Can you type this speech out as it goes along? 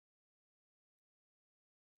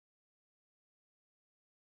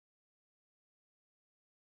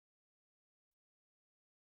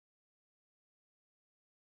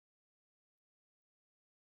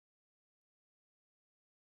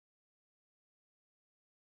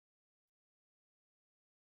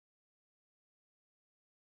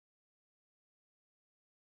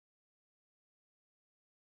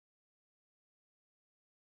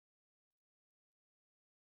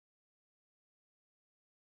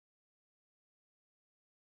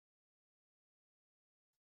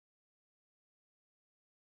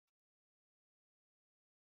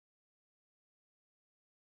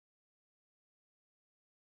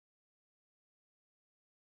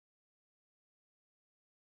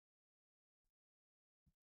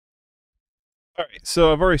All right,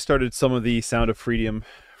 so I've already started some of the Sound of Freedom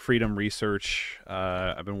research.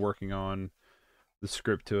 I've been working on the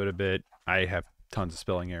script to it a bit. I have tons of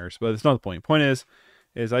spelling errors, but it's not the point. Point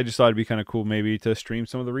is I just thought it'd be kind of cool maybe to stream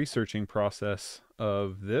some of the researching process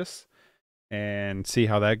of this and see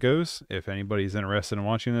how that goes. If anybody's interested in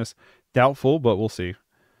watching this, doubtful, but we'll see.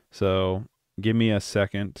 So give me a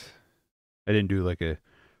second. I didn't do like a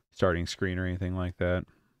starting screen or anything like that.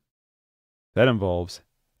 That involves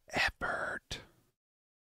effort.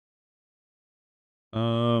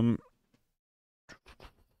 Um,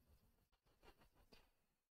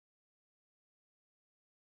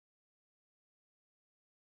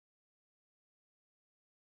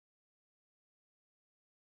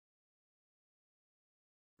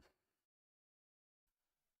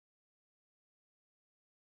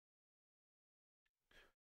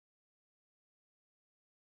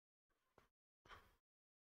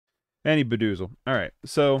 Any bedoozle. All right,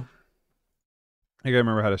 so I gotta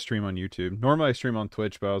remember how to stream on YouTube. Normally I stream on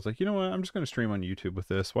Twitch, but I was like, you know what? I'm just gonna stream on YouTube with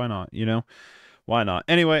this. Why not? Why not?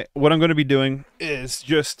 Anyway, what I'm gonna be doing is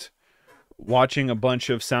just watching a bunch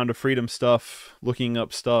of Sound of Freedom stuff, looking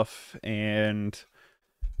up stuff, and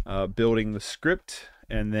building the script.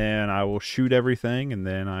 And then I will shoot everything, and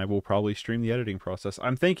then I will probably stream the editing process.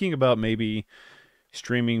 I'm thinking about maybe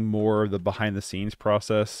streaming more of the behind the scenes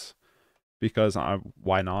process because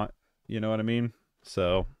why not? You know what I mean?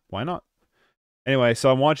 So why not? Anyway,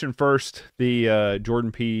 so I'm watching first the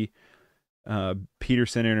Jordan P.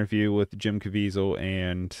 Peterson interview with Jim Caviezel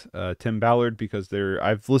and Tim Ballard because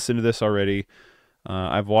I've listened to this already.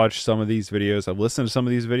 I've watched some of these videos. I've listened to some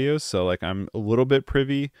of these videos, so like I'm a little bit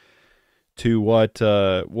privy to what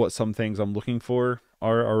some things I'm looking for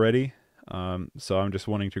are already. So I'm just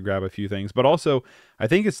wanting to grab a few things, but also I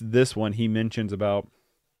think it's this one he mentions about.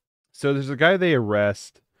 So there's a guy they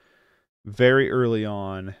arrest very early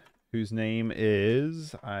on whose name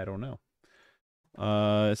is I don't know.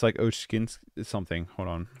 It's like Oshkin something.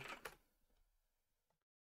 Hold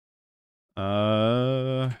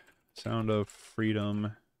on. Sound of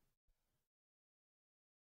Freedom.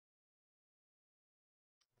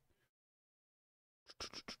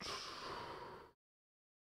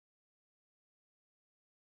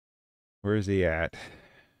 Where is he at?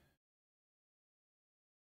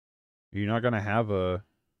 You're not gonna have a.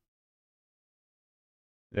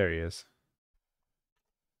 There he is.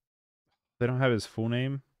 They don't have his full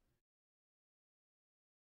name.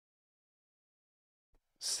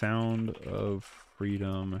 Sound of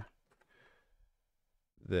Freedom.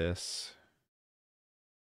 This.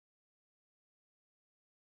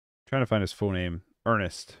 Trying to find his full name.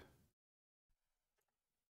 Ernest.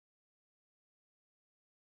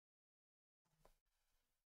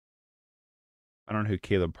 I don't know who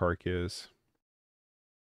Caleb Park is.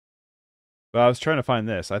 But I was trying to find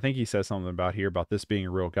this. I think he says something about here about this being a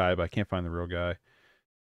real guy, but I can't find the real guy.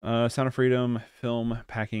 Sound of Freedom film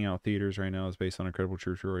packing out theaters right now is based on a credible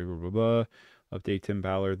true story. Blah blah blah. Update: Tim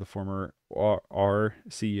Ballard, the former R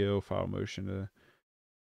CEO, filed a motion to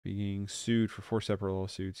being sued for 4 separate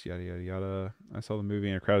lawsuits. Yada yada yada. I saw the movie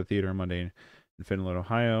in a crowded theater on Monday in Finland,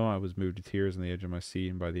 Ohio. I was moved to tears on the edge of my seat,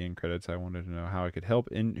 and by the end credits, I wanted to know how I could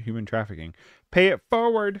help in human trafficking. Pay it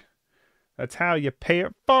forward. That's how you pay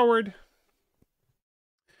it forward.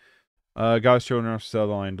 God's Children are Sell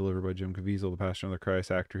the Line, delivered by Jim Caviezel, the Passion of the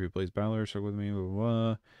Christ actor who plays Ballard. Stuck with me. Blah, blah,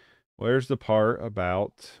 blah. Where's the part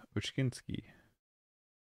about Oshkinsky?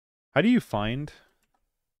 How do you find?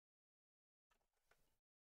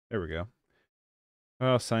 There we go.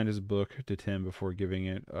 Well, signed his book to Tim before giving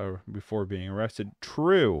it, before being arrested.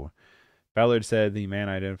 True. Ballard said the man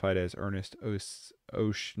identified as Ernest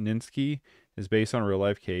Oshninsky is based on a real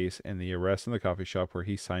life case, and the arrest in the coffee shop where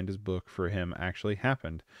he signed his book for him actually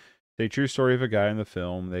happened. It's a true story of a guy in the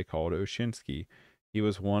film they called Oshinsky. He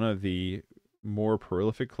was one of the more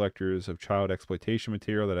prolific collectors of child exploitation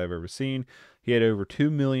material that I've ever seen. He had over 2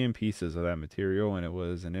 million pieces of that material, and it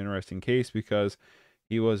was an interesting case because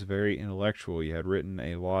he was very intellectual. He had written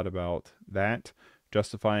a lot about that,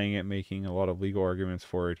 justifying it, making a lot of legal arguments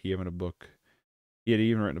for it. He had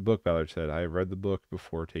even written a book, Ballard said. I read the book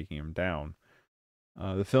before taking him down.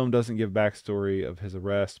 The film doesn't give backstory of his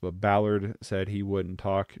arrest, but Ballard said he wouldn't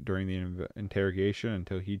talk during the interrogation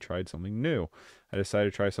until he tried something new. I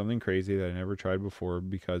decided to try something crazy that I never tried before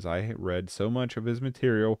because I had read so much of his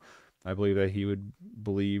material. I believe that he would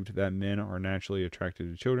believed that men are naturally attracted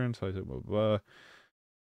to children. So I said, blah, blah,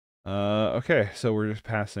 blah. Okay, so we're just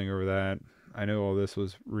passing over that. I know all this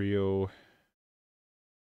was real.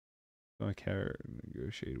 I can't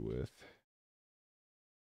negotiate with.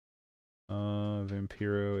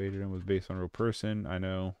 Vampiro Adrian was based on a real person. I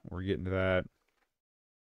know. We're getting to that.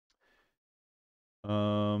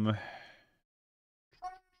 Oh,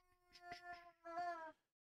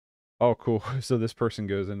 cool. So this person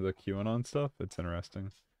goes into the QAnon stuff. It's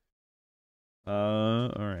interesting.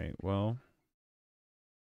 All right. Well,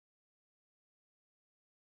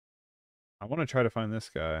 I want to try to find this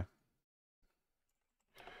guy.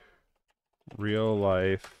 Real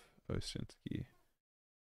life Osinski.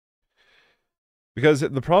 Because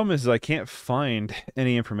the problem is I can't find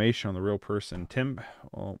any information on the real person. Tim,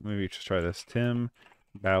 well, maybe just try this. Tim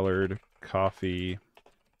Ballard coffee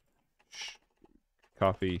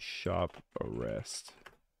shop arrest.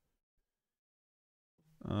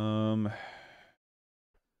 The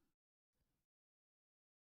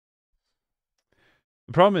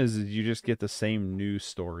problem is you just get the same news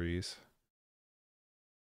stories.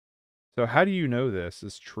 So how do you know this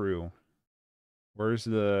is true? Where's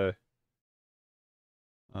the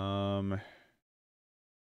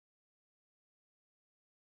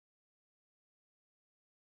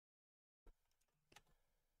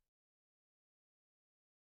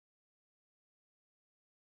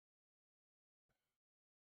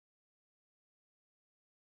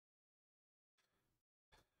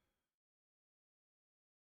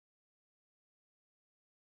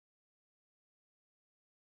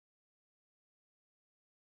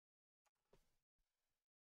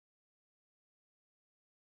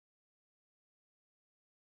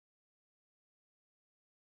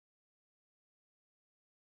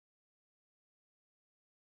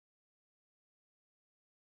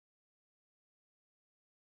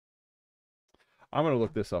I'm gonna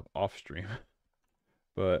look this up off stream.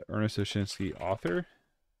 But Ernest Osinski, author?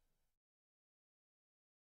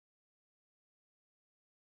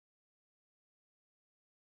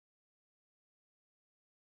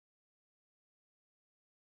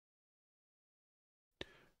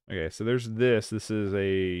 Okay, so there's this. This is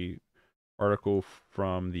a article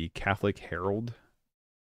from the Catholic Herald.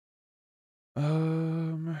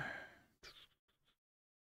 I'm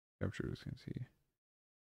sure it's gonna see.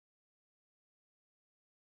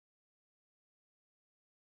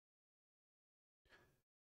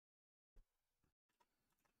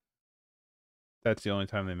 That's the only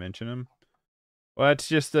time they mention him. Well, that's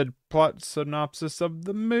just the plot synopsis of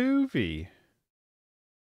the movie.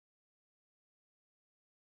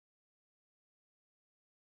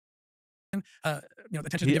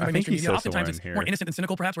 Attention to the mainstream media. Oftentimes it's more innocent and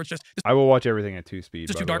cynical, perhaps, where it's just I will watch everything at 2 speed.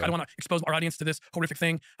 Just too dark. I don't want to expose our audience to this horrific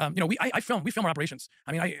thing. We film our operations.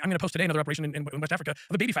 I mean, I'm going to post today another operation in West Africa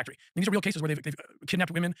of a baby factory. And these are real cases where they've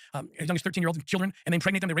kidnapped women, as young as 13-year-olds and children, and they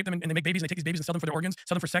impregnate them, they rape them, and they make babies, and they take these babies and sell them for their organs,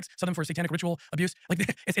 sell them for sex, sell them for satanic ritual abuse.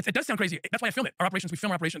 Like it does sound crazy. That's why I film it. We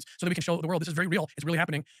film our operations so that we can show the world this is very real. It's really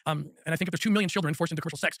happening. And I think if there's 2 million children forced into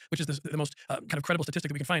commercial sex, which is the most kind of credible statistic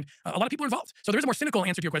that we can find, a lot of people are involved. So there is a more cynical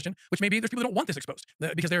answer to your question, which may be there's people that don't want this exposed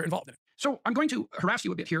because they're involved in it. So I'm going to harass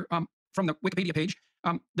you a bit here from the Wikipedia page.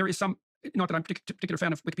 There is some, not that I'm a particular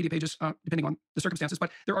fan of Wikipedia pages, depending on the circumstances,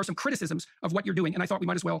 but there are some criticisms of what you're doing. And I thought we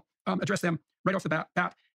might as well address them right off the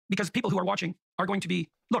bat, because people who are watching are going to be,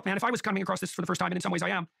 look, man, if I was coming across this for the first time, and in some ways I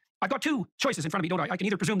am, I've got 2 choices in front of me, don't I? I can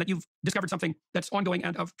either presume that you've discovered something that's ongoing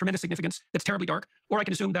and of tremendous significance, that's terribly dark, or I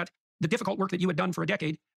can assume that the difficult work that you had done for a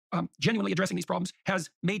decade genuinely addressing these problems has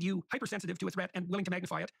made you hypersensitive to a threat and willing to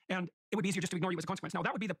magnify it, and it would be easier just to ignore you as a consequence. Now,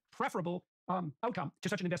 that would be the preferable outcome to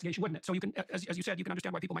such an investigation, wouldn't it? So you can, as you said, you can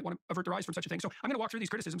understand why people might want to avert their eyes from such a thing. So I'm going to walk through these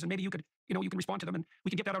criticisms, and maybe you could, you can respond to them, and we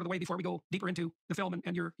can get that out of the way before we go deeper into the film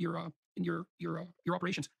and your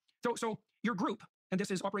operations. So your group, and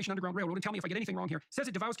this is Operation Underground Railroad, and tell me if I get anything wrong here, says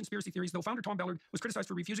it devours conspiracy theories, though founder Tom Ballard was criticized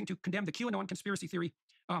for refusing to condemn the QAnon conspiracy theory.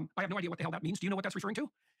 I have no idea what the hell that means. Do you know what that's referring to?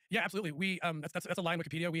 Yeah, absolutely. That's a lie in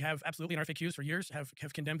Wikipedia. We have absolutely in our FAQs for years have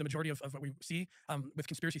condemned the majority of what we see with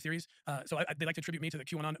conspiracy theories. So they like to attribute me to the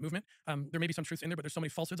QAnon movement. There may be some truth in there, but there's so many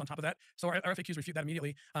falsehoods on top of that. So our FAQs refute that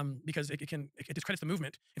immediately because it discredits the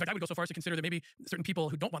movement. In fact, I would go so far as to consider that maybe certain people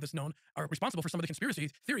who don't want this known are responsible for some of the conspiracy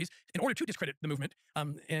theories in order to discredit the movement.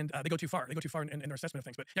 And they go too far. They go too far in their assessment of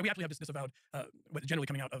things. But yeah, we absolutely have this disavowed what generally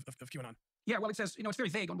coming out of QAnon. Yeah, well, it says, it's very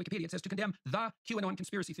vague on Wikipedia. It says to condemn the QAnon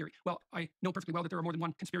conspiracy theory. Well, I know perfectly well that there are more than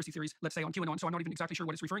one conspiracy theories, let's say, on QAnon, so I'm not even exactly sure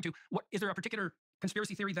what it's referring to. Is there a particular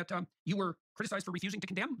conspiracy theory that you were criticized for refusing to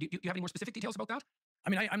condemn? Do you have any more specific details about that? I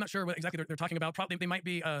mean, I'm not sure what exactly they're talking about. Probably they might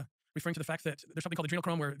be referring to the fact that there's something called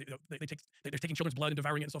adrenochrome where they're taking children's blood and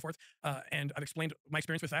devouring it and so forth. And I've explained my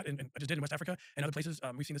experience with that, and I just did in West Africa and other places.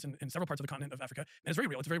 We've seen this in several parts of the continent of Africa, and it's very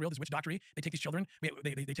real. It's very real. This witch doctory. They take these children.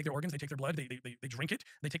 They take their organs. They take their blood. They drink it.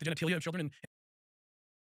 They take the genitalia of children.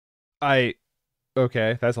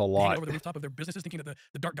 Okay, that's a lot. Over the rooftop of their businesses, thinking that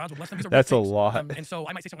the dark gods will bless them. That's a lot. And so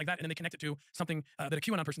I might say something like that, and then they connect it to something that a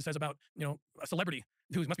QAnon person says about a celebrity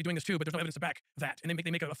who must be doing this too, but there's no evidence to back that, and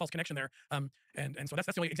they make a false connection there. And so that's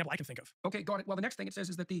the only example I can think of. Okay, got it. Well, the next thing it says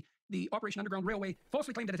is that the Operation Underground Railway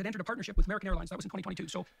falsely claimed that it had entered a partnership with American Airlines. That was in 2022.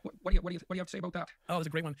 So what do you have to say about that? Oh, that's a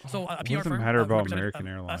great one. So a What PR does it firm matter about represented, American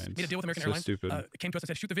Airlines? us, made a deal with American So Airlines. stupid. Came to us and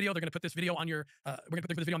said, shoot the video. They're going to put this video on your. We're going to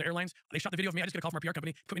put the video on the airlines. They shot the video of me. I just get a call from our PR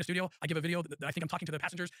company, put me in a studio. I give a video that I think I'm talking to the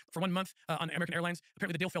passengers for 1 month on American Airlines.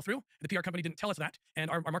 Apparently the deal fell through. The PR company didn't tell us that, and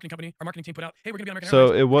our marketing team put out, hey, we're going to be on American So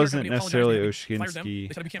Airlines. it PR wasn't company apologized. necessarily They fired them. Oshkinsky.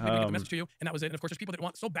 They said we can't get the message to you, and that was it. And of course, there's people that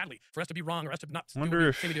want so badly for us to be wrong or us to not do what Wonder we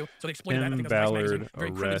if say we do. So they exploited that. I Tim think that was Vice magazine, Ballard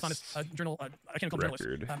very crudely dishonest arrests journal. I can't call them journalists.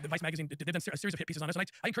 record. The Vice magazine did a series of hit pieces on us, and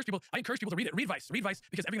I encourage people to read it. Read Vice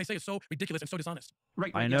because everything they say is so ridiculous and so dishonest.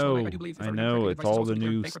 Right. I yes, know, I do believe. I know, it's all the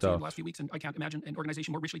new bankruptcy in stuff. the last few weeks, and I can't imagine an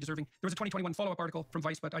organization more richly deserving. There was a 2021 follow-up article from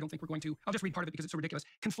Vice, but I don't think we're going to. I'll just read part of it because it's so ridiculous.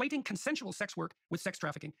 Conflating consensual sex work with sex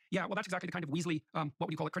trafficking. Yeah, well, that's exactly the kind of Weasley, what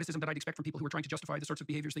would you call it, criticism that I'd expect from people who are trying to justify the sorts of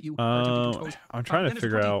behaviors that you are attempting to expose. I'm trying to Then there's a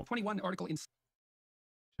figure out. 2021 article in.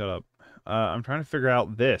 Shut up. I'm trying to figure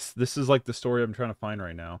out this. This is like the story I'm trying to find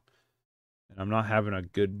right now, and I'm not having a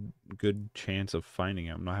good chance of finding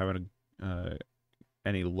it. I'm not having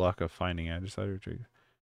any luck of finding it. I decided to.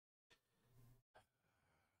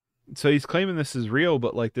 So he's claiming this is real,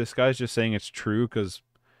 but like this guy's just saying it's true because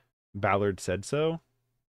Ballard said so.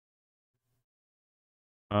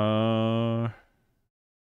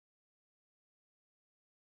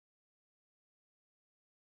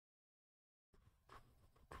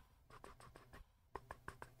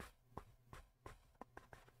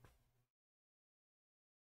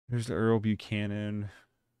 There's the Earl Buchanan.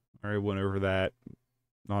 I already went over that.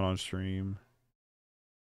 Not on stream.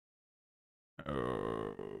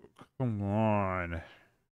 Oh, come on.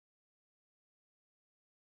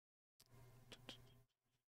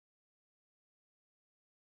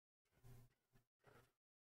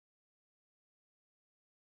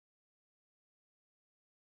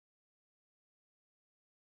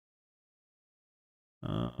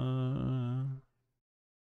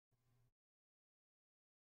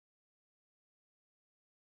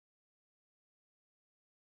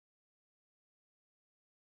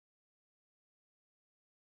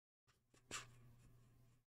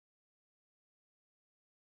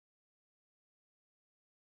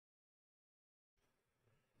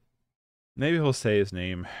 Maybe he'll say his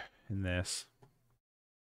name in this.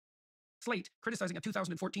 Slate criticizing a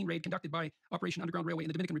 2014 raid conducted by Operation Underground Railway in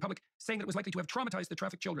the Dominican Republic, saying that it was likely to have traumatized the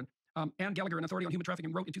trafficked children. Anne Gallagher, an authority on human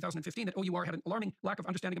trafficking, wrote in 2015 that OUR had an alarming lack of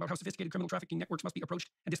understanding about how sophisticated criminal trafficking networks must be approached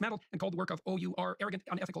and dismantled, and called the work of OUR arrogant,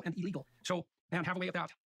 unethical, and illegal. So, Anne, have a way at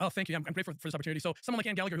that. Oh, thank you. I'm grateful for this opportunity. So someone like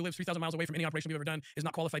Anne Gallagher, who lives 3,000 miles away from any operation we've ever done, is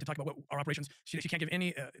not qualified to talk about what our operations. She can't give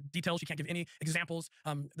any details. She can't give any examples.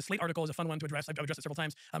 The Slate article is a fun one to address. I've addressed it several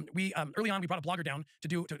times. Early on, we brought a blogger down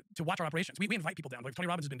to watch our operations. We invite people down. Like Tony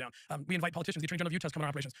Robbins has been down. We invite politicians. The Attorney General of Utah has come on our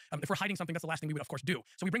operations. If we're hiding something, that's the last thing we would, of course, do.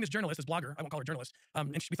 So we bring this journalist, this blogger. I won't call her a journalist. And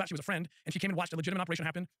we thought she was a friend. And she came and watched a legitimate operation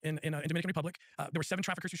happen in Dominican Republic. There were 7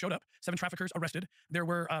 traffickers who showed up. 7 traffickers arrested. There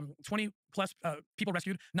were 20 plus people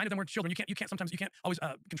rescued. 9 of them were children. You can't always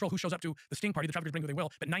control who shows up to the sting party. The traffickers bring who they will,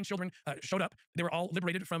 but 9 children showed up. They were all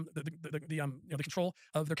liberated from the control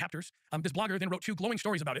of their captors. This blogger then wrote 2 glowing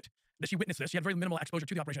stories about it. That she witnessed this. She had very minimal exposure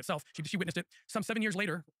to the operation itself. She witnessed it. Some 7 years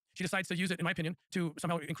later, she decides to use it, in my opinion, to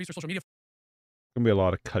somehow increase her social media. Gonna be a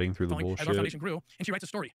lot of cutting through the As our bullshit. foundation grew, and she writes a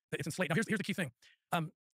story that it's in Slate. Now here's the key thing.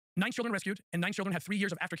 9 children rescued, and 9 children had 3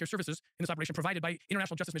 years of aftercare services in this operation provided by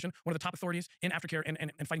International Justice Mission, one of the top authorities in aftercare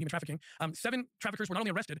and fighting human trafficking. 7 traffickers were not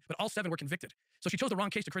only arrested, but all 7 were convicted. So she chose the wrong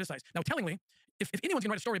case to criticize. Now, tellingly, if anyone's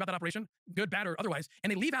gonna write a story about that operation, good, bad, or otherwise,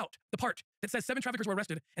 and they leave out the part that says 7 traffickers were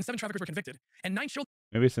arrested and 7 traffickers were convicted, and 9 children.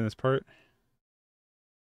 Maybe it's in this part.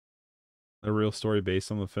 A real story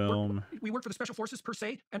based on the film. We work for the Special Forces per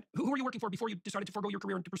se. And who were you working for before you decided to forego your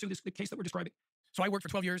career and to pursue the case that we're describing? So I worked for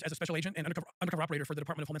 12 years as a special agent and undercover operator for the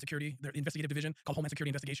Department of Homeland Security, their investigative division called Homeland Security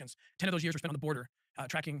Investigations. 10 of those years were spent on the border,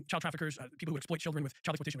 tracking child traffickers, people who exploit children with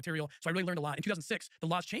child exploitation material. So I really learned a lot. In 2006, the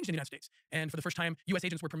laws changed in the United States. And for the first time, U.S.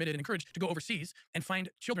 agents were permitted and encouraged to go overseas and find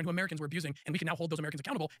children who Americans were abusing. And we can now hold those Americans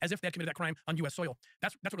accountable as if they had committed that crime on U.S. soil.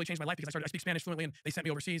 That's what really changed my life, because I speak Spanish fluently, and they sent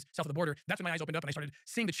me overseas, south of the border. That's when my eyes opened up, and I started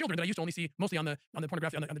seeing the children that I used to only see mostly on the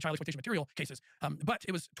pornography, on the child exploitation material cases. But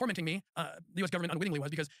it was tormenting me. The U.S. government unwittingly was,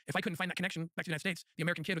 because if I couldn't find that connection back to the United States, the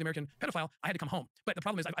American kid or the American pedophile, I had to come home. But the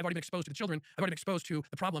problem is I've already been exposed to the children. I've already been exposed to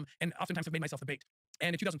the problem, and oftentimes have made myself the bait.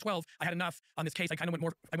 And in 2012, I had enough on this case. I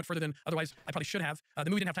went further than otherwise I probably should have. The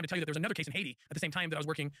movie didn't have time to tell you that there was another case in Haiti at the same time that I was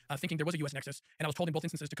working, thinking there was a U.S. nexus, and I was told in both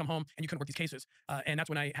instances to come home and you couldn't work these cases. And that's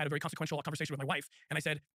when I had a very consequential conversation with my wife, and I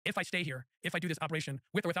said, if I stay here, if I do this operation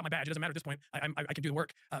with or without my badge, it doesn't matter at this point. I can do the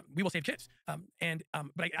work. We will save kids. But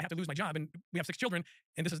I have to lose my job, and we have 6 children,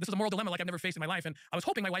 and this is a moral dilemma like I've never faced in my life. And I was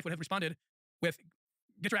hoping my wife would have responded with,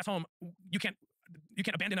 "Get your ass home. You can't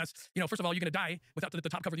abandon us. First of all, you're going to die without the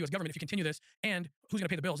top cover of the U.S. government if you continue this, and who's going to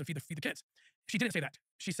pay the bills and feed the kids?" She didn't say that.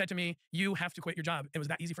 She said to me, "You have to quit your job." It was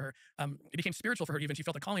that easy for her. It became spiritual for her even. She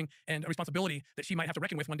felt a calling and a responsibility that she might have to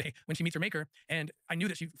reckon with one day when she meets her maker. And I knew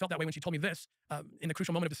that she felt that way when she told me this in the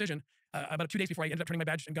crucial moment of decision, about 2 days before I ended up turning my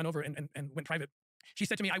badge and gun over and went private. She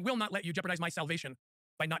said to me, "I will not let you jeopardize my salvation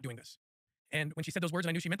by not doing this." And when she said those words, and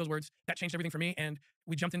I knew she meant those words, that changed everything for me. And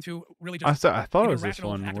we jumped into really just I thought it was this irrational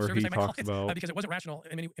one act of where service, he I might call talks it, about because it wasn't rational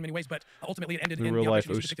in many ways, but ultimately it ended the in real the life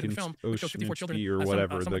operation depicted in the film, which shows 54 children, or some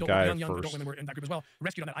whatever, some the adult, guy young adult first. women were in that group as well,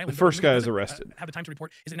 rescued on that island. The But first the movie guy is doesn't, arrested. have the time to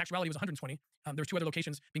report is in actuality it was 120. There were 2 other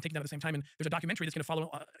locations being taken down at the same time, and there's a documentary that's going to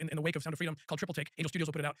follow in the wake of Sound of Freedom called Triple Take. Angel Studios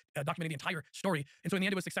will put it out, documenting the entire story. And so in the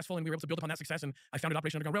end, it was successful, and we were able to build upon that success. And I founded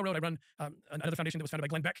Operation Underground Railroad. I run another foundation that was founded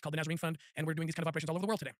by Glenn Beck called the Nazarene Fund, and we're doing these kind of operations all over the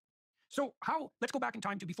world today. So let's go back in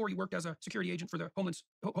time to before you worked as a security agent for the Homeland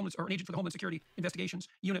or an agent for the Homeland Security Investigations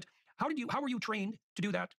Unit. How were you trained to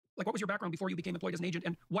do that? Like, what was your background before you became employed as an agent,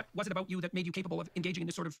 and what was it about you that made you capable of engaging in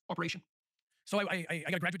this sort of operation? So I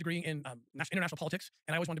got a graduate degree in international politics,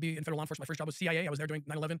 and I always wanted to be in federal law enforcement. My first job was CIA. I was there during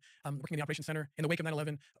 9/11, working in the operations center. In the wake of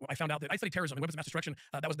 9/11, I found out that I studied terrorism and weapons of mass destruction.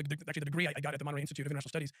 That was actually the degree I got at the Monterey Institute of International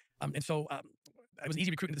Studies. And so I was an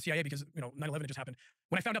easy recruit into the CIA because 9/11 had just happened.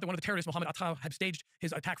 When I found out that one of the terrorists, Mohammed Atta, had staged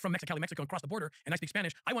his attack from Mexicali, Mexico, and crossed the border, and I speak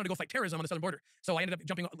Spanish, I wanted to go fight terrorism on the southern border. So I ended up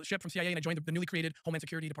jumping on the ship from CIA, and I joined the newly created Homeland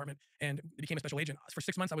Security Department and became a special agent. For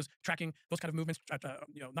 6 months, I was tracking those kind of movements,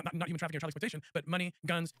 not human trafficking or child exploitation, but money,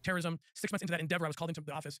 guns, terrorism. 6 months into that endeavor, I was called into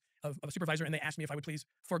the office of a supervisor, and they asked me if I would please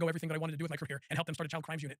forego everything that I wanted to do with my career and help them start a child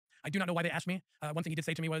crimes unit. I do not know why they asked me. One thing he did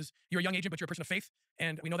say to me was, "You're a young agent, but you're a person of faith,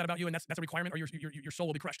 and we know that about you, and that's a requirement, or your soul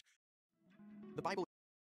will be crushed." The Bible.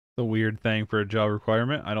 The weird thing for a job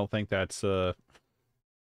requirement. I don't think that's When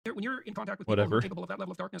you're in contact with people who whatever. are capable of that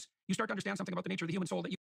level of darkness, you start to understand something about the nature of the human soul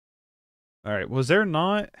that you. All right. Was there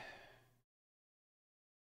not?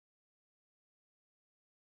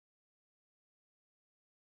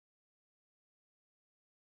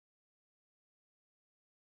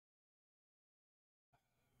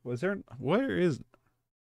 Was there? Where is?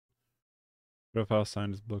 Pedophile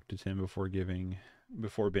signed his book to Tim before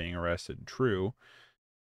being arrested. True.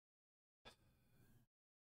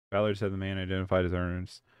 Ballard said the man identified as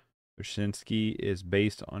Ernest Oshinsky is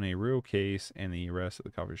based on a real case and the arrest at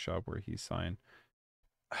the coffee shop where he signed.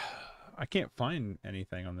 I can't find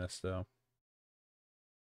anything on this though.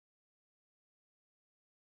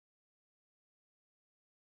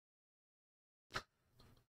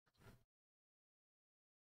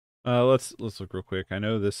 Let's look real quick. I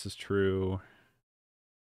know this is true.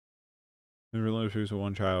 The relationships with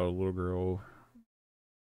one child, a little girl,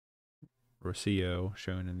 Rocio,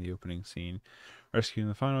 shown in the opening scene. Rescuing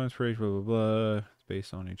the final inspiration, blah, blah, blah. It's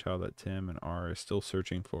based on a child that Tim and R is still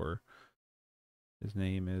searching for. His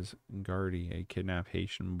name is Gardy, a kidnapped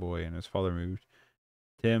Haitian boy, and his father moved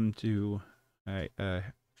Tim to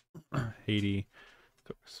Haiti.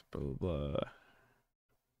 Blah, blah, blah.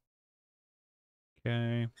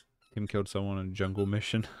 Okay. Tim killed someone in a jungle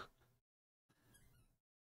mission.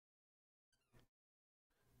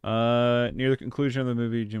 Near the conclusion of the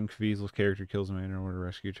movie, Jim Caviezel's character kills a man in order to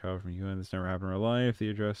rescue a child from UN. This never happened in real life. The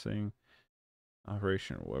addressing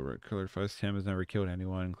operation, or whatever it clarifies, Tim has never killed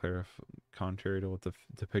anyone. Contrary to what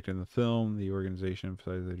depicted in the film, the organization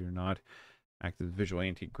emphasizes they do not act as a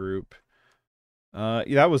vigilante group. Yeah,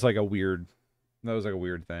 that was like a weird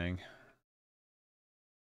thing.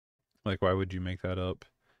 Like, why would you make that up?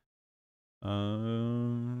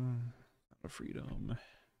 Freedom.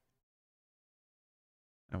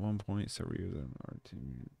 At one point, several years ago, our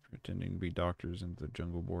team pretending to be doctors in the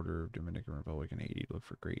jungle border of Dominican Republic and Haiti to look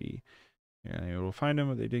for Grady. Yeah, they will find him,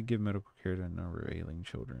 but they did give medical care to a number of ailing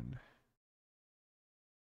children.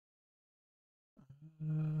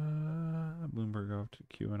 Bloomberg off to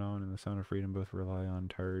QAnon and the Sound of Freedom both rely on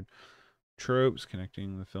tired tropes,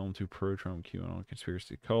 connecting the film to pro-Trump QAnon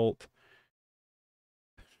conspiracy cult.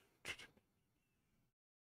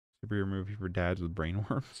 Superhero movie for dads with brain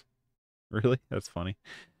worms. Really? That's funny.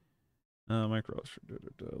 Mike Ross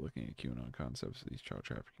looking at QAnon concepts of these child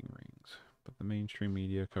trafficking rings. But the mainstream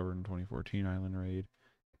media covered in 2014 Island Raid.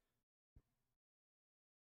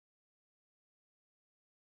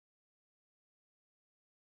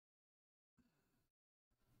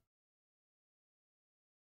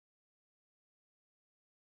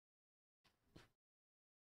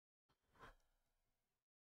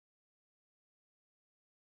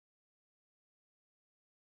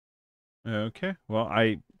 Okay. Well,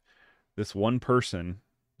 this one person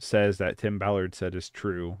says that Tim Ballard said is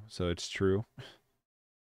true, so it's true.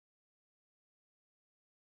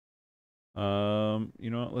 You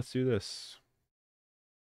know what? Let's do this.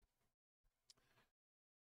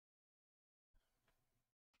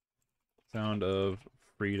 Sound of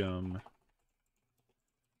Freedom.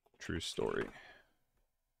 True story.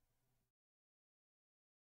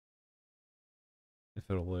 If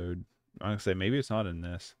it'll load. I'm gonna say maybe it's not in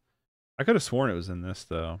this. I could have sworn it was in this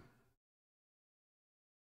though.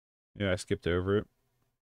 Yeah, I skipped over it.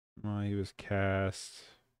 He was cast.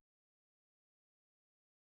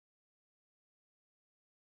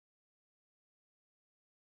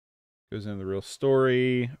 Goes into the real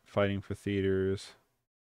story. Fighting for theaters.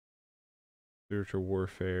 Spiritual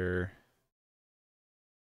warfare.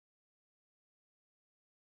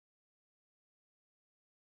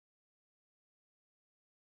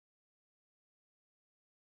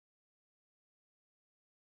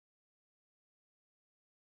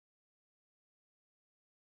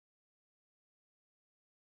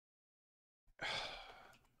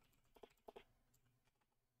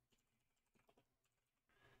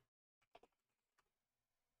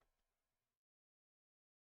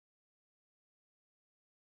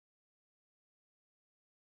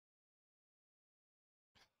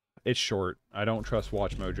 It's short. I don't trust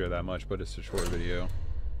Watch Mojo that much, but it's a short video.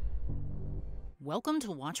 Welcome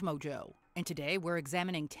to Watch Mojo, and today we're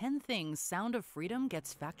examining 10 things Sound of Freedom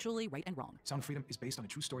gets factually right and wrong. Sound of Freedom is based on a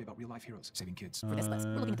true story about real-life heroes saving kids. For this list,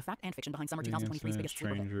 we're looking at the fact and fiction behind summer 2023's biggest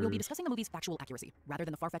sleeper hit. We'll be discussing the movie's factual accuracy, rather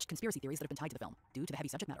than the far-fetched conspiracy theories that have been tied to the film. Due to the heavy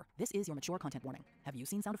subject matter, this is your mature content warning. Have you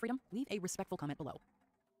seen Sound of Freedom? Leave a respectful comment below.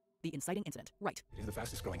 The inciting incident. Right. It is the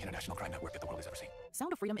fastest-growing international crime network that the world has ever seen.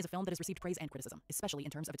 Sound of Freedom is a film that has received praise and criticism, especially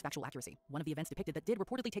in terms of its factual accuracy. One of the events depicted that did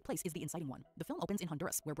reportedly take place is the inciting one. The film opens in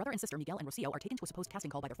Honduras, where brother and sister Miguel and Rocio are taken to a supposed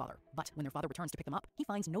casting call by their father. But when their father returns to pick them up, he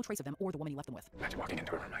finds no trace of them or the woman he left them with. Imagine walking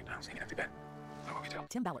into a room right now, seeing an empty bed. What will we do?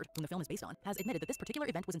 Tim Ballard, whom the film is based on, has admitted that this particular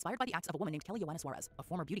event was inspired by the acts of a woman named Kelly Joanna Suarez, a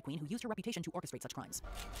former beauty queen who used her reputation to orchestrate such crimes.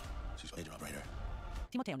 She's major operator.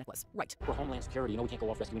 Timoteo Nicholas. Right. For Homeland Security, you know we can't go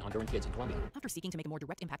off rescuing Honduran kids in Colombia. After seeking to make a more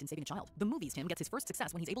direct impact in saving a child, the movie's Tim gets his first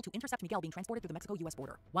success when he's able to intercept Miguel being transported through the Mexico-US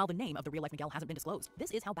border. While the name of the real-life Miguel hasn't been disclosed,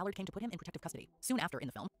 this is how Ballard came to put him in protective custody. Soon after, in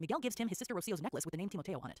the film, Miguel gives Tim his sister Rocio's necklace with the name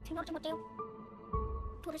Timoteo on it. Señor Timoteo,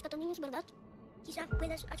 tú rescatas niños, ¿verdad? Quizá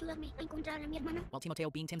puedas ayudarme a encontrar a mi hermana. While Timoteo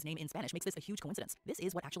being Tim's name in Spanish makes this a huge coincidence, this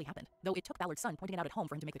is what actually happened, though it took Ballard's son pointing it out at home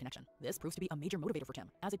for him to make the connection. This proves to be a major motivator for Tim,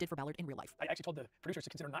 as it did for Ballard in real life. I actually told the producers to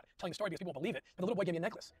consider not telling the story because people won't believe it. But the little boy gave me a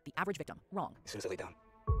necklace. The average victim. Wrong. As soon as I lay down,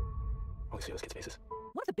 I only see those kids' faces.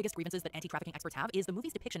 One of the biggest grievances that anti-trafficking experts have is the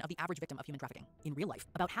movie's depiction of the average victim of human trafficking. In real life,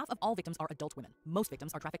 about half of all victims are adult women. Most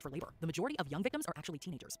victims are trafficked for labor. The majority of young victims are actually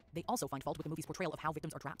teenagers. They also find fault with the movie's portrayal of how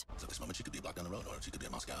victims are trapped. So at this moment, she could be a block down the road, or she could be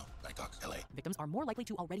in Moscow, Bangkok, LA. Victims are more likely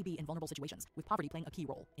to already be in vulnerable situations, with poverty playing a key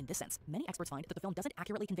role. In this sense, many experts find that the film doesn't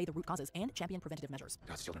accurately convey the root causes and champion preventative measures.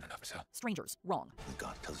 God's children are not for sale. Strangers. Wrong. When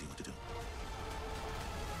God tells you what to do,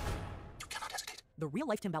 you cannot hesitate. The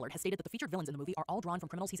real-life Tim Ballard has stated that the featured villains in the movie are all drawn from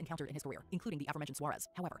criminals he's encountered in his career, including the aforementioned Suarez.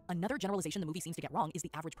 However, another generalization the movie seems to get wrong is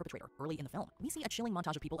the average perpetrator. Early in the film, we see a chilling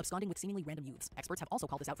montage of people absconding with seemingly random youths. Experts have also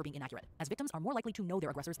called this out for being inaccurate, as victims are more likely to know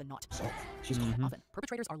their aggressors than not. So, she's gone. Often,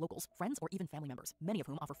 perpetrators are locals, friends, or even family members, many of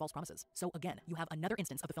whom offer false promises. So again, you have another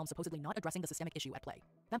instance of the film supposedly not addressing the systemic issue at play.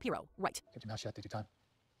 Vampiro. Right. Kept your mouth shut, did your time.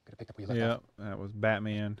 Could have picked up where you left Yeah, off. that was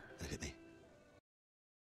Batman. And it hit me.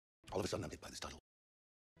 All of a sudden, I'm hit by this title.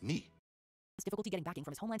 Me. Has difficulty getting backing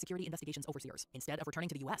from his Homeland Security Investigations overseers. Instead of returning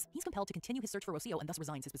to the US, he's compelled to continue his search for Rocio and thus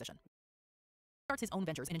resigns his position. He starts his own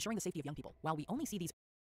ventures in ensuring the safety of young people. While we only see these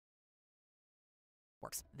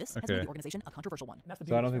works, this has made Okay. the organization a controversial one. And that's the So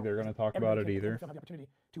beauty I of don't this think film. they're going to talk Every about it film either. have the opportunity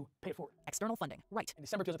to pay it forward. External funding. Right. In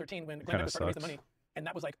December 2013, when Glenn Kinda Beck started raising the sucks. money, and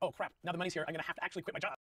that was like, oh crap, now the money's here, I'm gonna have to actually quit my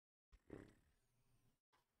job.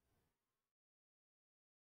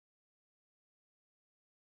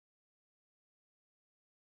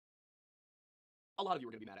 A lot of you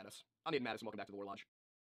are going to be mad at us. I'm Aiden Madison. Welcome back to the War Lodge.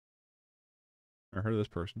 I heard of this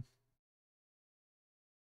person.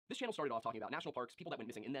 This channel started off talking about national parks, people that went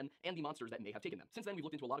missing in them, and the monsters that may have taken them. Since then, we've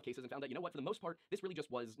looked into a lot of cases and found that, you know what, for the most part, this really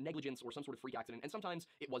just was negligence or some sort of freak accident, and sometimes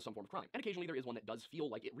it was some form of crime. And occasionally there is one that does feel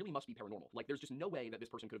like it really must be paranormal. Like, there's just no way that this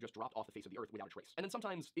person could have just dropped off the face of the earth without a trace. And then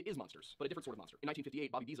sometimes it is monsters, but a different sort of monster. In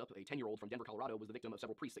 1958, Bobby Beezup, a 10-year-old from Denver, Colorado, was the victim of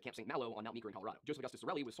several priests at Camp St. Malo on Mount Meeker in Colorado. Joseph Augustus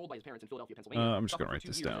Sorelli was sold by his parents in Philadelphia, Pennsylvania. I'm just suffered gonna write for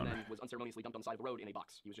 2 this years, down. And then was unceremoniously dumped on the side of the road in a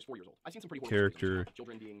box. He was just 4 years old. I've seen some pretty horrible Character, situations,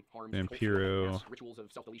 children being harmed, Vampiro. rituals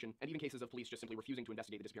of self-deletion, and even cases of police just simply refusing to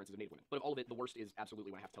investigate the disappearance appearances of Native women. But of all of it, the worst is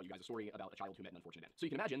absolutely when I have to tell you guys a story about a child who met an unfortunate end. So you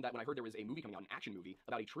can imagine that when I heard there was a movie coming out, an action movie,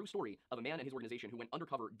 about a true story of a man and his organization who went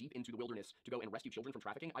undercover deep into the wilderness to go and rescue children from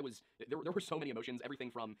trafficking, there were so many emotions,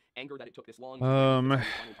 everything from anger that it took this long, to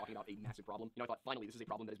finally talking about a massive problem. You know, I thought finally this is a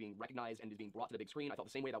problem that is being recognized and is being brought to the big screen. I thought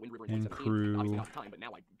the same way about Wind River in 2017, obviously not at the time, but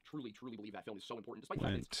now I truly believe that film is so important, despite the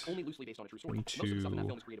fact that it's only loosely based on a true story. Most of the stuff in that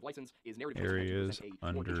film's creative license is narrative areas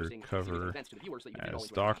undercover as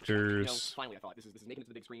doctors. Finally, I thought this is making it to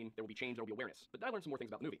the big screen. There will be change. There will be awareness. But then I learned some more things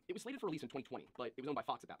about the movie. It was slated for release in 2020, but it was owned by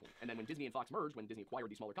Fox at that point. And then when Disney and Fox merged, when Disney acquired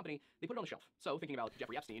the smaller company, they put it on the shelf. So thinking about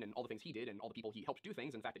Jeffrey Epstein and all the things he did and all the people he helped do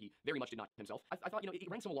things, and the fact that he very much did not himself, I thought, it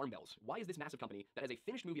rang some alarm bells. Why is this massive company that has a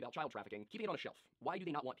finished movie about child trafficking keeping it on a shelf? Why do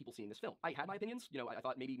they not want people seeing this film? I had my opinions. I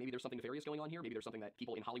thought maybe there's something nefarious going on here. Maybe there's something that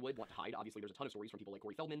people in Hollywood want to hide. Obviously, there's a ton of stories from people like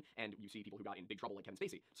Corey Feldman, and you see people who got in big trouble like Kevin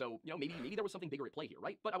Spacey. So, maybe there was something bigger at play here,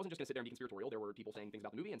 right? But I wasn't just going to sit there and be conspiratorial. There were people saying things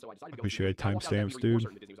about the movie, and so I decided to go. Wish you had timestamps, dude.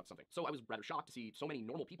 So I was rather shocked to see so many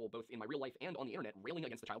normal people, both in my real life and on the internet, railing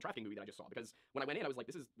against the child trafficking movie that I just saw. Because when I went in, I was like,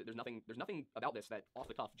 there's nothing about this that off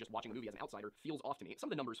the cuff, just watching the movie as an outsider, feels off to me. Some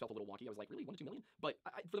of the numbers felt a little wonky. I was like, really, 1 to 2 million? But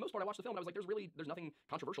for the most part, I watched the film, and I was like, there's nothing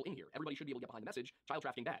controversial in here. Everybody should be able to get behind the message, child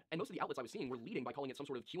trafficking bad. And most of the outlets I was seeing were leading by calling it some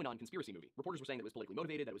sort of QAnon conspiracy movie. Reporters were saying that it was politically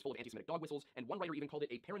motivated, that it was full of anti-Semitic dog whistles, and one writer even called it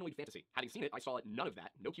a paranoid fantasy. Having seen it, I saw none of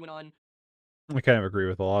that. No QAnon. I kind of agree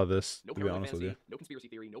with a lot of this, no to be honest with you. No conspiracy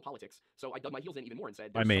theory, no politics. So I dug my heels in even more and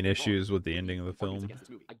said, my main issue is with the ending of the film. Against this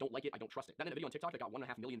movie. I don't like it. I don't trust it. Then in a video on TikTok that got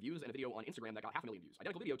 1.5 million views, and a video on Instagram that got 500,000 views.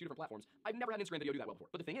 Identical video, 2 different platforms. I've never had an Instagram video do that well before.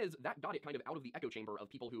 But the thing is, that got it kind of out of the echo chamber of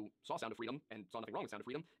people who saw Sound of Freedom and saw nothing wrong with Sound of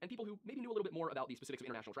Freedom, and people who maybe knew a little bit more about the specifics of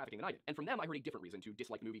international trafficking than I did. And from them, I heard a different reason to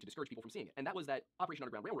dislike the movie, to discourage people from seeing it. And that was that Operation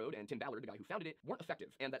Underground Railroad and Tim Ballard, the guy who founded it, weren't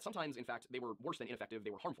effective. And that sometimes, in fact, they were worse than ineffective.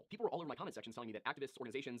 They were harmful. People were all over my comment sections telling me that activists,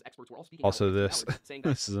 organizations, experts were all speaking. Also, this saying that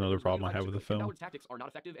this is another problem I have with the film. Ballard's tactics are not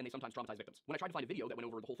effective, and they sometimes traumatize victims. When I tried to find a video that went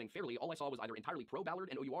over the whole thing fairly, all I saw was either entirely pro-Ballard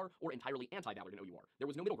and OUR or entirely anti-Ballard and OUR. There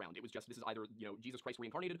was no middle ground. It was just, this is either, Jesus Christ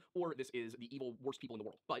reincarnated, or this is the evil, worst people in the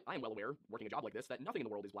world. But I am well aware, working a job like this, that nothing in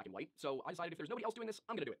the world is black and white. So I decided if there's nobody else doing this,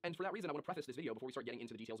 I'm gonna do it. And for that reason, I want to preface this video before we start getting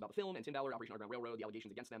into the details about the film and Tim Ballard, Operation Underground Railroad, the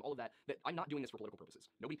allegations against them, all of that, that I'm not doing this for political purposes.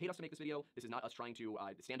 Nobody paid us to make this video. This is not us trying to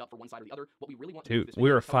stand up for one side or the other. What we really want to do with this we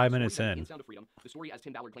video were is 5 minutes in. Sound of Freedom, the story as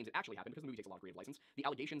Tim Ballard claims it actually happened, because the movie takes a lot of creative license. The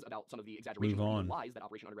allegations about some of the exaggerations and lies that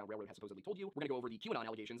Operation Underground Railroad has supposedly told you. We're going to go over the QAnon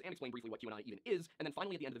allegations and explain briefly what QAnon even is, and then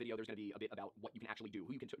finally at the end of the video there's going to be a bit about what you can actually do,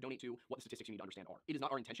 who you can donate to, what the statistics you need to understand are. It is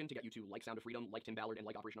not our intention to get you to like Sound of Freedom, like Tim Ballard, and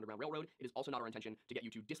like Operation Underground Railroad. It is also not our intention to get you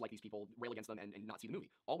to dislike these people, rail against them, and not see the movie.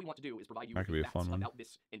 All we want to do is provide you with facts about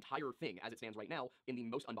this entire thing as it stands right now in the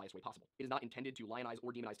most unbiased way possible. It is not intended to lionize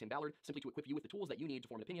or demonize Tim Ballard, simply to equip you with the tools that you need to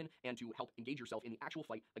form an opinion and to help engage yourself in the actual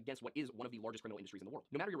fight against what is one of the largest criminal industries in the world.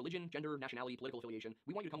 No matter your religion, gender, nationality, political affiliation,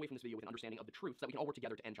 we want you to come away from this video with an understanding of the truth so that we can all work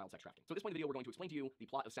together to end child sex trafficking. So at this point in the video, we're going to explain to you the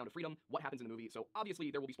plot of Sound of Freedom, what happens in the movie. So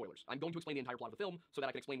obviously there will be spoilers. I'm going to explain the entire plot of the film so that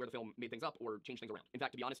I can explain where the film made things up or change things around. In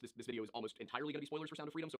fact, to be honest, this video is almost entirely going to be spoilers for Sound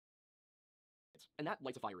of Freedom. So and that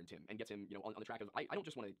lights a fire in Tim and gets him, on the track of, I don't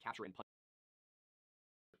just want to capture and punish,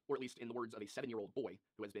 or at least in the words of a 7-year-old boy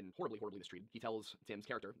who has been horribly mistreated. He tells Tim's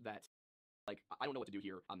character that, like, I don't know what to do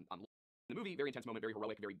here. I'm in the movie, very intense moment, very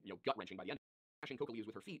heroic, very, gut-wrenching by the end. Smashing Coca leaves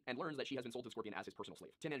with her feet and learns that she has been sold to Scorpion as his personal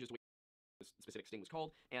slave. Tim manages to this specific sting was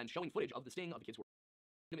called, and showing footage of the sting of the kids who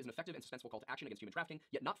is an effective and suspenseful call to action against human trafficking,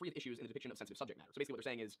 yet not free of issues in the depiction of sensitive subject matter. So basically what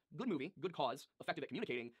they're saying is, good movie, good cause, effective at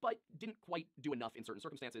communicating, but didn't quite do enough in certain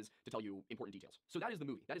circumstances to tell you important details. So that is the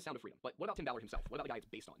movie. That is Sound of Freedom. But what about Tim Ballard himself? What about the guy it's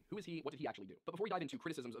based on? Who is he? What did he actually do? But before we dive into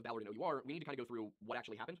criticisms of Ballard and OUR, we need to kind of go through what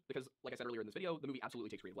actually happened, because like I said earlier in this video, the movie absolutely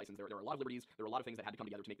takes creative license. There are a lot of liberties, there are a lot of things that had to come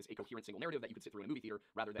together to make this a coherent single narrative that you could sit through in a movie theater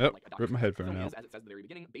rather than like a documentary. My headphone film out. is, as it says at the very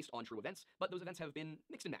beginning, based on true events, but those events have been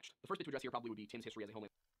mixed and matched. The first bit to address here probably would be Tim's history as a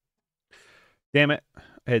homeland. Damn it.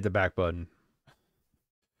 I hit the back button.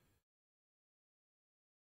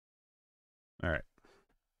 All right.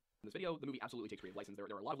 In this video, the movie absolutely takes creative license. There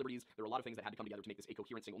are a lot of liberties, there are a lot of things that had to come together to make this a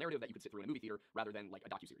coherent single narrative that you could sit through in a movie theater rather than like a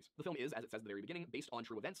docuseries. The film is, as it says at the very beginning, based on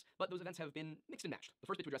true events, but those events have been mixed and matched. The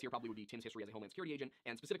first bit to address here probably would be Tim's history as a Homeland Security agent,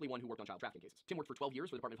 and specifically one who worked on child trafficking cases. Tim worked for 12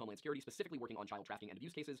 years for the Department of Homeland Security, specifically working on child trafficking and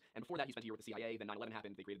abuse cases, and before that he spent a year with the CIA, then 9/11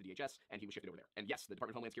 happened, they created the DHS, and he was shifted over there. And yes, the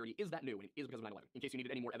Department of Homeland Security is that new, and it is because of 9/11. In case you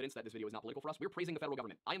needed any more evidence that this video is not political for us, we're praising the federal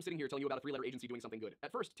government. I am sitting here telling you about a 3-letter agency doing something good.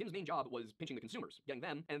 At first, Tim's main job was pinching the consumers, getting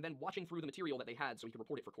them, and then watching through the material that they had so he could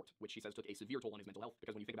report it for court. assault, which he says took a severe toll on his mental health,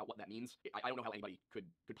 because when you think about what that means, I don't know how anybody could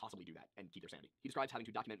possibly do that and keep their sanity. He describes having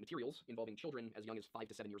to document materials involving children as young as 5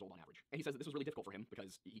 to 7 years old on average. And he says that this was really difficult for him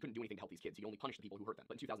because he couldn't do anything to help these kids. He could only punish the people who hurt them.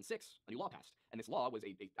 But in 2006, a new law passed, and this law was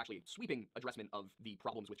actually a sweeping addressment of the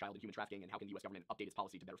problems with child and human trafficking and how can the U.S. government update its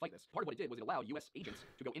policy to better fight this. Part of what it did was it allowed U.S. agents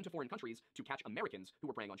to go into foreign countries to catch Americans who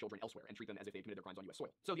were preying on children elsewhere and treat them as if they had committed their crimes on U.S. soil.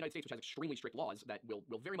 So the United States, which has extremely strict laws that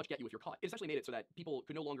will very much get you if you're caught, it essentially made it so that people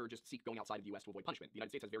could no longer just seek going outside of the U.S. to avoid punishment. The United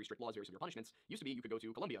States has very strict laws, very severe punishments. Used to be you could go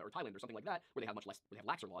to Colombia or Thailand or something like that where they have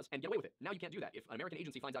laxer laws and get away with it. Now you can't do that. If an American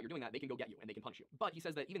agency finds out you're doing that, they can go get you and they can punish you. But he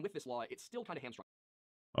says that even with this law, it's still kind of hamstrung.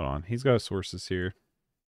 Hold on, he's got sources here.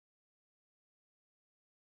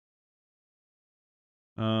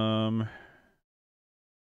 Sound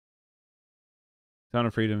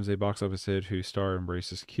of Freedom is a box office hit whose star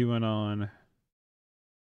embraces QAnon.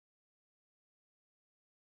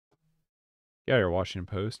 Get out of here, Washington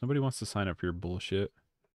Post. Nobody wants to sign up for your bullshit.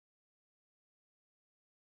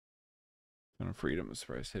 Sound of Freedom is a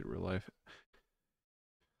surprise hit real life.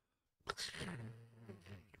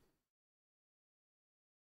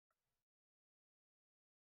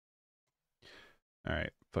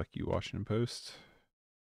 Alright, fuck you, Washington Post.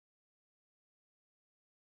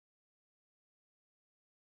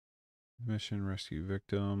 Mission rescue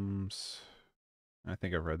victims. I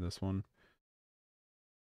think I've read this one.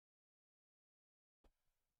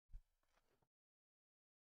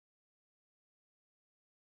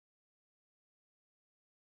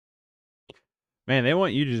 Man, they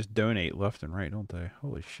want you to just donate left and right, don't they?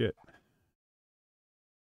 Holy shit.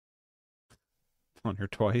 On here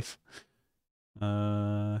twice.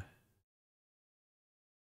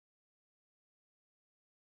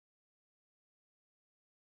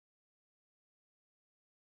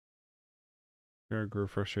 Grew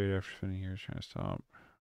frustrated after spending years trying to stop.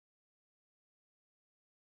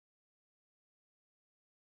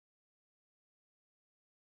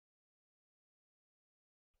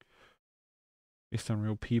 Based on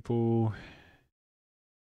real people.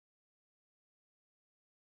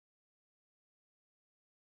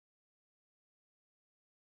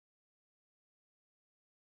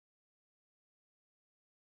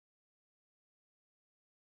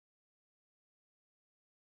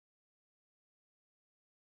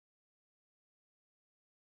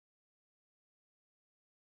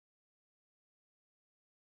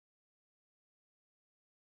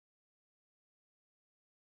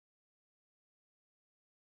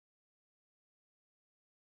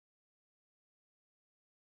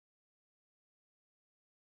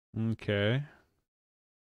 Okay.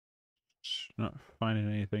 Not finding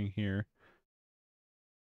anything here.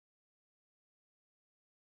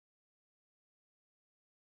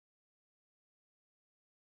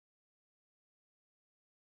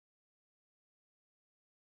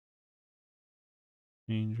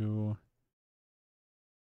 Angel.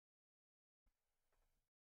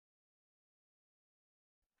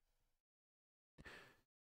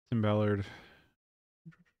 Tim Ballard.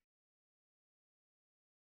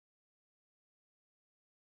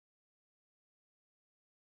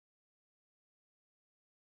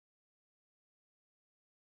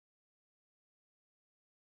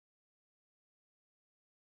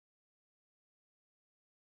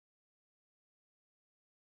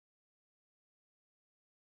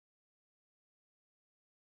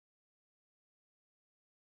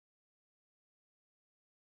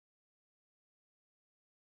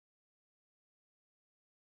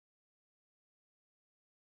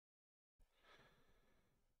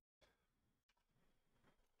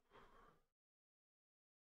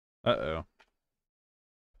 Uh-oh.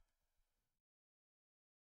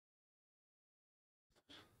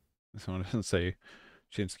 This one doesn't say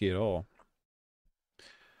Chinsky at all.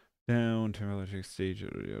 Down to electric stage.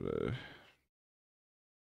 Yada, yada.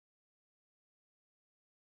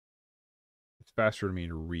 It's faster for me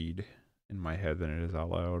to read in my head than it is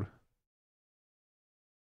out loud.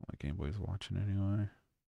 Like anybody's watching anyway.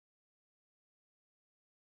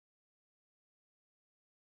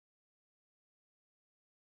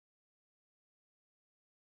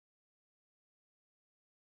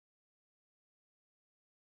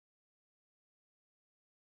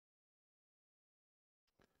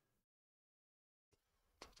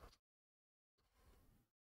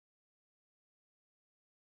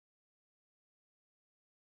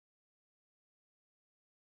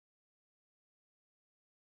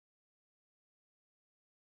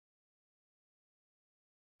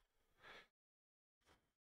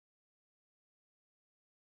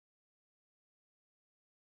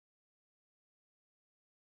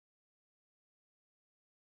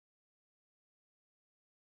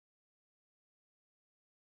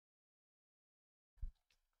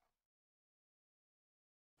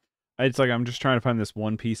 It's like I'm just trying to find this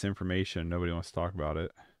one piece information. Nobody wants to talk about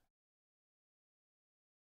it.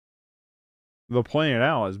 They'll point it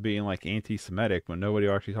out as being like anti-Semitic when nobody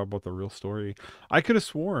will actually talk about the real story. I could have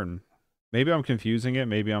sworn. Maybe I'm confusing it.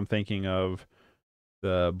 Maybe I'm thinking of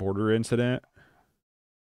the border incident.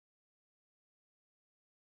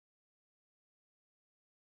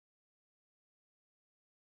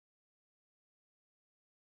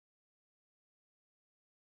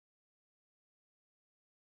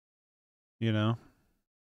 You know,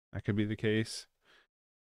 that could be the case.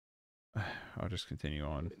 I'll just continue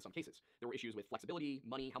on. In some cases, there were issues with flexibility,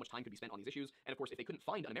 money, how much time could be spent on these issues, and of course, if they couldn't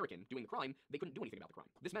find an American doing the crime, they couldn't do anything about the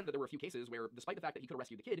crime. This meant that there were a few cases where, despite the fact that he could have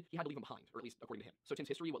rescued the kid, he had to leave him behind, or at least according to him. So Tim's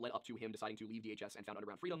history, what led up to him deciding to leave DHS and found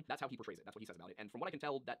underground freedom, that's how he portrays it. That's what he says about it. And from what I can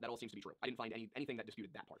tell, that all seems to be true. I didn't find anything that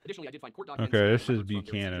disputed that part. Additionally, I did find court documents. Okay, this and is records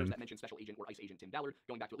from their Buchanan. procedures that mention Special Agent or ICE Agent Tim Ballard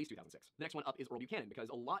going back to at least 2006. The next one up is Earl Buchanan,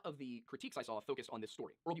 because a lot of the critiques I saw focused on this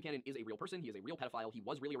story. Earl Buchanan is a real person. He is a real pedophile. He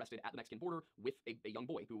was really arrested at the Mexican border with a young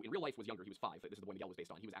boy who, in real life, was younger. He was 5. This is the boy Miguel was based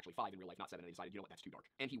on. He was actually 5 in real life, not 7. And they decided, you know what, that's too dark.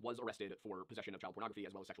 And he was arrested for possession of child pornography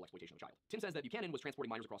as well as sexual exploitation of a child. Tim says that Buchanan was transporting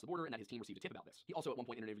minors across the border and that his team received a tip about this. He also, at one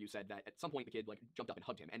point in an interview, said that at some point the kid jumped up and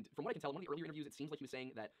hugged him. And from what I can tell, in one of the earlier interviews, it seems like he was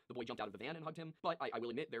saying that the boy jumped out of the van and hugged him. But I will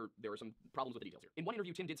admit there are some problems with the details here. In one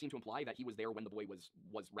interview, Tim did seem to imply that he was there when the boy was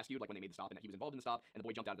rescued, like when they made the stop, and that he was involved in the stop, and the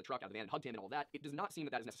boy jumped out of the truck, out of the van, and hugged him, and all that. It does not seem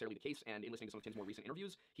that is necessarily the case. And in listening to some of Tim's more recent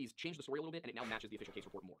interviews, he's changed the story a little bit, and it now matches the official case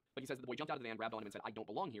report more. But he says that the boy jumped out of the van, grabbed on him, and said, "I don't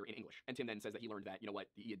belong here," in English. And Tim then says that he learned that, you know what,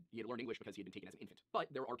 he had learned English because he had been taken as an infant. But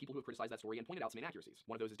there are people who have criticized that story and pointed out some inaccuracies.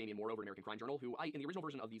 One of those is Damian Moore over at American Crime Journal, who in the original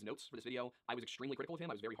version of these notes for this video, I was extremely critical of him.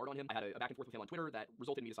 I was very hard on him. I had a back and forth with him on Twitter that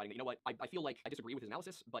resulted in me deciding that, you know what, I feel like I disagree with his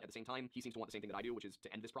analysis, but at the same time, he seems to want the same thing that I do, which is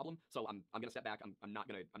to end this problem. So I'm gonna step back. I'm not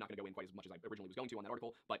gonna go in quite as much as I originally was going to on that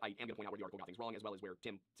article, but I am gonna point out where the article got things wrong, as well as where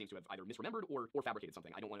Tim seems to have either misremembered or fabricated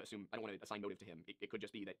something. I don't want to assign motive to him. It could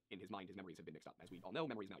just be that in his mind his memories have been mixed up. As we all know,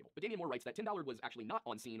 memory is malleable. But Damian Moore writes that Tim Ballard was actually not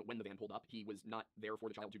on scene when the van pulled up. He was not there for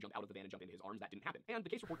the child to jump out of the van and jump into his arms. That didn't happen. And the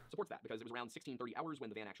case report supports that, because it was around 16:30 hours when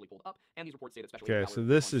the van actually pulled up, and these reports say that Special Agent Okay, so Ballard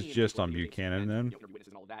this was is scene just for on 48 days Buchanan and, then. interviewed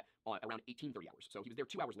witnesses and all of that around 18:30 hours. So he was there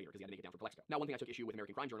 2 hours later because he had to make it down from Plexico. Now, one thing I took issue with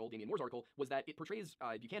American Crime Journal, Damian Moore's article, was that it portrays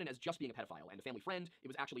Buchanan as just being a pedophile and a family friend. It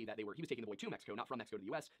was actually that he was taking the boy to Mexico, not from Mexico to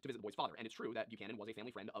the U.S., to visit the boy's father. And it's true that Buchanan was a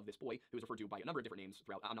family friend of this boy, who was referred to by a number of different names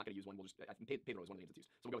throughout. I'm not going to use one. We'll just I think Pedro is one of the names that's used,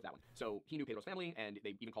 so we'll go with that one. So he knew Pedro's family, and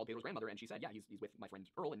they even called Pedro's grandmother, and she said, yeah, he's with my friend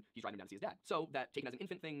Earl, and he's driving him down to see his dad. So that taken as an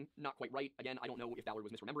infant thing, not quite right. Again, I don't know if Ballard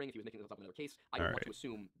was misremembering, if he was making this up in another case. I don't want to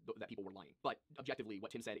assume that people were lying. But objectively,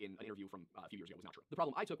 what Tim said in an interview from a few years ago was not true. The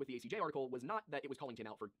problem I took with the ACJ article was not that it was calling Tim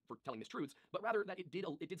out for telling mistruths, but rather that it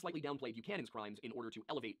did slightly downplay Buchanan's crimes in order to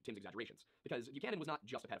elevate Tim's exaggerations. Because Buchanan was not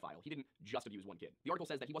just a pedophile. He didn't just abuse one kid. The article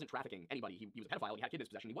says that he wasn't trafficking anybody. He was a pedophile. He had kid in his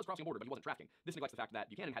possession. He was crossing a border, but he wasn't trafficking. This neglects the fact that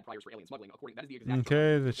Buchanan had priors for alien smuggling. That is the exact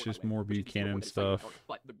Okay, that's just more Buchanan stuff.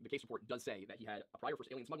 But the case report does say that he had a prior for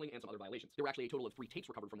alien smuggling and some other violations. There were actually a total of 3 tapes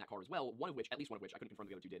recovered from that car as well. At least one of which I couldn't confirm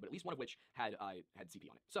the other 2 did, but at least one of which had CP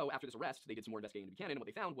on it. So after this arrest, they did some more investigating into Buchanan, and what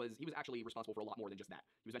they found was he was actually responsible for a lot more than just that.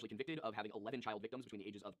 He was eventually convicted of having 11 child victims between the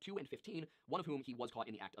ages of 2 and 15, one of whom he was caught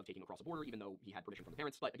in the act of taking across the border, even though he had permission from the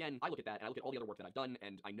parents. But again, I look at that and I look at all the other work that I've done,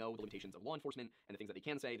 and I know the limitations of law enforcement and the things that they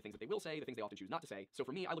can say, the things that they will say, the things they often choose not to say. So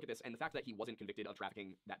for me, I look at this, and the fact that he wasn't convicted of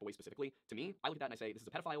trafficking that boy specifically, to me, I look at that and I say, this is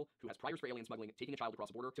a pedophile who has priors for alien smuggling, taking a child across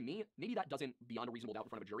the border. To me, maybe that doesn't, beyond a reasonable doubt in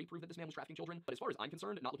front of a jury, prove that this man was trafficking children. But as far as I'm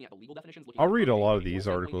concerned, not looking at the legal definitions, I'll read a lot of these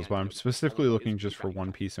articles, but I'm specifically looking just for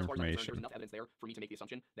one piece of information. There's enough evidence there for me to make the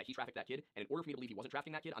assumption that he trafficked that kid, and in order for me to believe he wasn't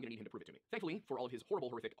trafficking that kid, I'm going to need him to prove it to me. Thankfully, for all of his horrible,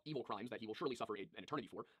 horrific, evil crimes that he will surely suffer an eternity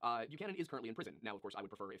for, Buchanan is currently in prison. Now, of course, I would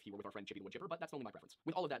prefer if he were with our friend Chippy the Wood Chipper, but that's only my preference.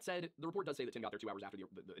 With all of that said, the report does say that Tim got there 2 hours after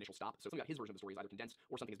the initial stop, so something about his version of the story is either condensed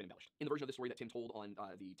or something has been embellished. In the version of the story that Tim told on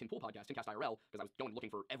the Tim Pool podcast, Timcast IRL, because I was going looking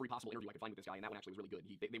for every possible interview I could find with this guy, and that one actually was really good.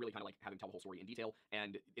 They really kind of like have him tell the whole story in detail.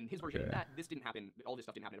 And in his version of that, this didn't happen. All this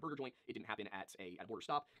stuff didn't happen at a burger joint. It didn't happen at a border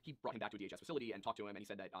stop. He brought him back to a DHS facility and talked to him, and he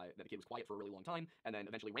said that the kid was quiet for a really long time, and then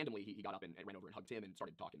eventually randomly he got up and ran over and hugged Tim and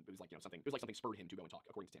started talking. It was like something spurred him to go and talk,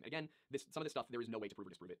 according to Tim. Again, some of this stuff there is no way to prove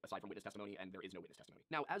or disprove it aside from witness testimony, and there is no witness testimony.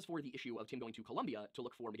 Now, as for the issue of Tim going to Colombia to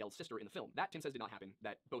look for Miguel's sister in the film, that Tim says did not happen.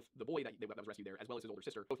 That both the boy that was rescued there as well as his older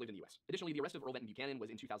sister both lived in the U.S. Additionally, the arrest of Earl Benton Buchanan was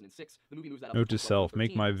in 2006. The movie moves that up. Note to self: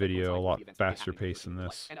 make my 2013, video a lot the events faster that happened paced than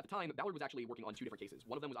this. And at the time, Ballard was actually working on 2 different cases.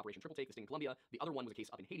 One of them was Operation Triple Take, the sting in Colombia. The other one was a case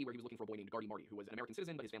up in Haiti where he was looking for a boy named Gardy Marty, who was an American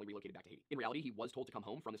citizen, but his family relocated back to Haiti. In reality, he was told to come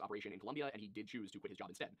home from this operation in Colombia, and he did choose to quit his job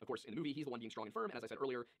instead. Of course, in the movie, he's the one being strong and firm, and as I said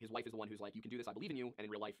earlier, his wife is the one who's like, you can do this, I believe in you. And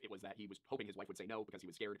in real life, it was that he was hoping his wife would say no because he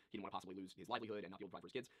was scared. He didn't want to possibly lose his livelihood and not be able to provide for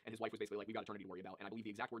his kids. And his wife was basically like, we've got eternity to worry about. And I believe the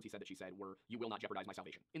exact words he said were, you will not jeopardize my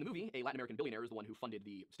salvation. In the movie, a Latin American billionaire is the one who funded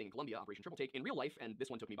the sting in Colombia, Operation Triple Take. In real life, and this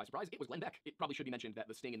one took me by surprise, it was Glenn Beck. It probably should be mentioned that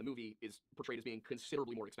the sting in the movie is portrayed as being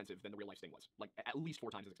considerably more expensive than the real life sting was. Like, at least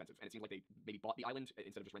 4 times as expensive. And it seems like they maybe bought the island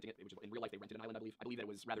instead of just renting it. It was just, in real life, they rented an island, I believe. I believe that it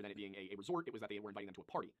was, rather than it being a resort, it was that they were inviting them to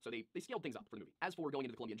a party. So they scaled things up for the movie. As for going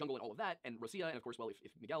into the Colombian jungle and all of that, and Rosia, and of course, well,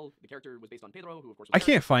 if Miguel, the character, was based on Pedro, who of course was I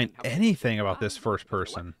can't find American, anything about this first because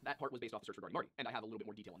you know person. what? That part was based off the search regarding Marty, and I have a little bit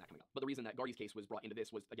more detail on that coming up. But the reason that Gardy's case was brought into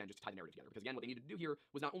this was, again, just to tie the narrative together. Because again, what they needed to do here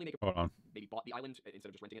was not only make a Hold on. maybe bought the island instead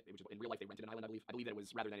of just renting it. It was just, in real life, they rented an island, I believe. I believe that it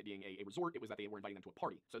was, rather than it being a resort, it was that they were inviting them to a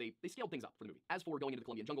party. So they scaled things up for the movie. As for going into the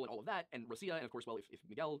Colombian jungle and all of that, and Rosia, and of course, well, if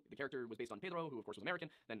Miguel, the character, was based on Pedro, who of course was American,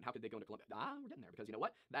 then how could they go into Colombia? We're getting there, because you know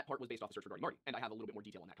what? That part was based off the search regarding Marty, and I have a little bit more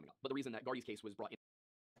detail on that coming up. But the reason that Gardy's case was brought in.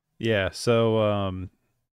 Yeah, so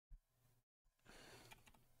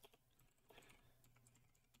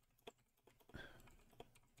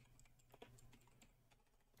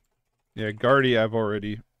yeah, Guardy I've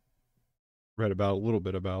already read about a little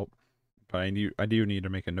bit about, but I do need to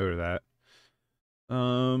make a note of that.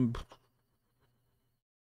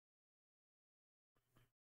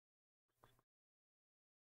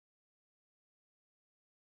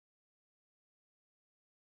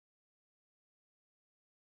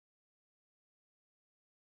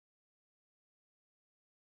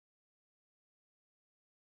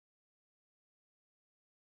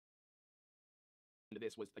 Into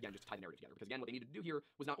this was, again, just to tie the narrative together. Because again, what they needed to do here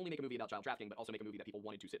was not only make a movie about child trafficking, but also make a movie that people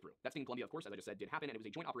wanted to sit through. That sting in Colombia, of course, as I just said, did happen, and it was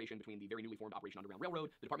a joint operation between the very newly formed Operation Underground Railroad,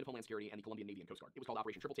 the Department of Homeland Security, and the Colombian Navy and Coast Guard. It was called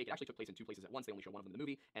Operation Triple Take. It actually took place in 2 places at once. They only show one of them in the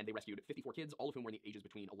movie, and they rescued 54 kids, all of whom were in the ages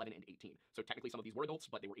between 11 and 18. So technically, some of these were adults,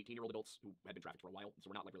 but they were 18-year-old adults who had been trafficked for a while. So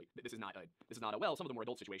we're not like really. This is not a well, some of them were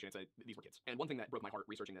adult situation. These were kids. And one thing that broke my heart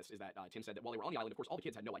researching this is that Tim said that while they were on the island, of course, all the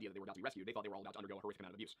kids had no idea that they were about to be rescued. They thought they were all about to undergo a horrific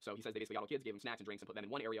amount of abuse. So he says they basically got all the kids, gave them snacks and drinks, and put them in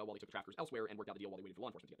one area while they took the traffickers elsewhere, and worked out the deal while they waited for law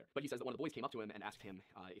enforcement to get there. But he says that one of the boys came up to him and asked him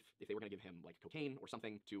if they were going to give him like cocaine or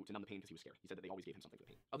something to numb the pain because he was scared. He said that they always gave him something for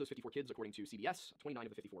the pain. Of those 54 kids, according to CBS, 29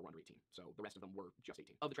 of the 54 were under 18. So the rest of them were just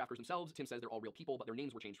 18. Of the traffickers themselves, Tim says they're all real people, but their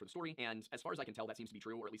names were changed for the story. And as far as I can tell, that seems to be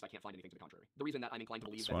true, or at least I can't find anything to the contrary. The reason that I'm inclined to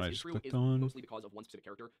believe that this is true is mostly because of one specific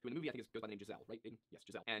character, who in the movie I think goes by the name Giselle, right? Yes,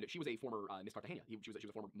 Giselle. And she was a former Miss Cartagena. She was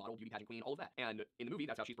a former model, beauty pageant queen, all of that. And in the movie,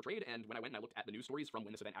 that's how she's portrayed. And when I went and I looked at the news stories from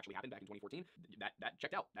when this event actually happened back in 2014, that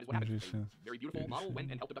checked out. That is what happened. A very beautiful model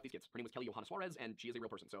went and helped abduct these kids. Her name was Kelly Johanna Suarez, and she is a real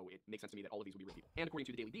person. So it makes sense to me that all of these would be real people. And according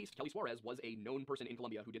to the Daily Beast, Kelly Suarez was a known person in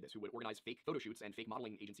Colombia who did this, who would organize fake photo shoots and fake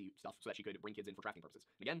modeling agency stuff so that she could bring kids in for trafficking purposes.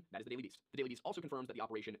 And again, that is the Daily Beast. The Daily Beast also confirms that the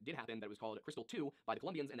operation did happen, that it was called Crystal 2 by the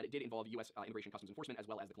Colombians, and that it did involve U.S. Immigration Customs Enforcement as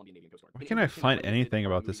well as the Colombian Navy and Coast Guard. Why can't I find anything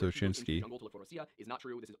about this Ochinsky? Is not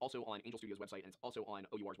true. This is also on Angel Studios' website, and it's also on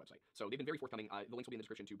OUR's website. So they've been very forthcoming. The links will be in the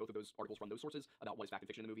description to both of those articles from those sources about what is fact and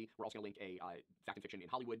fiction in the movie. We're also going to link a fact and fiction in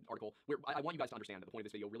Hollywood article where I want you guys to understand that the point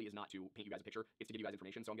of this video really is not to paint you guys a picture. It's to give you guys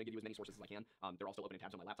information. So I'm going to give you as many sources as I can. They're all still open in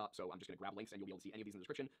tabs on my laptop, so I'm just going to grab links and you'll be able to see any of these in the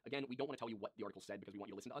description. Again, we don't want to tell you what the article said because we want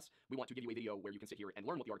you to listen to us. We want to give you a video where you can sit here and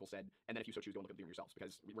learn what the article said, and then if you so choose, go and look at the video yourselves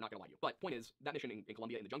because we're not going to lie to you. But point is, that mission in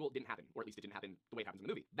Colombia in the jungle didn't happen, or at least it didn't happen the way it happens in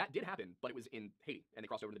the movie. That did happen, but it was in Haiti, and they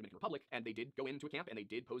crossed over to the Dominican Republic, and they did go into a camp, and they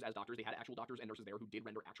did pose as doctors. They had actual doctors and nurses there who did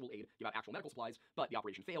render actual aid, give out actual medical supplies, but the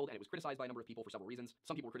operation failed, and it was criticized by a number of people for several reasons.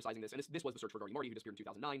 Some people were criticizing this, and this was the search for Gardy Marty, who disappeared in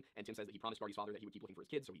 2009, and Tim says that he promised Gardy's father that he would keep looking for his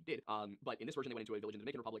kids, so he did. But in this version, they went into a village in the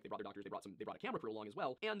Dominican Republic, they brought their doctors, they brought a camera crew along as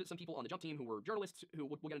well, and some people on the jump team who were journalists, who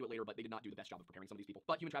we'll get into it later, but they did not do the best job of preparing some of these people.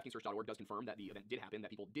 But HumanTraffickingSearch.org does confirm that the event did happen, that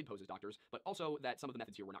people did pose as doctors, but also that some of the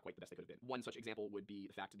methods here were not quite the best they could have been. One such example would be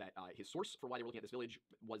the fact that his source for why they were looking at this village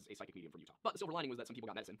was a psychic medium from Utah. But the silver lining was that some people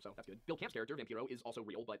got medicine, so that's good. Bill Camp's character, Vampiro, is also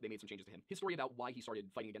real, but they made some changes to him. His story about why he started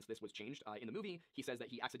fighting against this was changed. In the movie, he says that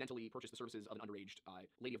he accidentally purchased the services of an underage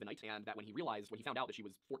lady of the night, and that when he found out that she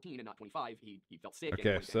was 14 and not 25, he felt sick.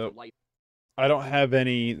 Okay, and so I don't have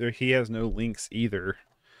any. He has no links either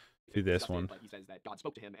to this one. But he says that God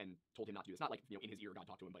spoke to him and told him not to do this. Not like, in his ear God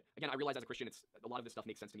talked to him, but again, I realize as a Christian, a lot of this stuff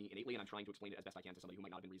makes sense to me innately, and I'm trying to explain it as best I can to somebody who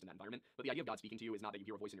might not have been raised in that environment. But the idea of God speaking to you is not that you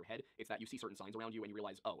hear a voice in your head, it's that you see certain signs around you and you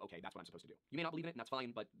realize, oh, okay, that's what I'm supposed to do. You may not believe in it, and that's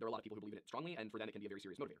fine, but there are a lot of people who believe in it strongly, and for them it can be a very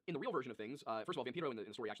serious motivator. In the real version of things, first of all, Vampiro in the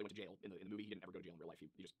story actually went to jail. In the movie, he didn't ever go to jail in real life.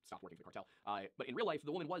 He just stopped working for the cartel. But in real life,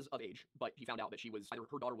 the woman was of age, but he found out that she was either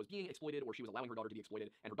her daughter was being exploited or she was allowing her daughter to be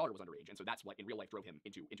exploited, and her daughter was underage, and so that's what in real life drove him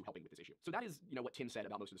into helping with this issue. So that is, what Tim said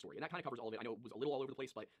about most of the story. And that kind of covers all of it. I know it was a little all over the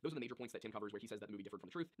place, but those are the major points that Tim covers where he says that the movie differed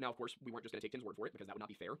from the truth. Now, of course, we weren't just going to take Tim's word for it because that would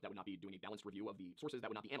not be fair. That would not be doing a balanced review of the sources.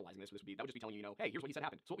 That would not be analyzing this. That would just be telling you, hey, here's what he said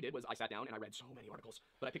happened. So what we did was I sat down and I read so many articles,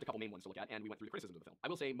 but I picked a couple main ones to look at, and we went through the criticisms of the film. I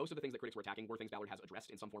will say most of the things that critics were attacking were things Ballard has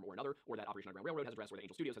addressed in some form or another, or that Operation Underground Railroad has addressed, or that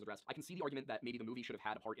Angel Studios has addressed. I can see the argument that maybe the movie should have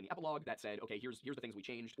had a part in the epilogue that said, okay, here's the things we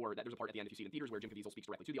changed, or that there's a part at the end if you see it in theaters where Jim Caviezel speaks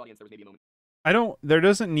directly to the audience. There was maybe a moment. There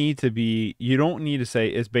doesn't need to be, you don't need to say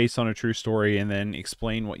it's based on a true story and then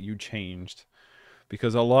explain what you changed.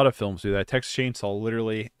 Because a lot of films do that. Texas Chainsaw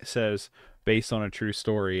literally says based on a true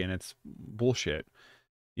story, and it's bullshit.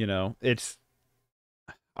 You know,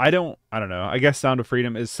 I don't know. I guess Sound of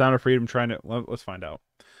Freedom trying to, let's find out.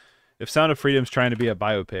 If Sound of Freedom's trying to be a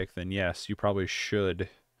biopic, then yes, you probably should.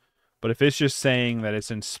 But if it's just saying that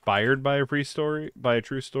it's inspired by a true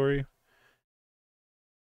story,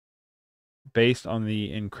 based on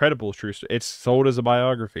the incredible true story, it's sold as a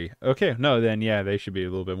biography. Okay, no, then yeah, they should be a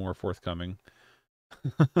little bit more forthcoming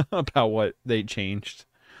about what they changed.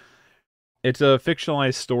 It's a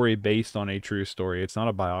fictionalized story based on a true story. It's not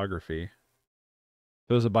a biography. If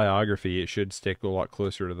it was a biography, it should stick a lot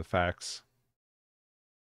closer to the facts.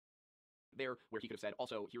 There, where he could have said,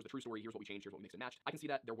 also, here's the true story, here's what we changed, here's what we mixed and matched. I can see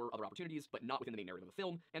that there were other opportunities, but not within the main narrative of the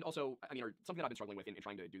film. And also, I mean, something that I've been struggling with in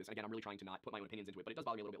trying to do this. Again, I'm really trying to not put my own opinions into it, but it does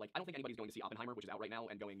bother me a little bit. Like, I don't think anybody's going to see Oppenheimer, which is out right now,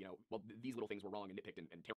 and going, well, these little things were wrong and nitpicked and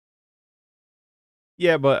terrible.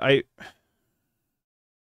 Yeah, but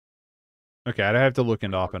okay, I'd have to look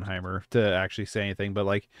into Oppenheimer to actually say anything, but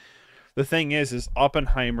like, the thing is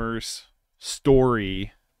Oppenheimer's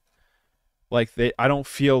story, like, I don't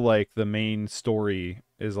feel like the main story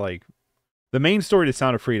is like, the main story to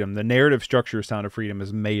Sound of Freedom, the narrative structure of Sound of Freedom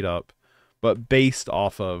is made up, but based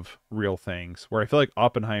off of real things, where I feel like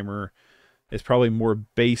Oppenheimer is probably more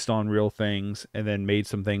based on real things and then made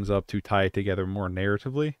some things up to tie it together more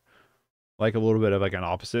narratively, like a little bit of like an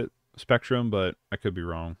opposite spectrum, but I could be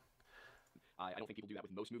wrong. I don't think people do that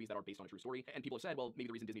with most movies that are based on a true story. And people have said, well, maybe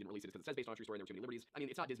the reason Disney didn't release it is because it says based on a true story and there were too many liberties. I mean,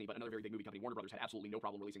 it's not Disney, but another very big movie company, Warner Brothers, had absolutely no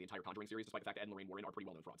problem releasing the entire Conjuring series, despite the fact that Ed and Lorraine Warren are pretty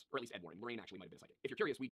well-known frauds. Or at least Ed Warren. Lorraine actually might have been a psychic. If you're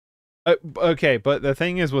curious, okay, but the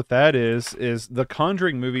thing is with that is the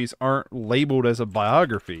Conjuring movies aren't labeled as a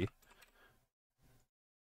biography.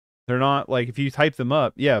 They're not, like, if you type them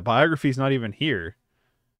up, yeah, biography's not even here.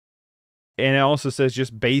 And it also says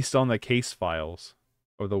just based on the case files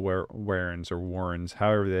of the Warrens or Warrens,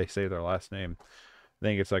 however they say their last name. I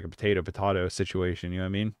think it's like a potato situation, you know what I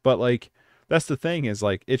mean? But like, that's the thing is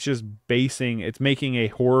like, it's just it's making a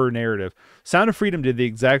horror narrative. Sound of Freedom did the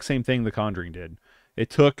exact same thing The Conjuring did. It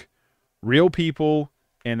took real people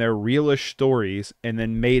and their realish stories and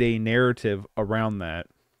then made a narrative around that.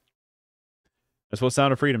 That's what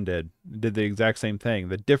Sound of Freedom did. It did the exact same thing.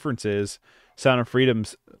 The difference is Sound of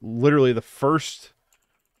Freedom's literally the first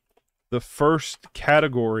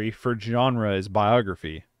category for genre is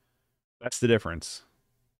biography. That's the difference.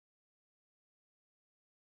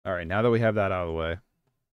 All right, now that we have that out of the way.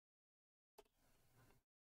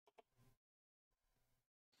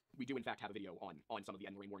 we do in fact have a video on some of the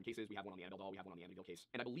Ed and Lorraine Warren cases. We have one on the Annabelle doll, we have one on the Amityville case,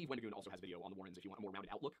 and I believe Wendigoon also has video on the Warrens if you want a more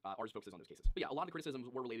rounded outlook. Ours focuses on those cases. But yeah, a lot of the criticisms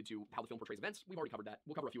were related to how the film portrays events. We've already covered that.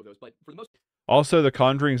 We'll cover a few of those, but for the most also, The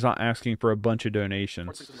Conjuring's not asking for a bunch of donations.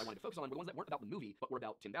 criticisms I wanted to focus on were the ones that weren't about the movie, but were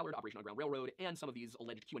about Tim Ballard, Operation Underground Railroad, and some of these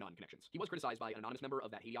alleged QAnon connections. He was criticized by an anonymous member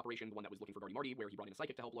of that Haiti operation, the one that was looking for Gardy Marty, where he brought in a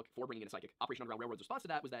psychic to help look for bringing in a psychic. Operation Underground Railroad's response to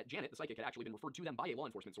that was that Janet, the psychic, had actually been referred to them by a law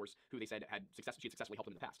enforcement source who they said she had successfully helped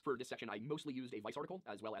them in the past. For this section, I mostly used a Vice article,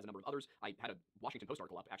 as well as a number of others. I had a Washington Post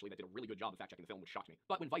article up, actually, that did a really good job of fact-checking the film, which shocked me.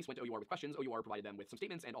 But when Vice went to OUR with questions, OUR provided them with some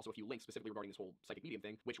statements and also a few links specifically regarding this whole psychic medium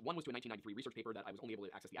thing, which one was to a 1993 research paper that I was only able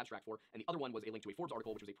to access the abstract for, and the other one was a link to a Forbes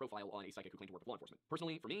article, which was a profile on a psychic who claimed to work with law enforcement.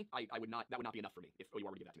 Personally, for me, that would not be enough for me if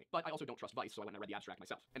OUR were to give that to me. But I also don't trust Vice, so I went and I read the abstract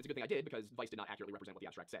myself. And it's a good thing I did, because Vice did not accurately represent what the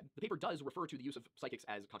abstract said. The paper does refer to the use of psychics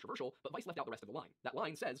as controversial, but Vice left out the rest of the line. That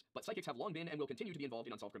line says, but psychics have long been and will continue to be involved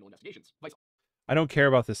in unsolved criminal investigations. Vice I don't care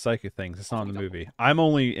about the psychic things. It's not in the movie. I'm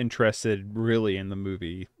only interested really in the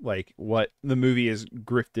movie, like what the movie is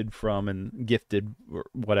grifted from and gifted or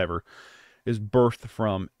whatever is birthed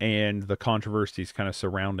from, and the controversies kind of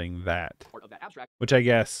surrounding that, part of that abstract, which I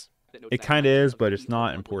guess it kind of is, but it's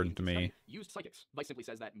not important to me. Used psychics. Vice simply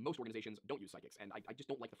says that most organizations don't use psychics, and I just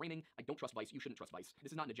don't like the framing. I don't trust Vice. You shouldn't trust Vice.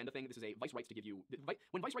 This is not an agenda thing. This is a Vice writes to give you.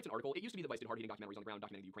 When Vice writes an article, it used to be that Vice did hard-hitting documentaries on the ground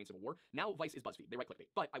documenting the Ukraine Civil War. Now Vice is BuzzFeed. They write clickbait.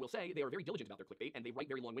 But I will say they are very diligent about their clickbait, and they write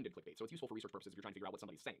very long-winded clickbait. So it's useful for research purposes if you're trying to figure out what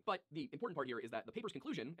somebody's saying. But the important part here is that the paper's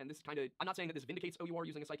conclusion, and this kind of, I'm not saying that this vindicates OUR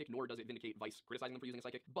using a psychic, nor does it vindicate Vice criticizing them for using a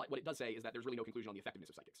psychic. But what it does say is that there's really no conclusion on the effectiveness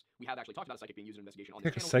of psychics. We have actually talked about a psychic being used in an investigation on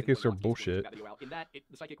this channel. Psychics are bullshit. In that,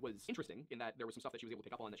 the psychic was interesting in that there was some stuff that she was able to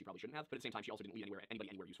pick up on that she probably shouldn't have. But the same time, she also didn't lead anybody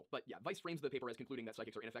anywhere useful. But yeah, Vice frames the paper as concluding that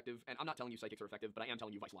psychics are ineffective, and I'm not telling you psychics are effective, but I am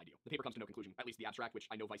telling you Vice lied to you. The paper comes to no conclusion, at least the abstract, which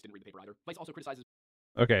I know Vice didn't read the paper either. Vice also criticizes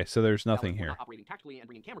Okay, so there's nothing Ballard for here. not operating tactically and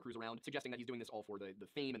bringing camera crews around, suggesting that he's doing this all for the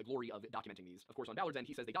fame and the glory of documenting these. Of course, on Ballard's end,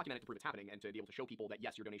 he says they document it to prove it's happening and to be able to show people that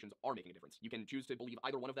yes, your donations are making a difference. You can choose to believe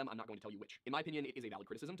either one of them. I'm not going to tell you which. In my opinion, it is a valid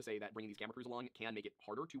criticism to say that bringing these camera crews along can make it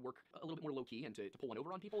harder to work a little bit more low-key and to pull one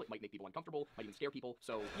over on people. It might make people uncomfortable, might even scare people.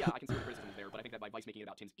 So yeah, I can see the criticism there, but I think that by Vice making it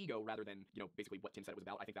about Tim's ego rather than, you know, basically what Tim said it was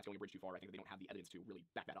about, I think that's going a bridge too far. I think that they don't have the evidence to really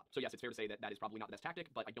back that up. So yes, it's fair to say that that is probably not the best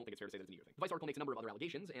tactic, but I don't think it's fair to say that it's neither thing. The Vice article makes a number of other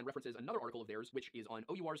allegations and references another article of theirs, which is on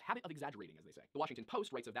OUR's habit of exaggerating, as they say. The Washington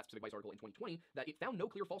Post writes of that specific Vice article in 2020 that it found no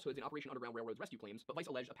clear falsehoods in Operation Underground Railroad's rescue claims, but Vice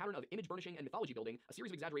alleged a pattern of image burnishing and mythology building, a series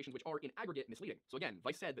of exaggerations which are in aggregate misleading. So again,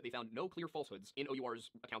 Vice said that they found no clear falsehoods in OUR's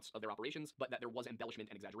accounts of their operations, but that there was embellishment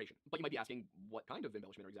and exaggeration. But you might be asking, what kind of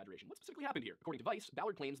embellishment or exaggeration? What specifically happened here? According to Vice,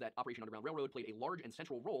 Ballard claims that Operation Underground Railroad played a large and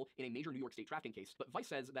central role in a major New York State trafficking case, but Vice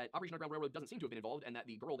says that Operation Underground Railroad doesn't seem to have been involved and that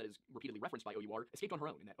the girl that is repeatedly referenced by OUR escaped on her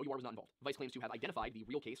own and that OUR was not involved. Vice claims to have identified the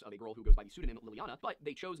real case of a girl who goes by the pseudonym Liliana, but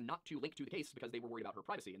they chose not to link to the case because they were worried about her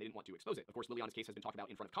privacy and they didn't want to expose it. Of course, Liliana's case has been talked about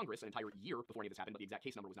in front of Congress an entire year before any of this happened, but the exact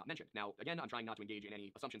case number was not mentioned. Now, again, I'm trying not to engage in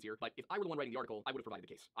any assumptions here, but if I were the one writing the article, I would have provided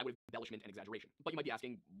the case. I would have embellishment and exaggeration. But you might be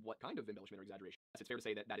asking, what kind of embellishment or exaggeration? Yes, it's fair to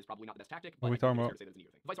say that that is probably not the best tactic, but What are we I think talking it's fair to say that it's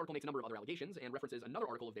neither thing. The Vice article makes a number of other allegations and references another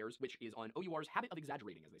article of theirs, which is on OUR's habit of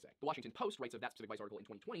exaggerating, as they say. The Washington Post writes of that specific Vice article in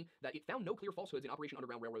 2020 that it found no clear falsehoods in Operation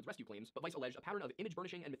Underground Railroad's rescue claims, but Vice alleged a pattern of image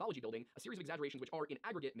burnishing and mythology building, a series of exaggerations which are in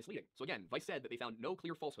aggregate misleading. So again, Vice said that they found no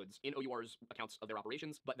clear falsehoods in OUR's accounts of their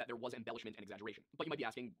operations, but that there was embellishment and exaggeration. But you might be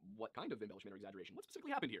asking, what kind of embellishment or exaggeration? What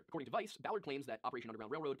specifically happened here? According to Vice, Ballard claims that Operation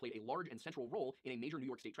Underground Railroad played a large and central role in a major New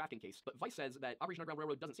York State trafficking case, but Vice says that Operation Underground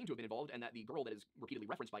Railroad doesn't seem to have been involved and that the girl that is repeatedly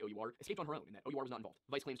referenced by OUR escaped on her own and that OUR was not involved.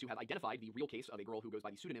 Vice claims to have identified the real case of a girl who goes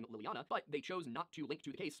by the pseudonym Liliana, but they chose not to link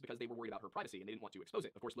to the case because they were worried about her privacy and they didn't want to expose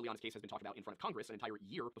it. Of course, Liliana's case has been talked about in front of Congress an entire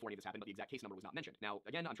year before any of this happened, but the exact case number was not mentioned. Now,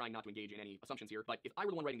 again, I'm trying not to engage in any assumptions here, but if I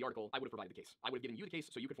were the one writing the article, I would have provided the case. I would have given you the case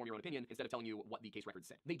so you could form your own opinion instead of telling you what the case records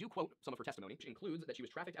said. They do quote some of her testimony, which includes that she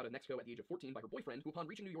was trafficked out of Mexico at the age of 14 by her boyfriend, who upon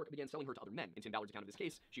reaching New York began selling her to other men. In Tim Ballard's account of this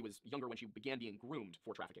case, she was younger when she began being groomed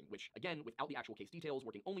for trafficking, which, again, without the actual case details,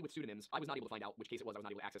 working only with pseudonyms, I was not able to find out which case it was. I was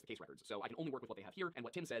not able to access the case records. So I can only work with what they have here and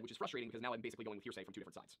what Tim said, which is frustrating because now I'm basically going with hearsay from two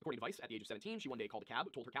different sides. According to Vice, at the age of 17, she one day called a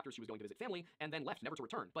cab, told her captors she was going to visit family, and then left, never to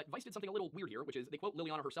return. But Vice did something a little weird here, which is they quote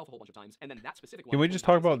Liliana herself a whole bunch of times, and then that specific one. Can we just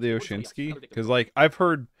talk about the Oshinsky? Because like I've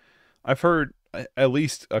heard at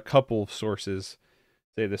least a couple sources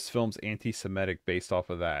say this film's anti-Semitic based off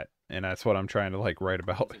of that, and that's what I'm trying to like write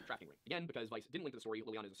about. Again, because Vice didn't link to the story,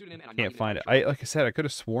 Liliana is a pseudonym, and I'm can't find it. Like I said, I could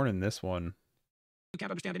have sworn in this one. You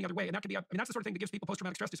can't understand any other way. And that could be, that's the sort of thing that gives people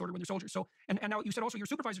post-traumatic stress disorder when they're soldiers. So, and now you said also your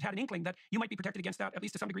supervisors had an inkling that you might be protected against that, at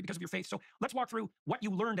least to some degree because of your faith. So let's walk through what you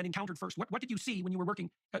learned and encountered first. What did you see when you were working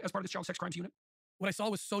as part of this child sex crimes unit? What I saw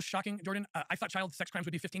was so shocking, Jordan. I thought child sex crimes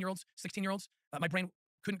would be 15-year-olds, 16-year-olds. My brain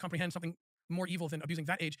couldn't comprehend something more evil than abusing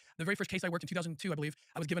that age. The very first case I worked in 2002, I believe,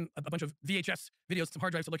 I was given a bunch of VHS videos, some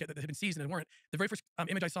hard drives to look at that had been seized and weren't. The very first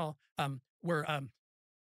image I saw were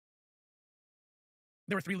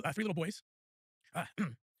there were three little boys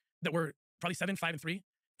that were probably 7, 5, and 3,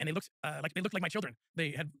 and they looked like my children.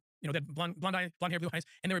 They had they had blonde hair, blue eyes,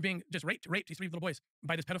 and they were being just raped. These 3 little boys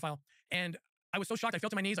by this pedophile, and I was so shocked. I fell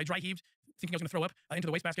to my knees. I dry heaved, thinking I was going to throw up into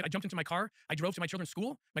the wastebasket. I jumped into my car. I drove to my children's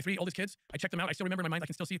school, my 3 oldest kids. I checked them out. I still remember in my mind. I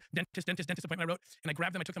can still see dentist appointment I wrote. And I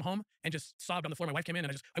grabbed them. I took them home and just sobbed on the floor. My wife came in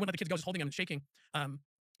and I wouldn't let the kids go, just holding them and shaking. That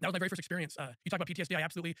was my very first experience. You talk about PTSD. I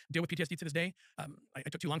absolutely deal with PTSD to this day. I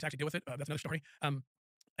took too long to actually deal with it. That's another story.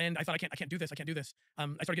 And I thought I can't do this. I can't do this. I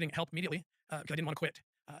started getting help immediately because I didn't want to quit.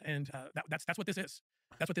 That's what this is.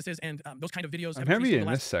 That's what this is. And those kind of videos. I'm heavy in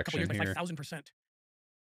this section by here. 5,000%.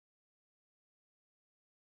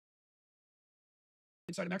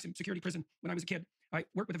 Inside a maximum security prison when I was a kid. I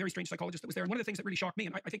worked with a very strange psychologist that was there. And one of the things that really shocked me,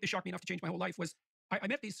 and I think this shocked me enough to change my whole life, was I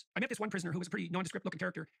met this one prisoner who was a pretty nondescript looking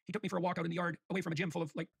character. He took me for a walk out in the yard away from a gym full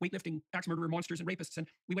of like weightlifting, axe murderer, monsters, and rapists. And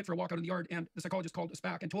we went for a walk out in the yard, and the psychologist called us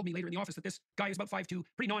back and told me later in the office that this guy is about 5'2",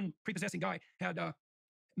 pretty non-prepossessing guy, had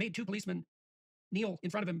made 2 policemen kneel in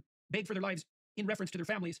front of him, beg for their lives in reference to their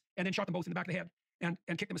families, and then shot them both in the back of the head and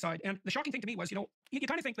kicked them aside. And the shocking thing to me was, you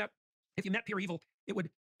kind of think that if you met pure evil, it would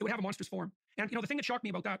have a monstrous form. And, the thing that shocked me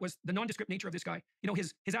about that was the nondescript nature of this guy.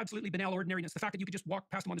 His absolutely banal ordinariness. The fact that you could just walk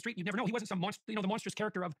past him on the street and you'd never know. He wasn't some monster, the monstrous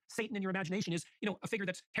character of Satan in your imagination is, a figure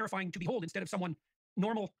that's terrifying to behold instead of someone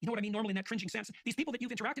normal. You know what I mean? Normal in that cringing sense. These people that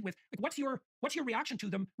you've interacted with, like, what's your reaction to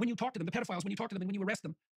them when you talk to them? The pedophiles, when you talk to them and when you arrest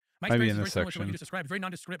them? My Maybe experience in is very this similar to what you section. just described. Very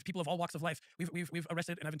nondescript. People of all walks of life. We've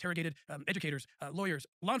arrested and I've interrogated educators, lawyers,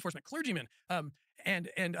 law enforcement, clergymen, and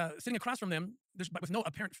sitting across from them, but with no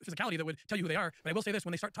apparent physicality that would tell you who they are. But I will say this: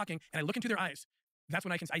 when they start talking and I look into their eyes, that's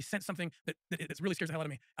when I sense something that really scares the hell out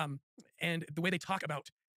of me. And the way they talk about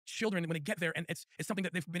children when they get there, and it's something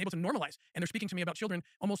that they've been able to normalize, and they're speaking to me about children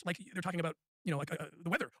almost like they're talking about like the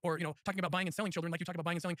weather, or talking about buying and selling children like you talk about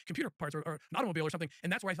buying and selling computer parts or an automobile or something.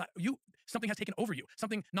 And that's where I thought something has taken over you,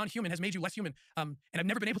 something non-human has made you less human. And I've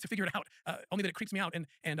never been able to figure it out, only that it creeps me out, and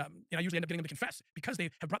I usually end up getting them to confess because they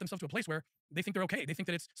have brought themselves to a place where they think they're okay, they think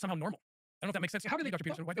that it's somehow normal. I don't know if that makes sense. How do they, Dr.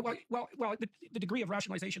 Peterson? well, the degree of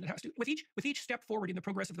rationalization that has to, with each step forward in the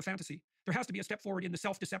progress of the fantasy, there has to be a step forward in the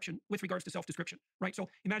self-deception with regards to self-description, right? So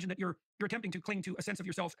imagine that you're attempting to cling to a sense of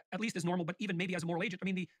yourself, at least as normal, but even maybe as a moral agent. I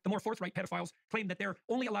mean, the more forthright pedophiles claim that they're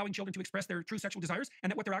only allowing children to express their true sexual desires, and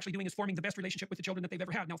that what they're actually doing is forming the best relationship with the children that they've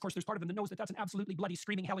ever had. Now, of course, there's part of them that knows that that's an absolutely bloody,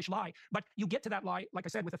 screaming, hellish lie, but you get to that lie, like I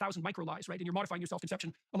said, with 1,000 micro lies, right? And you're modifying your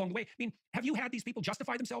self-deception along the way. I mean, have you had these people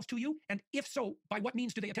justify themselves to you? And if so, by what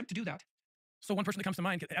means do they attempt to do that? So one person that comes to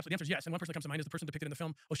mind, absolutely, the answer is yes. And one person that comes to mind is the person depicted in the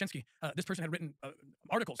film Oshensky. This person had written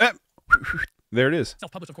articles. There it is.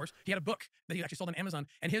 Self-published, of course. He had a book that he actually sold on Amazon,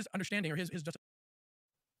 and his understanding or his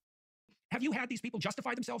have you had these people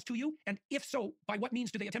justify themselves to you? And if so, by what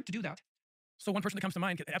means do they attempt to do that? So one person that comes to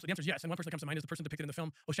mind, absolutely, the answer is yes. And one person that comes to mind is the person depicted in the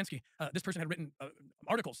film Oshensky. This person had written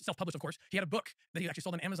articles, self-published, of course. He had a book that he actually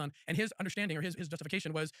sold on Amazon, and his understanding or his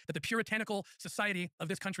justification was that the puritanical society of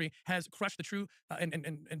this country has crushed the true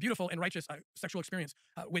and beautiful and righteous sexual experience,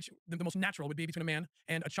 which the most natural would be between a man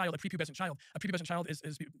and a child, a prepubescent child. A prepubescent child is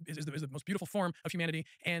the most beautiful form of humanity,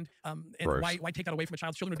 and why take that away from a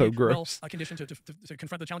child? Children would be well conditioned to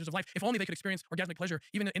confront the challenges of life. If only they could experience orgasmic pleasure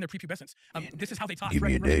even in their prepubescence. This is how they talk.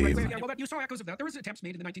 Right, well, you saw echoes of that. There was attempts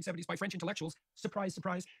made in the 1970s by French intellectuals, surprise,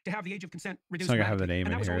 surprise, to have the age of consent reduced. It's not gonna have the name and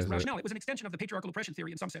that in was here, always is the it? rationale. It was an extension of the patriarchal oppression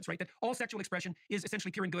theory in some sense, right? That all sexual expression is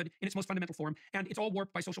essentially pure and good in its most fundamental form, and it's all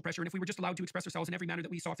warped by social pressure. And if we were just allowed to express ourselves in every manner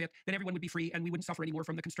that we saw fit, then everyone would be free, and we wouldn't suffer anymore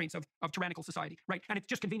from the constraints of tyrannical society, right? And it's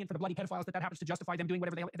just convenient for the bloody pedophiles that happens to justify them doing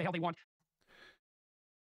whatever the hell they want.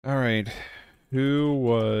 All right. Who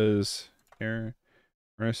was Ernest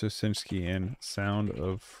Osinski in Sound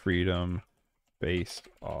of Freedom based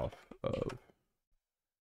off of?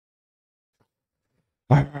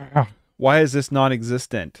 Why is this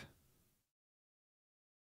non-existent?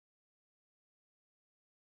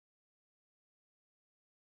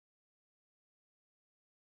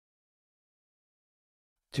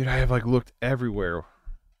 Dude, I have like looked everywhere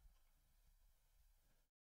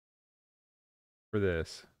for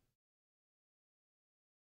this.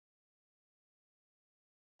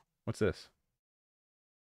 What's this?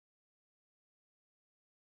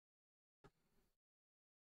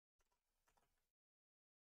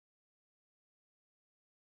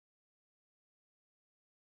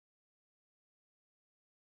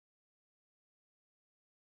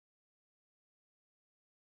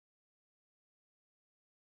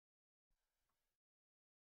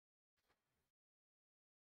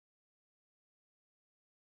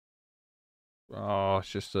 Oh, it's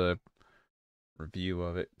just a review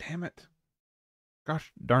of it. Damn it.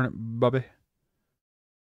 Gosh darn it, Bubby.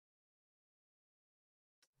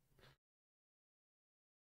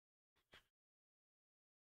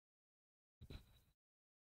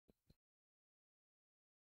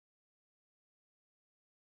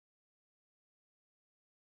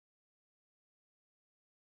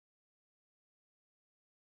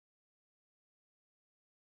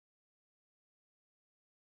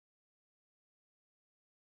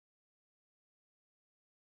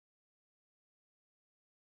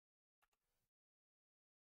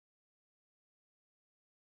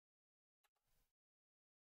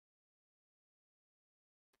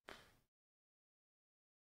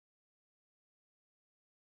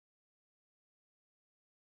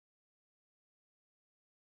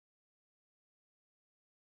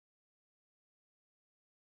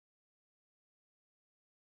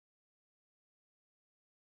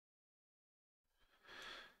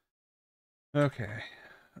 Okay.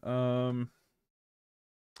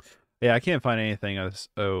 Yeah, I can't find anything on this.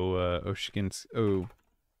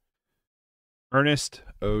 Ernest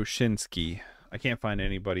Oshinsky. I can't find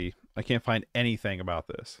anybody. I can't find anything about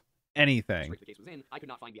this. anything. The case was in, I could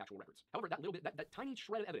not find the actual records. However, that little bit, that tiny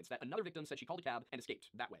shred of evidence that another victim said she called a cab and escaped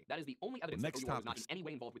that way, that is the only evidence that OUR was not in any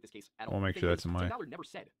way involved with this case at all. I'll make sure that's in my... Tim Ballard never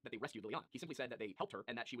said that they rescued Liliana. He simply said that they helped her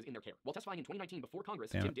and that she was in their care. While testifying in 2019 before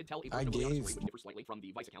Congress, Tim did tell a version of Liliana's story, which differs slightly from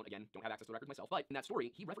the Vice account. Again, don't have access to the records myself, but in that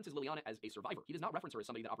story, he references Liliana as a survivor. He does not reference her as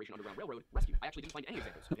somebody that Operation Underground Railroad rescued. I actually didn't find any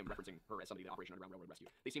examples of him referencing her as somebody that Operation Underground Railroad rescued.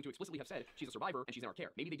 They seem to explicitly have said she's a survivor and she's in our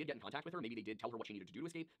care. Maybe they did get in contact with her. Maybe they did tell her what she needed to do to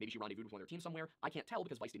escape. Maybe she rendezvoused with one of their team somewhere. I can't tell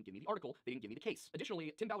because Vice didn't give me the article. They didn't give me the case.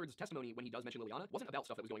 Additionally, Tim Ballard's testimony when he does mention Liliana wasn't about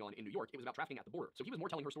stuff that was going on in New York. It was about trafficking at the border. So he was more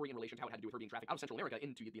telling her story in relation to how it had to do with her being trafficked out of Central America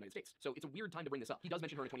into the United States. So it's a weird time to bring this up. He does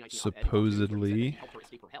mention her in 2019. Supposedly. Helped her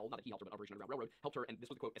escape her hell. Not that he helped her, but Operation Underground Railroad helped her, and this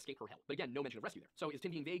was the quote, escape her hell. But again, no mention of rescue there. So is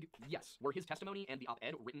Tim being vague? Yes. Were his testimony and the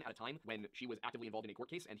op-ed written at a time when she was actively involved in a court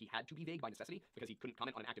case and he had to be vague by necessity because he couldn't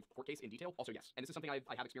comment on an active court case in detail? Also, yes. And this is something I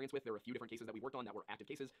have experience with. There are a few different cases that we worked on that were active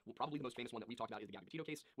cases. Well, probably the most famous one that we've talked about is the Gabby Petito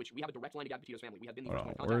case, which we have a direct line to Gabby Petito's family. We have been the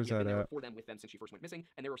original contact. We have been there for them with them since she first went missing,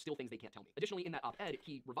 and there are still things they can't tell me. Additionally, in that op-ed,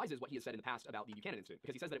 he revises what he has said in the past about the Buchanan incident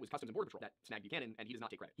because he says that it was Customs and Border Patrol that snagged Buchanan, and he does not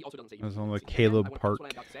take credit. He also doesn't say he was on the Caleb Caleb Park. Park.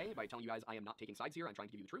 What I'm about to say by telling you guys I am not taking sides here. I'm trying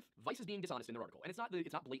to give you the truth. Vice is being dishonest in their article, and it's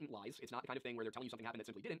not blatant lies. It's not the kind of thing where they're telling you something happened that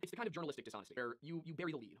simply didn't. It's the kind of journalistic dishonesty where you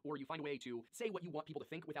bury the lead, or you find a way to say what you want people to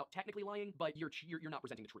think without technically lying, but you're not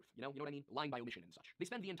presenting the truth. You know what I mean? Lying by omission and such. They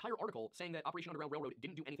spend the entire article saying that Operation Underground Railroad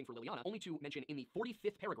didn't do anything for Liliana, only to mention in the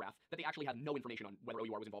 45th paragraph that they actually had no information on whether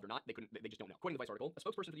OUR was involved or not. They just don't know. According to the Vice article, a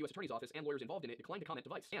spokesperson for the U.S. Attorney's Office and lawyers involved in it declined to comment to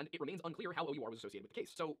Vice, and it remains unclear how OUR was associated with the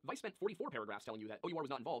case. So Vice spent 44 paragraphs telling you that OUR was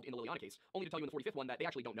not involved in the Liliana case, only to tell you in the 45th one that they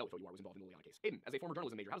actually don't know if OUR was involved in the Liliana case. Aiden, as a former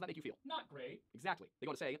journalism major, how does that make you feel? Not great. Exactly. They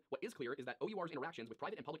go on to say, what is clear is that OUR's interactions with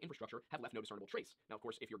private and public infrastructure have left no discernible trace. Now, of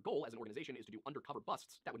course, if your goal as an organization is to do undercover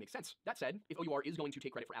busts, that would make sense. That said, if OUR is going to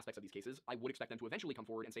take credit for aspects of these cases, I would expect them to eventually come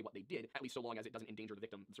forward and say what they did, at least so long as it doesn't endanger the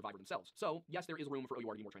victim, the survivor themselves. So, yes, there is room for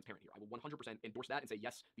OUR to be more transparent here. I will 100% endorse that and say,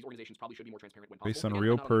 yes, these organizations probably should be more transparent when possible. Based on a Again,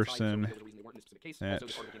 real I'm not on their side, so person there's a reason they weren't in this specific case. Also,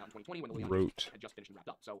 this article came out in 2020 when the Liliana case had just finished and wrapped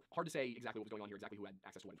up. So, hard to say exactly what was going on here, exactly who had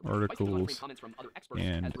access to what information. articles comments from other experts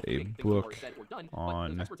and as a things book said or done, on but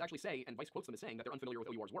those experts actually say, and Vice quotes them as saying that they're unfamiliar with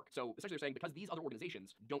OUR's work. So essentially they're saying because these other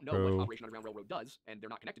organizations don't know what Operation Underground Railroad does and they're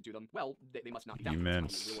not connected to them, well, they must not be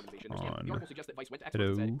Documents The on article suggests that Vice went to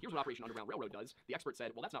experts and said, here's what Operation Underground Railroad does. The expert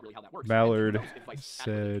said, well, that's not really how that works. Ballard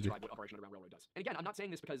said said what Operation Underground Railroad does. And again, I'm not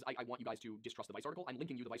saying this because I want you guys to distrust the Vice article. I'm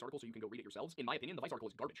linking you to the Vice article so you can go read it yourselves. In my opinion, the Vice article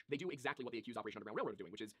is garbage. They do exactly what they accuse Operation Underground Railroad of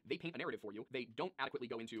doing, which is they paint a narrative for you. They don't adequately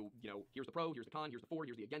go into, here's the pro, here's the con, here's the for,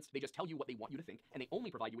 here's the against. They just tell you what they want you to think, and they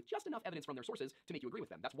only provide you with just enough evidence from their sources to make you agree with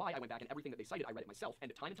them. That's why I went back and everything that they cited, I read it myself,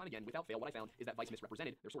 and time again, without fail, what I found is that Vice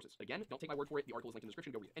misrepresented their sources. But again, don't take my word for it. The article is linked in the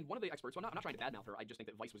description. Go read it. And one of the experts, so I'm not trying to badmouth her. I just think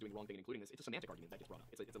that Vice was doing the wrong thing in including this. It's a semantic argument that gets brought up.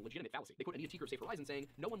 It's a legitimate fallacy. They quote Anita Teeker of Safe Horizon saying,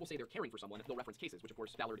 no one will say they're caring for someone. They'll reference cases, which of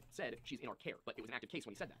course Ballard said she's in our care, but it was an active case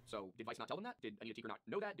when he said that. So did Vice not tell them that? Did Anita Teeker not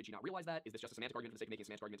know that? Did she not realize that? Is this just a semantic argument for the sake of making a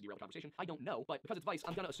semantic argument to derail the conversation? I don't know, but because it's Vice,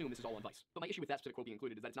 I'm gonna assume this is all on Vice. But my issue with that specific quote being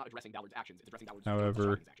included is that it's not addressing Ballard's actions. It's addressing Ballard's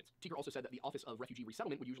actions. Teeker also said that the Office of Refugee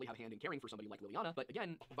Resettlement would usually have a hand in caring for somebody like Liliana, but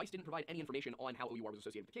again, Vice didn't provide any information on how OUR was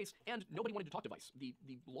associated with the case, and nobody wanted to talk to Vice. The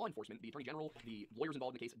law enforcement, the Attorney General, the lawyers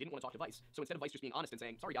involved in the case didn't want to talk to Vice. So instead of Vice just being honest and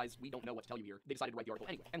saying, sorry guys, we don't know what to tell you here, they decided to write the article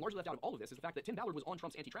anyway. And largely left out of all of this is the fact that Tim Ballard was on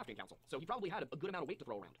Trump's anti-trafficking council, so he probably had a good amount of weight to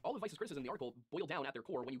throw around. All of Vice's criticism in the article boiled down at their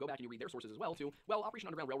core when you go back and you read their sources as well to, well, Operation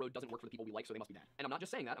Underground Railroad doesn't work for the people we like, so they must be bad. And I'm not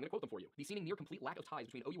just saying that, I'm going to quote them for you. The seeming near complete lack of ties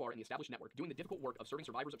between OUR and the established network doing the difficult work of serving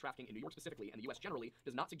survivors of trafficking in New York specifically and the US generally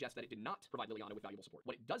does not suggest that it did not provide Liliana with valuable support.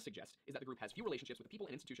 What it does suggest is that the group has few relationships with the people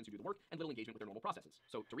and institutions who do the work and little engagement with their normal processes.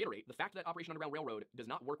 So to reiterate, the fact that Operation Underground Railroad does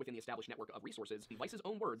not work within the established network of resources, in Vice's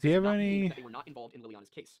own words, do you have that they were not involved in Liliana's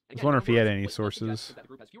case. And again, I was wondering if he had any sources. That the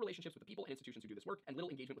group has few relationships with the people and institutions who do this work and little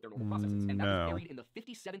engagement with their normal processes. And that is buried in the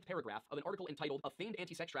 57th paragraph of an article entitled "A Famed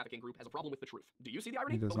Anti-Sex Trafficking Group Has a Problem with the Truth." Do you see the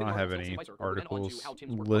irony? He does not have any articles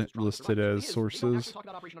listed as sources. They don't actually talk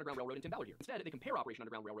about Operation Underground Railroad and Tim Ballard here. Instead, they compare Operation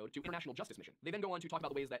Underground Railroad to International Justice Mission. They then go on to talk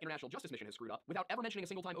about the ways that International Justice Mission has screwed up without ever mentioning a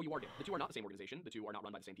single time OUR did. The two are not the same organization, the two are not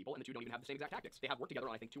run by the same people, and the two don't even have the same exact tactics. They have worked together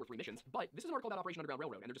on, I think, 2 or 3 missions, but this is an article about Operation Underground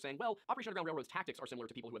Railroad, and they're just saying, well, Operation Underground Railroad's tactics are similar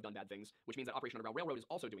to people who have done bad things, which means that Operation Underground Railroad is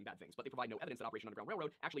also doing bad things, but they provide no evidence that Operation Underground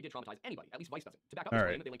Railroad actually did traumatize anybody. At least Vice doesn't. To back up this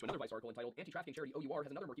claim, they link to another Vice article entitled "Anti-Trafficking Charity OUR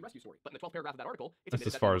Has Another Murky Rescue Story." But in the 12th paragraph of that article, it's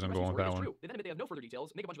as far as I'm going with that one. They then admit they have no further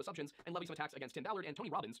details, make a bunch of assumptions, and levy some attacks against Tim Ballard and Tony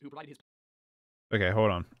Robbins, who provided his. Okay,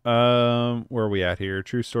 hold on. Where are we at here?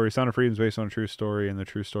 True story. Sound of Freedom is based on a true story, and the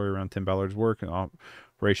true story around Tim Ballard's work in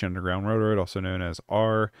Operation Underground Railroad, also known as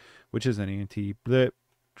R, which is an anti-blip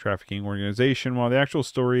trafficking organization. While the actual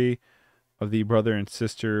story of the brother and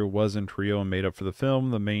sister wasn't real and made up for the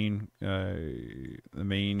film, the main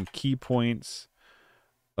key points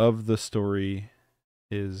of the story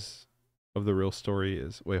is of the real story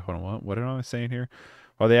is... Wait, hold on. What am I saying here?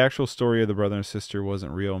 While the actual story of the brother and sister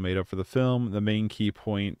wasn't real, made up for the film, the main key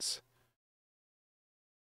points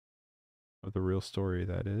of the real story,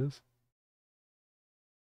 that is.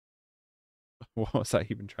 What was I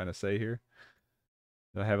even trying to say here?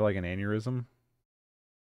 Did I have like an aneurysm?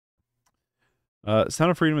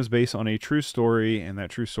 Sound of Freedom is based on a true story, and that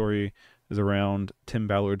true story is around Tim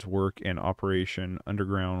Ballard's work in Operation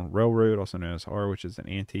Underground Railroad, also known as R, which is an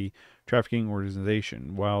anti-trafficking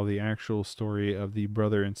organization. While the actual story of the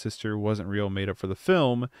brother and sister wasn't real, made up for the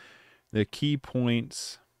film, the key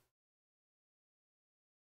points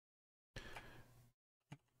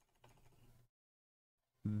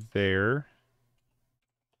there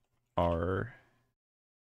are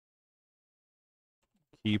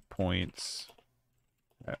key points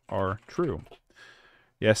that are true.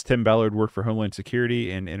 Yes, Tim Ballard worked for Homeland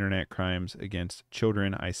Security and Internet Crimes Against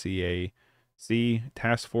Children, ICAC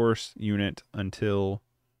task force until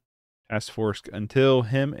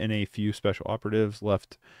him and a few special operatives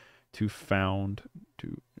left to found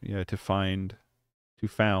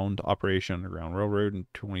Operation Underground Railroad in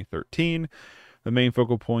 2013. The main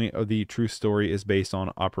focal point of the true story is based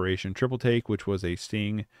on Operation Triple Take, which was a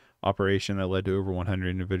sting operation that led to over 100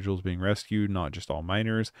 individuals being rescued, not just all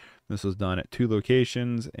minors. This was done at 2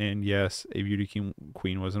 locations, and yes, a beauty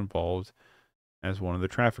queen was involved as one of the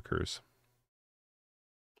traffickers.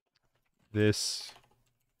 This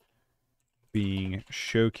being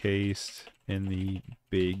showcased in the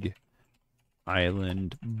Big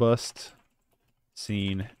Island bust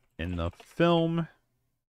scene in the film.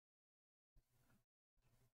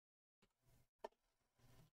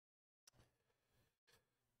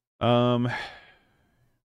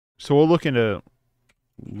 So we'll look into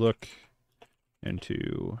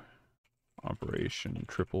Operation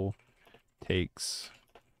Triple Take's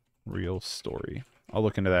real story. I'll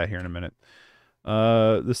look into that here in a minute.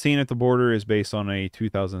 The scene at the border is based on a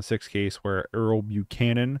 2006 case where Earl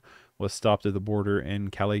Buchanan was stopped at the border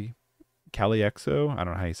in Caliexo, I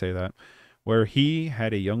don't know how you say that, where he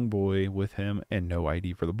had a young boy with him and no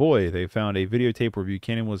ID for the boy. They found a videotape where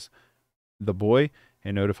Buchanan was the boy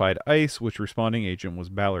and notified ICE, which responding agent was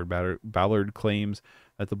Ballard. Ballard claims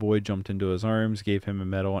that the boy jumped into his arms, gave him a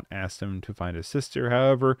medal, and asked him to find his sister.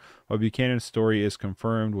 However, while Buchanan's story is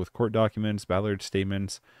confirmed with court documents, Ballard's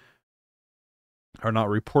statements are not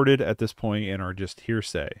reported at this point and are just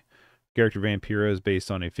hearsay. The character Vampira is based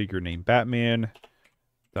on a figure named Batman.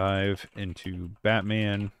 Dive into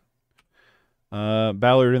Batman.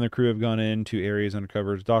 Ballard and the crew have gone into areas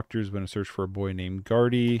undercover as doctors when a search for a boy named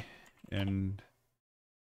Gardy and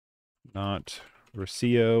not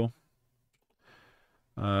Rocio.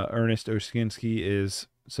 Ernest Oshinsky is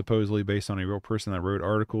supposedly based on a real person that wrote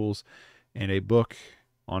articles and a book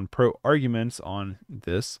on pro arguments on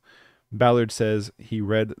this. Ballard says he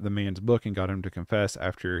read the man's book and got him to confess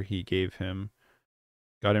after the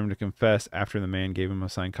man gave him a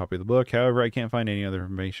signed copy of the book. However, I can't find any other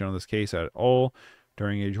information on this case at all.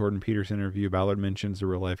 During a Jordan Peterson interview, Ballard mentions the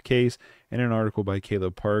real-life case, and an article by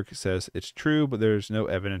Caleb Park says it's true, but there's no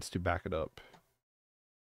evidence to back it up.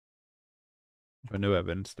 That's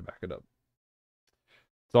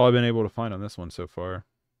all I've been able to find on this one so far.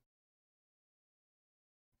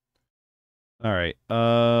 All right.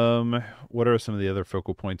 What are some of the other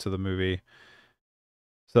focal points of the movie?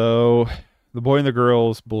 So, the boy and the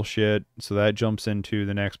girls, bullshit. So that jumps into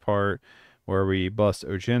the next part, where we bust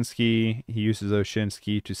Oshinsky. He uses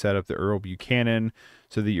Oshinsky to set up the Earl Buchanan.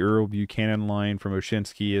 So the Earl Buchanan line from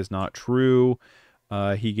Oshinsky is not true.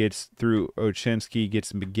 He gets through Oshinsky,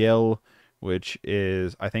 gets Miguel, which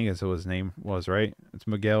is, I think that's what his name was, right? It's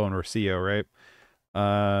Miguel and Rocio, right?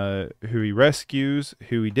 Who he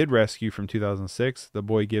did rescue from 2006. The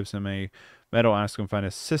boy gives him a medal, asks him to find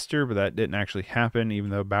his sister, but that didn't actually happen, even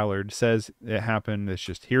though Ballard says it happened. It's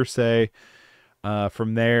just hearsay.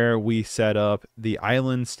 From there, we set up the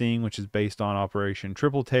island sting, which is based on Operation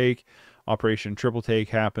Triple Take. Operation Triple Take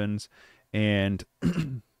happens, and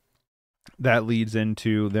that leads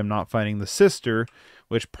into them not finding the sister,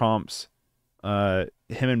 which prompts him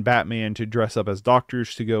and Batman to dress up as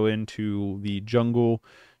doctors to go into the jungle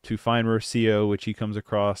to find Rocio, which he comes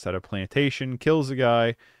across at a plantation, kills the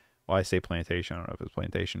guy. Well, I say plantation, I don't know if it's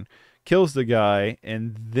plantation. Kills the guy,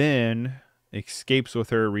 and then escapes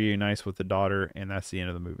with her, reunites with the daughter, and that's the end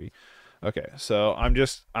of the movie. Okay, so I'm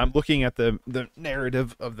looking at the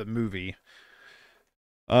narrative of the movie.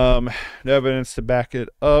 No evidence to back it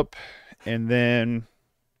up, and then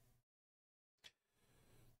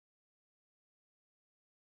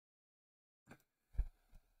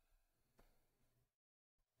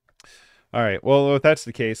all right, well, if that's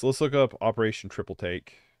the case, let's look up Operation Triple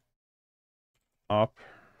Take.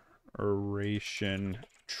 Operation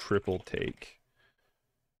Triple Take.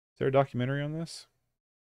 Is there a documentary on this?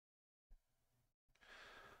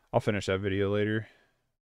 I'll finish that video later.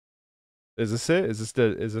 Is this it? Is this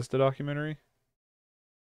the documentary?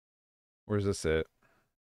 Or is this it?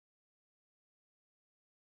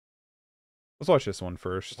 Let's watch this one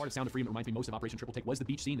first. Part of Sound of Freedom that reminds me most of Operation Triple Take was the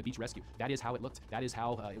beach scene, the beach rescue. That is how it looked. That is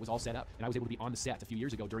how it was all set up. And I was able to be on the set a few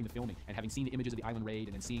years ago during the filming, and having seen the images of the island raid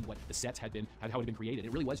and then seeing what the sets had been, how it had been created,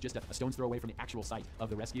 it really was just a stone's throw away from the actual site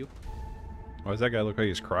of the rescue. Why does that guy look like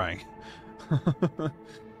he's crying?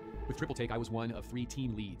 With Triple Take, I was one of 3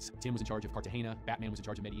 team leads. Tim was in charge of Cartagena, Batman was in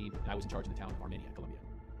charge of Medellin, and I was in charge of the town of Armenia, Colombia.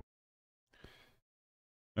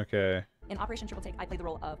 Okay. In Operation Triple Take, I played the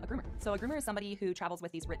role of a groomer. So a groomer is somebody who travels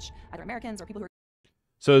with these rich, either Americans or people who are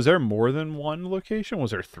So is there more than one location?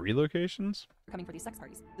 Was there 3 locations? coming for these sex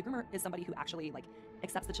parties. The groomer is somebody who actually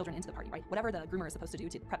accepts the children into the party, right? Whatever the groomer is supposed to do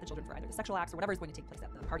to prep the children for either the sexual acts or whatever is going to take place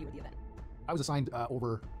at the party or the event. I was assigned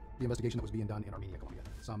over the investigation that was being done in Armenia, Colombia.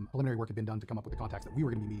 Some preliminary work had been done to come up with the contacts that we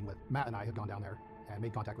were going to be meeting with. Matt and I had gone down there and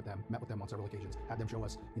made contact with them, met with them on several occasions, had them show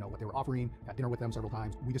us, what they were offering, had dinner with them several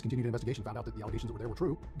times. We just continued the investigation, found out that the allegations that were there were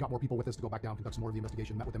true, got more people with us to go back down, conduct some more of the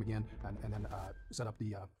investigation, met with them again, and then set up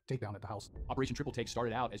the takedown at the house. Operation Triple Take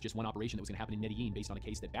started out as just one operation that was going to happen in Medellin based on a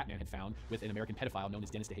case that Batman had found with an American pedophile known as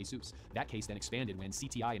Dennis DeJesus. That case then expanded when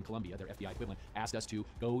CTI in Colombia, their FBI equivalent, asked us to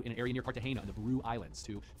go in an area near Cartagena in the Baru Islands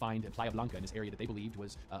to find Playa Blanca in this area that they believed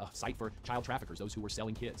was a site for child traffickers, those who were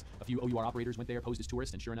selling kids. A few OUR operators went there, posed as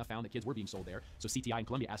tourists, and sure enough found that kids were being sold there. So CTI in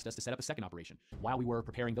Colombia asked us to set up a second operation. While we were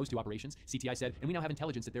preparing those 2 operations, CTI said, and we now have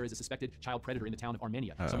intelligence that there is a suspected child predator in the town of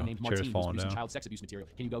Armenia, someone named Martin who's producing child sex abuse material.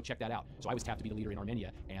 Can you go check that out? So I was tapped to be the leader in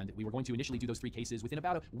Armenia, and we were going to initially do those 3 cases within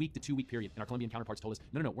about a week to 2 week period. And our Colombian counterparts told us,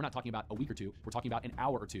 no, we're not talking about a week or 2. We're talking about an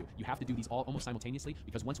hour or 2. You have to do these all almost simultaneously,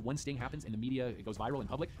 because once one sting happens and the media it goes viral in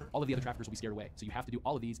public, all of the other traffickers will be scared away. So you have to do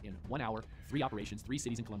all of these in 1 hour, 3 operations, 3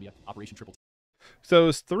 cities in Colombia, Operation Triple Take. So it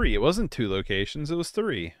was 3. It wasn't 2 locations. It was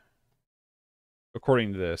 3.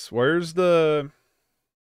 According to this. Where's the...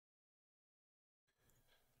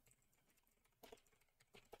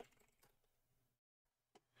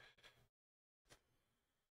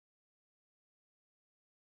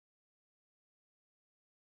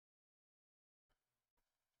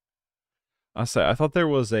 I thought there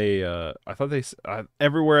was a, I thought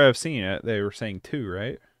everywhere I've seen it, they were saying 2,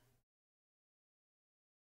 right?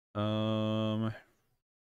 Does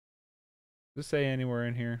it say anywhere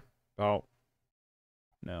in here about,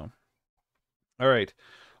 no. All right.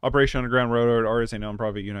 Operation Underground Railroad is a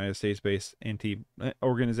nonprofit United States-based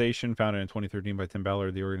anti-organization founded in 2013 by Tim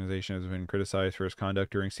Ballard. The organization has been criticized for its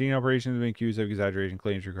conduct during sting operations and been accused of exaggerating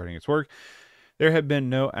claims regarding its work. There have been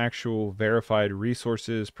no actual verified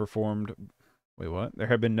resources performed. Wait, what? There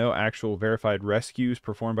have been no actual verified rescues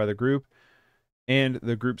performed by the group, and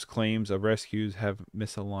the group's claims of rescues have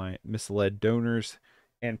misled donors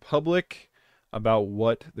and public about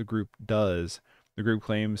what the group does. The group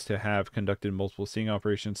claims to have conducted multiple sting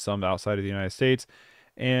operations, some outside of the United States,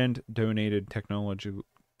 and donated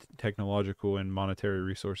technological and monetary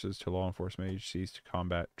resources to law enforcement agencies to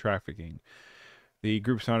combat trafficking. The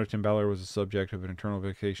group's founder, Tim Ballard, was the subject of an internal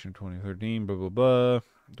investigation in 2013, blah, blah, blah.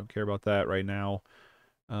 Don't care about that right now.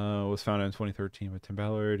 Was founded in 2013 by Tim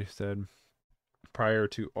Ballard. He said prior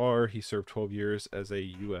to R, he served 12 years as a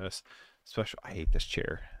U.S. special... I hate this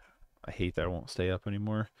chair. I hate that I won't stay up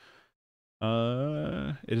anymore.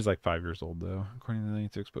 It is like 5 years old, though. According to the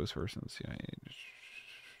length to expose persons. Yeah,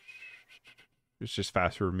 it's just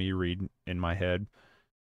faster for me read in my head.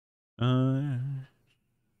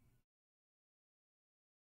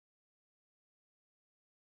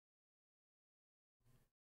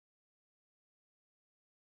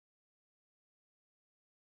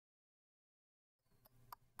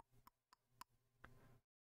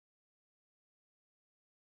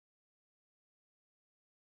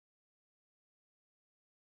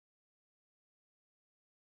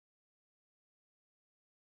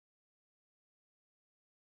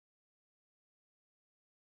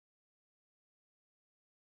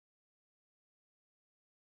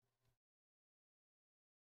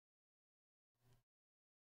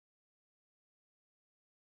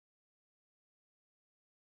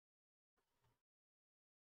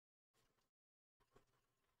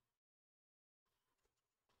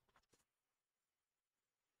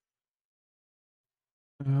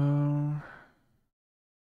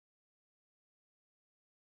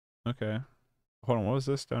 Okay. Hold on, what was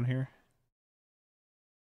this down here?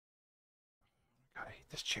 God, I hate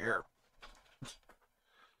this chair.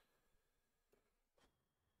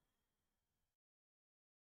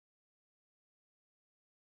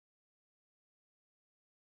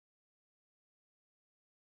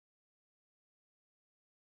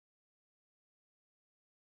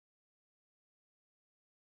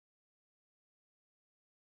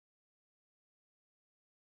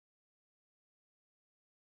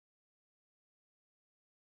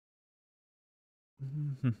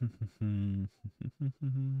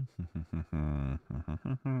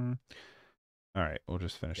 All right, we'll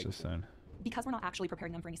just finish this then. Because we're not actually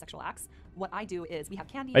preparing them for any sexual acts, what I do is we have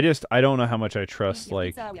candy. I don't know how much I trust we have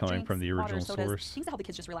like pizza, we have coming drinks, from the water, original sodas, source. things to help the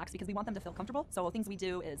kids just relax because we want them to feel comfortable. So things we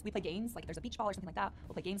do is we play games, like if there's a beach ball or something like that,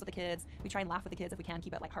 we'll play games with the kids. We try and laugh with the kids if we can,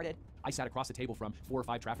 keep it lighthearted. I sat across the table from 4 or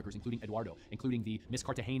 5 traffickers, including Eduardo, including the Miss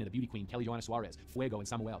Cartagena, the beauty queen, Kelly Joanna Suarez, Fuego, and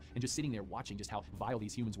Samuel, and just sitting there watching just how vile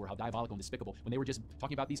these humans were, how diabolical and despicable, when they were just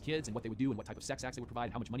talking about these kids and what they would do and what type of sex acts they would provide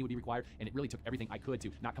and how much money would be required. And it really took everything I could to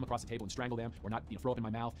not come across the table and strangle them or not throw up in my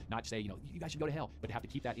mouth, not say, you guys should go to hell, but to have to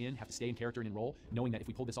keep that in, have to stay in character and enroll, knowing that if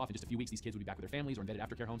we pulled this off in just a few weeks, these kids would be back with their families or in vetted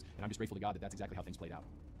aftercare homes. And I'm just grateful to God that that's exactly how things played out.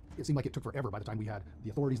 It seemed like it took forever by the time we had the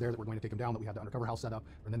authorities there that were going to take them down, that we had the undercover house set up,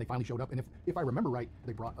 and then they finally showed up. And if I remember right,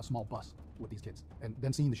 they brought a small bus with these kids. And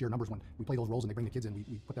then seeing the sheer numbers when we play those roles and they bring the kids in, we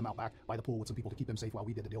put them out back by the pool with some people to keep them safe while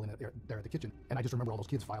we did the deal there at the kitchen. And I just remember all those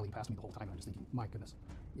kids filing past me the whole time. And I'm just thinking, my goodness,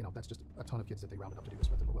 that's just a ton of kids that they rounded up to do this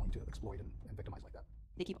with and were willing to exploit and victimize like that.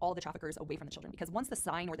 They keep all the traffickers away from the children because once the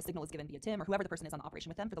sign or the signal is given via Tim or whoever the person is on the operation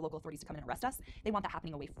with them for the local authorities to come in and arrest us, they want that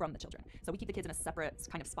happening away from the children. So we keep the kids in a separate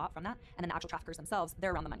kind of spot from that. And then the actual traffickers themselves,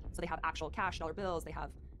 they're around the money. So they have actual cash, dollar bills, they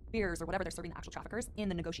have beers or whatever they're serving the actual traffickers in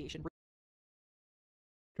the negotiation room.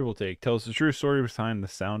 Triple Take tells the true story behind the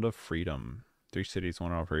Sound of Freedom. 3 cities,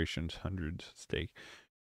 1 operations, hundreds at stake.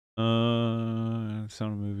 Sound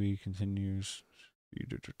of movie continues.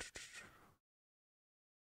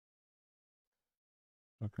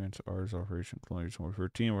 Documents R's Operation Colonial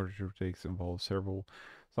 2013, where Triple Takes involved several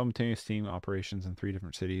simultaneous team operations in 3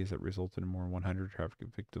 different cities that resulted in more than 100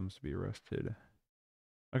 trafficking victims to be arrested.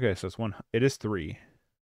 Okay, so it is 3.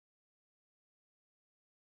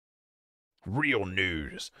 Real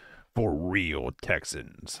news for real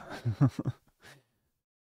Texans.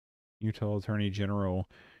 Utah Attorney General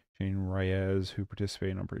Shane Reyes, who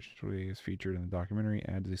participated in Operation Triple Take, is featured in the documentary,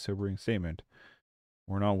 adds a sobering statement.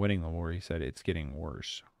 We're not winning the war, he said. It's getting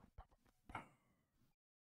worse.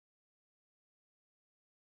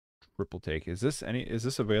 Triple Take. Is this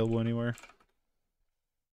available anywhere?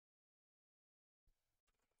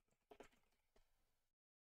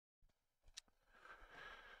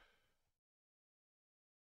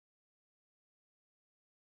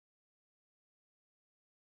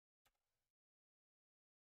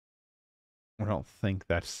 I don't think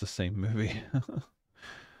that's the same movie.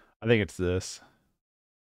 I think it's this.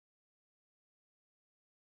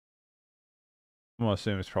 I'm gonna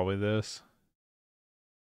assume it's probably this.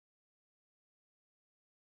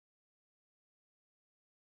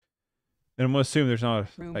 And I'm gonna assume there's not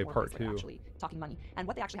a part 2. Actually talking money, and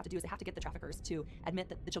what they actually have to do is they have to get the traffickers to admit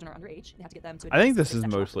that the children are underage. They have to get them to. I think this is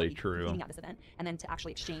mostly true. At this event, and then to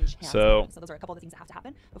actually exchange hands. So those are a couple of the things that have to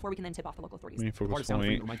happen before we can then tip off the local authorities. Part of Sound of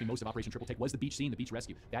Freedom reminds me most of Operation Triple Take was the beach scene, the beach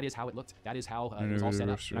rescue. That is how it looked. That is how it was all set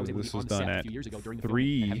up. And I was able to be on the set a few years ago during the film,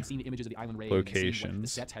 and having seen the images of the island raid, and the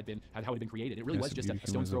sets how it had been created. It really was just a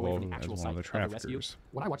stone's throw away from the actual site of the rescue.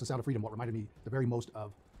 When I watched The Sound of Freedom, what reminded me the very most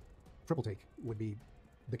of Triple Take would be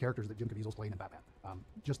the characters that Jim Caviezel's playing in Batman.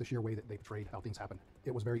 Just the sheer way that they portrayed how things happen.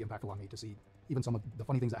 It was very impactful on me to see even some of the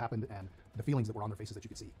funny things that happened and the feelings that were on their faces that you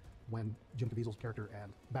could see. When Jim Caviezel's character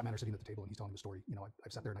and Batman are sitting at the table and he's telling the story,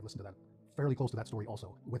 I've sat there and I listened to that fairly close to that story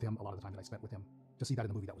also with him. A lot of the time that I spent with him, to see that in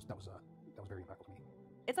the movie, that was very impactful to me.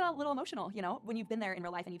 It's a little emotional, when you've been there in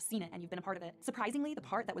real life and you've seen it and you've been a part of it. Surprisingly, the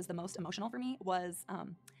part that was the most emotional for me was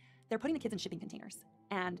they're putting the kids in shipping containers.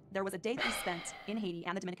 And there was a day that we spent in Haiti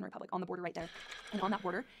and the Dominican Republic on the border right there. And on that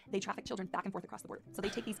border, they traffic children back and forth across the border. So they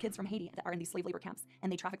take these kids from Haiti that are in these slave labor camps and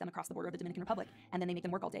they traffic them across the border of the Dominican Republic. And then they make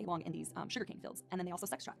them work all day long in these sugarcane fields. And then they also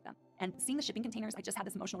sex traffic them. And seeing the shipping containers, I just had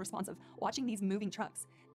this emotional response of watching these moving trucks.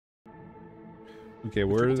 Okay,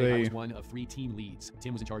 where are they? I was one of 3 team leads.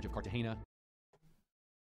 Tim was in charge of Cartagena.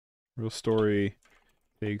 Real story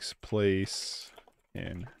takes place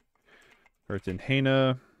in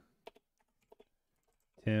Cartagena.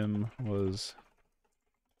 Tim was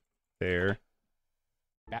there.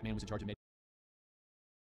 Batman was in charge of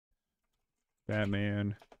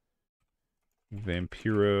Batman.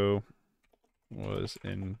 Vampiro was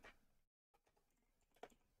in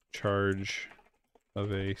charge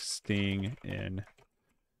of a sting in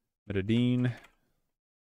Medellin.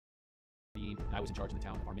 I was in charge of the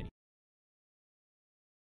town of Armenia.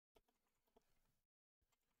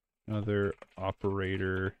 Another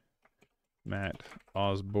operator, Matt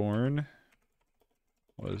Osborne,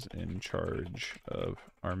 was in charge of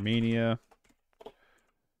Armenia.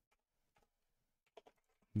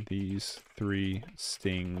 These 3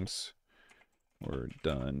 stings were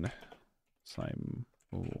done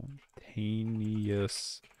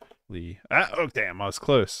simultaneously. Oh damn, I was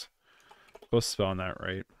close. Close to spelling that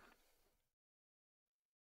right.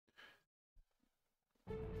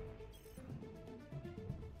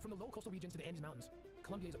 From the low coastal regions to the Andes Mountains,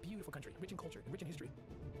 Colombia is a beautiful country, rich in culture and rich in history.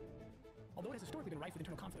 Although it has historically been rife with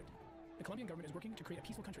internal conflict, the Colombian government is working to create a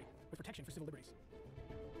peaceful country with protection for civil liberties.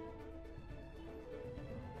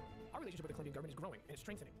 Our relationship with the Colombian government is growing and it's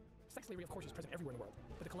strengthening. Sex slavery, of course, is present everywhere in the world,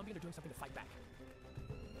 but the Colombians are doing something to fight back.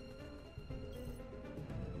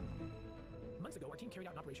 Months ago, our team carried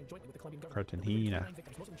out an operation jointly with the Colombian government. Cartagena. 29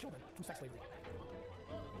 victims, mostly children, from sex slavery.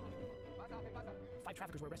 5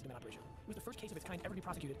 traffickers were arrested in that operation. It was the first case of its kind ever to be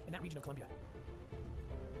prosecuted in that region of Colombia.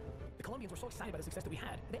 The Colombians were so excited by the success that we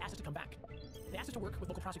had, they asked us to come back. They asked us to work with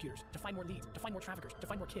local prosecutors to find more leads, to find more traffickers, to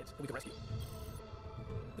find more kids that we could rescue.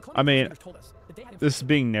 I mean, this is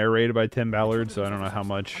being narrated by Tim Ballard, so I don't know how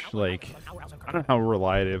much, like, I don't know how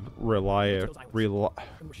relying.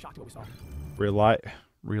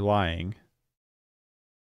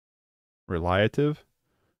 Reliative?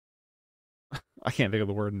 I can't think of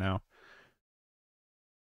the word now.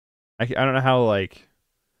 I don't know how, like,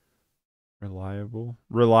 reliable.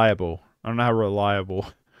 I don't know how reliable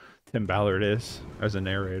Tim Ballard is as a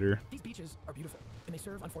narrator. These beaches are beautiful, and they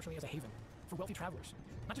serve, unfortunately, as a haven for wealthy travelers.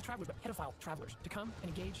 Not just travelers, but pedophile travelers to come and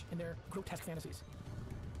engage in their grotesque fantasies.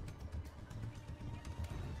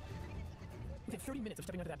 Within 30 minutes of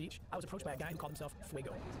stepping onto that beach, I was approached by a guy who called himself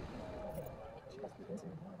Fuego.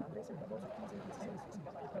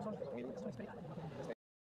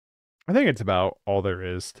 I think it's about all there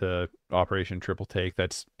is to Operation Triple Take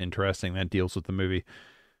that's interesting, that deals with the movie,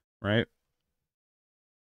 right?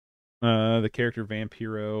 The character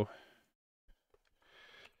Vampiro.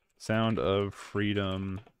 Sound of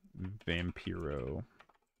Freedom, Vampiro.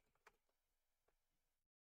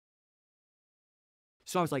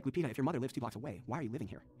 So I was like, Lupita, if your mother lives 2 blocks away, why are you living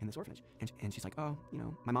here in this orphanage? And she's like, oh, you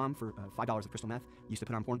know, my mom, for $5 of crystal meth, used to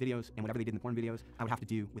put on porn videos, and whatever they did in the porn videos, I would have to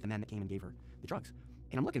do with the men that came and gave her the drugs.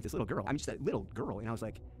 And I'm looking at this little girl. I'm just a little girl, and I was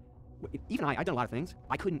like, even I'd done a lot of things.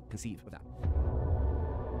 I couldn't conceive of that.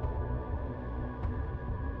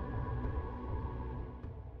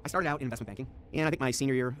 I started out in investment banking, and I think my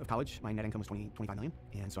senior year of college, my net income was 25 million,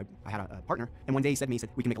 and so I had a partner, and one day he said to me,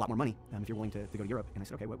 we can make a lot more money if you're willing to go to Europe. And I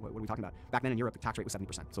said, okay, what are we talking about? Back then in Europe, the tax rate was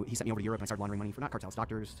 70%. So he sent me over to Europe, and I started laundering money for not cartels,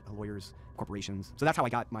 doctors, lawyers, corporations. So that's how I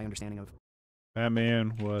got my understanding of... That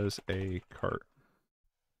man was a cart.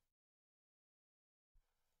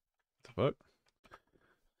 What the fuck?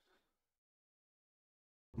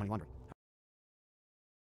 Money laundering.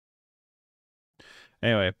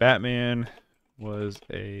 Anyway, Batman was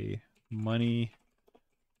a money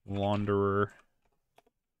launderer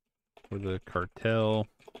for the cartel,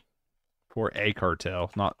 for a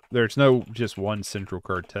cartel. Not, there's no just one central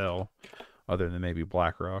cartel other than maybe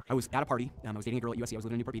BlackRock. I was at a party. I was dating a girl at USC. I was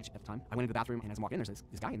living in Newport Beach at the time. I went into the bathroom, and as I'm walking in, there's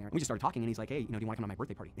this guy in there. We just started talking, and he's like, hey, you know, do you want to come to my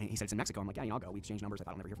birthday party? And he said, it's in Mexico. I'm like, yeah, you know, I'll go. We exchanged numbers. I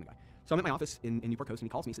thought I'll never hear from the guy. So I'm at my office in Newport Coast, and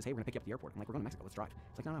he calls me. He says, hey, we're going to pick you up at the airport. I'm like, we're going to Mexico. Let's drive.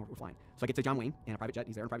 He's like, no, we're flying. So I get to John Wayne in a private jet.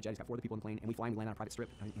 He's there in a private jet. He's got 4 other people in the plane, and we fly, and we land on a private strip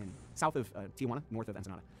in south of Tijuana, north of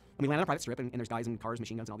Ensenada. And we land on a private strip, and there's guys in cars,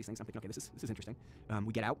 machine guns, and all these things. I'm thinking, okay, this is interesting.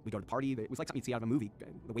 We get out. We go to the party. It was like something you'd see out of a movie.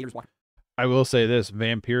 The waiters walk. I will say this,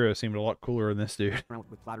 Vampiro seemed a lot cooler than this dude. Around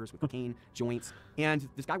with platters, with cocaine, joints, and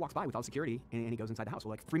this guy walks by without security, and he goes inside the house.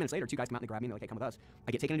 Well, like 3 minutes later, 2 guys come out and they grab me, and they're like, hey, come with us.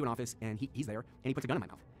 I get taken into an office, and he's there, and he puts a gun in my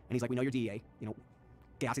mouth. And he's like, we know you're DEA, you know,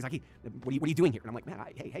 gas. He's like, hey, what are you doing here? And I'm like, man,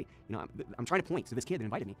 hey, you know, I'm trying to point to this kid that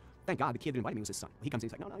invited me. Thank God the kid that invited me was his son. He comes in,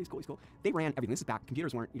 he's like, no, he's cool. They ran everything. This is back.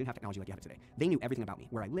 Computers weren't, you didn't have technology like you have it today. They knew everything about me,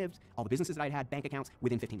 where I lived, all the businesses that I'd had, bank accounts,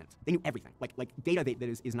 within 15 minutes. They knew everything. Like data that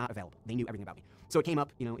is not available. They knew everything about me. So it came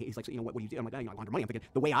up, you know, he's like, so, you know, what do you do? I'm like, you know, I launder money. I'm thinking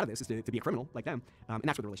the way out of this is to be a criminal like them. And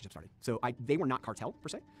that's where the relationship started. So they were not cartel, per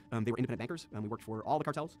se. They were independent bankers. We worked for all the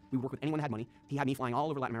cartels. We would work with anyone that had money. He had me flying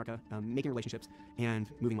all over Latin America, making relationships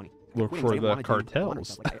and moving money. Work for the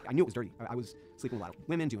cartels. Like, I knew it was dirty. I was sleeping with a lot of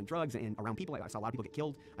women, doing drugs, and around people. I saw a lot of people get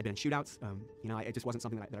killed. I'd been in shootouts. You know, it just wasn't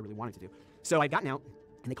something that I really wanted to do. So I'd gotten out,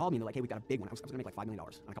 and they called me, and they're like, hey, we've got a big one. I was going to make like $5 million on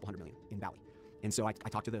a couple $100 million in Bali. And so I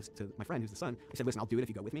talked to my friend, who's the son. I said, listen, I'll do it if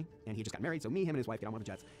you go with me. And he just got married, so me, him, and his wife get on one of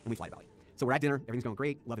the jets, and we fly to Bali. So we're at dinner, everything's going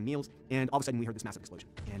great, loving meals, and all of a sudden we heard this massive explosion.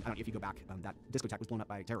 And I don't know if you go back, that discotheque was blown up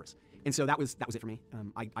by terrorists. And so that was it for me.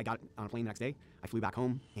 I got on a plane the next day. I flew back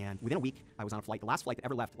home, and within a week, I was on a flight, the last flight that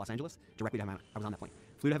ever left Los Angeles, directly to Havana. I was on that plane.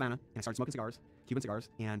 Flew to Havana, and I started smoking cigars, Cuban cigars,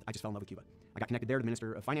 and I just fell in love with Cuba. I got connected there to the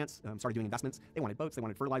Minister of Finance, started doing investments. They wanted boats, they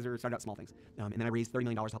wanted fertilizer, started out small things. And then I raised $30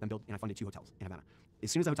 million to help them build, and I funded 2 hotels in Havana.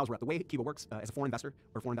 As soon as the hotels were up, the way Cuba works, as a foreign investor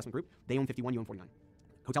or a foreign investment group, they own 51, you own 49.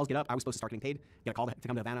 Hotels get up, I was supposed to start getting paid, get a call to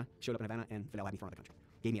come to Havana, showed up in Havana, and Fidel had me thrown out of the country.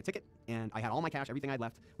 gave me a ticket, and I had all my cash, everything I had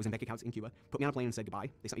left was in bank accounts in Cuba, put me on a plane and said goodbye.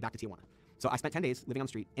 They sent me back to Tijuana. So I spent 10 days living on the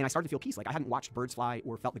street, and I started to feel peace. Like I hadn't watched birds fly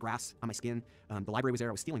or felt the grass on my skin. The library was there.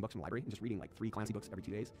 I was stealing books from the library and just reading like 3 Clancy books every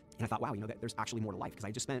 2 days. And I thought, wow, that there's actually more to life, because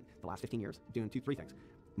I just spent the last 15 years doing 3 things: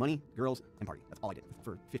 money, girls, and party. That's all I did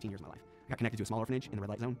for 15 years of my life. I got connected to a small orphanage in the red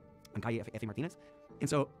light zone on Calle F.A. Martinez. And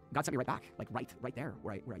so God sent me right back, like right there,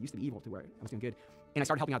 where I used to be evil to where I was doing good. And I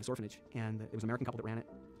started helping out this orphanage, and it was an American couple that ran it.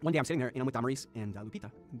 One day I'm sitting there, and I'm with Damaris and Lupita.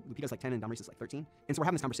 Lupita's like 10, and Damaris is like 13. And so we're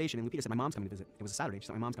having this conversation, and Lupita said, my mom's coming to visit. It was a Saturday. She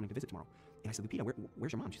said, my mom's coming to visit tomorrow. And I said, Lupita,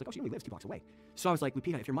 where's your mom? She's like, oh, she only lives 2 blocks away. So I was like,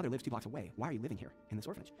 Lupita, if your mother lives 2 blocks away, why are you living here in this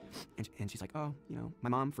orphanage? And she's like, oh, my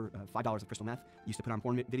mom, for $5 of crystal meth, used to put on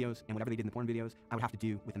porn videos, and whatever they did in the porn videos, I would have to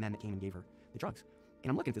do with the men that came and gave her the drugs. And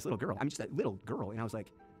I'm looking at this little girl. I'm just that little girl, and I was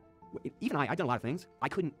like, even I'd done a lot of things. I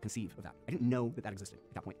couldn't conceive of that. I didn't know that existed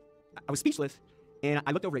at that point. I was speechless, and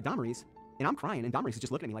I looked over at Damaris, and I'm crying, and Damaris is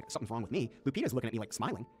just looking at me like something's wrong with me. Lupita's looking at me like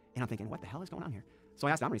smiling, and I'm thinking, what the hell is going on here? So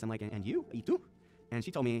I asked Damaris, I'm like, and you too? And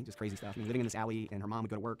she told me just crazy stuff. Living in this alley, and her mom would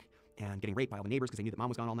go to work and getting raped by all the neighbors because they knew that mom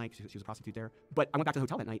was gone all night. She was a prostitute there. But I went back to the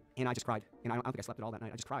hotel that night, and I just cried. And I don't think I slept at all that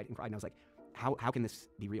night. I just cried, and I was like, how can this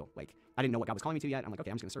be real? Like, I didn't know what God was calling me to yet. I'm like,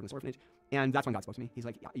 okay, I'm just gonna serve in this orphanage. And that's when God spoke to me. He's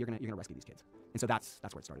like, yeah, you're gonna rescue these kids. And so that's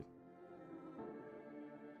where it started.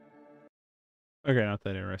 Okay, not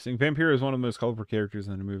that interesting. Vampiro is one of the most colorful characters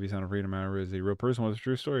in the movie Sound of Freedom. Is a real person with a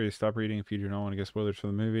true story. Stop reading if you do not want to get spoilers for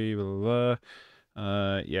the movie. Blah, blah,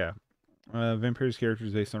 blah. Yeah. Vampiro's character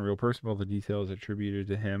is based on a real person, but all the details attributed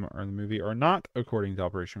to him or in the movie are not, according to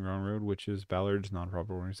Operation Ground Road, which is Ballard's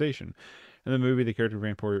nonprofit organization. In the movie, the character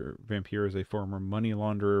Vampiro is a former money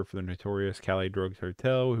launderer for the notorious Cali drug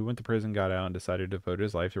cartel who went to prison, got out, and decided to devote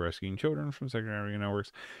his life to rescuing children from secondary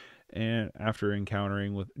networks. And after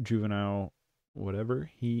encountering with juvenile whatever,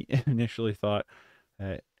 he initially thought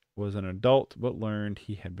that was an adult, but learned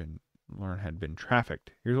had been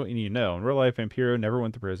trafficked. Here's what you need to know. In real life, Vampiro never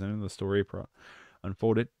went to prison, and the story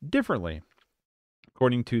unfolded differently.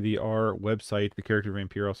 According to the R website, the character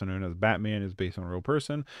Vampiro, also known as Batman, is based on a real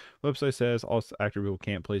person. The website says all actor people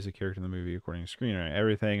can't place a character in the movie according to screenwriting.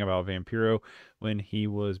 Everything about Vampiro when he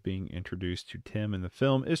was being introduced to Tim in the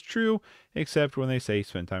film is true, except when they say he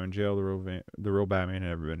spent time in jail. The real Batman had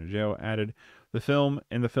never been to jail. Added,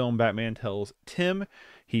 in the film, Batman tells Tim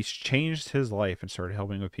he's changed his life and started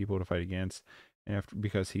helping with people to fight against,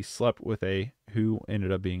 because he slept with who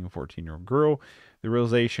ended up being a 14-year-old girl. The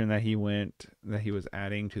realization that he was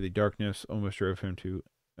adding to the darkness almost drove him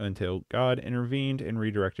until God intervened and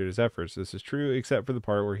redirected his efforts. This is true, except for the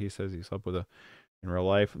part where he says he slept with in real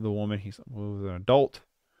life, the woman he slept with was an adult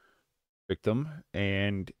victim,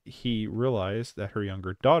 and he realized that her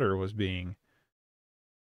younger daughter was being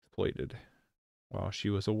exploited while she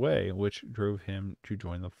was away, which drove him to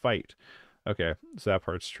join the fight. Okay, so that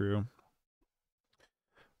part's true.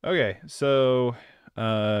 Okay, so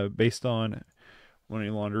based on when he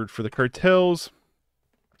laundered for the cartels,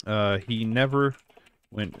 he never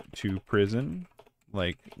went to prison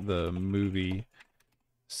like the movie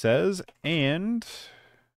says, and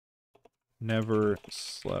never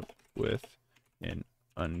slept with an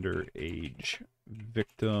underage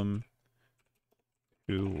victim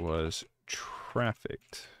who was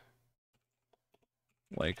trafficked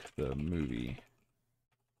like the movie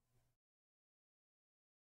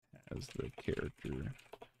as the character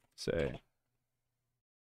say.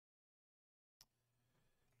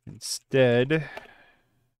 Instead,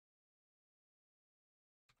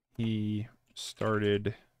 he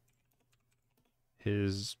started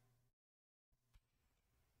his,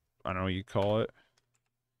 I don't know what you call it,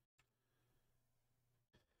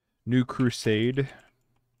 new crusade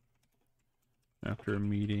after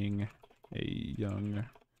meeting a young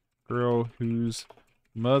girl whose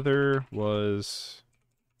mother was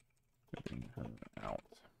getting her out.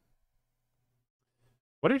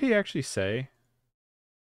 What did he actually say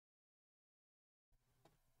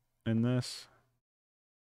in this?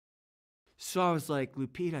 So I was like,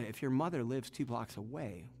 Lupita, if your mother lives 2 blocks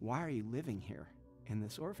away, why are you living here in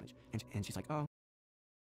this orphanage? And she's like, oh.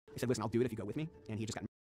 I said, listen, I'll do it if you go with me. And he just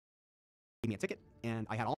gave me a ticket, and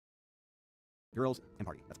I had all girls and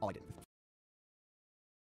party. That's all I did.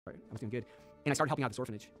 I was doing good. And I started helping out this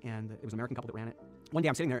orphanage, and it was an American couple that ran it. One day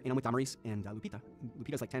I'm sitting there, and I'm with Damaris and Lupita.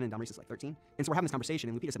 Lupita's like 10, and Damaris is like 13. And so we're having this conversation,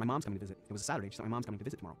 and Lupita said, my mom's coming to visit. It was a Saturday. She said, my mom's coming to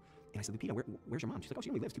visit tomorrow. And I said, Lupita, where's your mom? She's like, oh,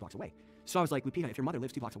 she only lives 2 blocks away. So I was like, Lupita, if your mother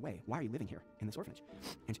lives 2 blocks away, why are you living here in this orphanage?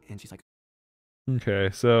 And she's like,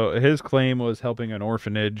 okay, so his claim was helping an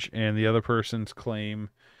orphanage, and the other person's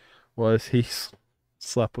claim was he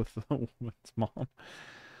slept with the woman's mom.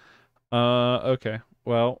 Okay,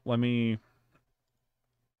 well, let me...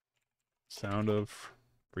 Sound of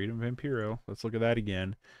Freedom Vampiro. Let's look at that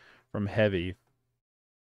again. From Heavy.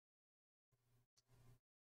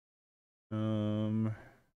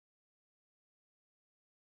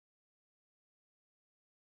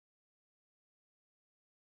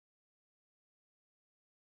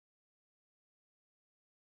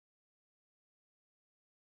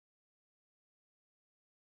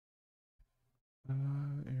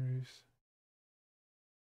 Aries.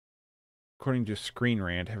 According to Screen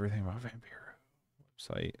Rant, everything about Vampiro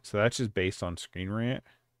website. So that's just based on Screen Rant.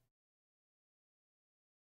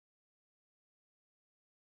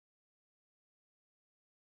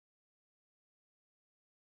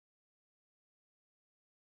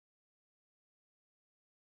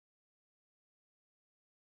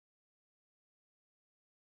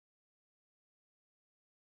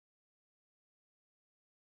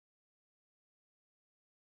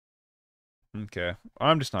 Okay,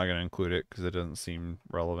 I'm just not going to include it because it doesn't seem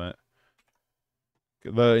relevant.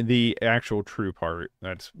 The actual true part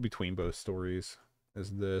that's between both stories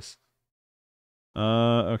is this.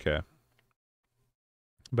 Okay.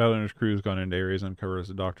 Battler's crew has gone into areas uncovered as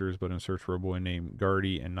the doctors, but in search for a boy named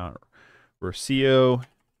Guardy and not Rocio,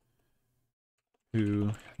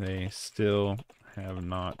 who they still have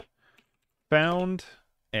not found.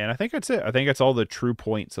 And I think that's it. I think that's all the true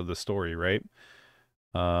points of the story, right?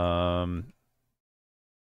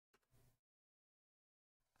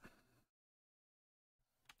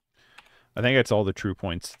 I think that's all the true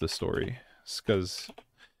points of the story. Because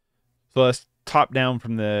so let's top down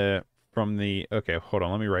from the okay, hold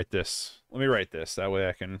on, let me write this. Let me write this. That way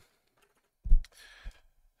I can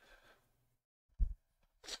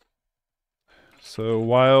So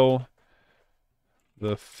while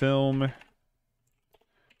the film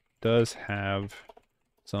does have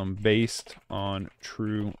some based on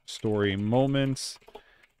true story moments,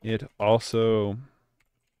 it also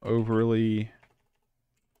overly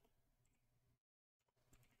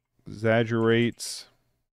exaggerates.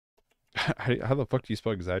 How the fuck do you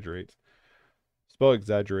spell exaggerates? Spell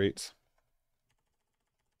exaggerates.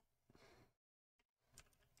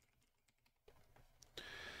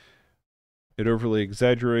 It overly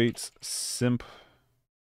exaggerates, simplifies,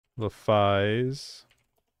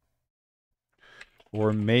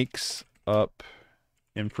 or makes up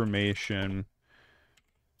information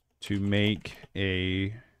to make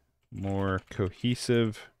a more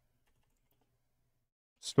cohesive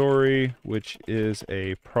story, which is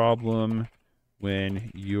a problem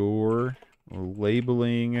when you're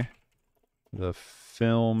labeling the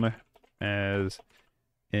film as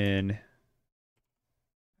an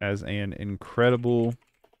incredible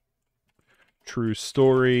true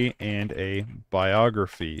story and a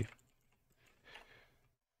biography.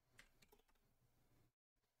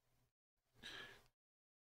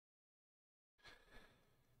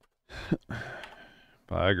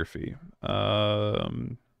 Biography.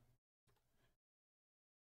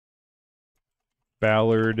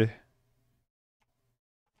 Ballard.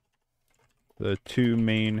 The two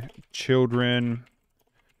main children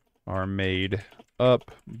are made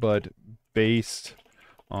up, but based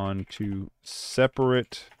on two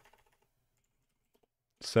separate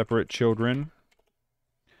children.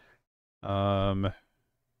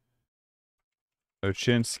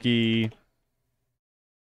 Ochinsky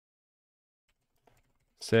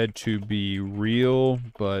said to be real,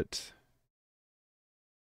 but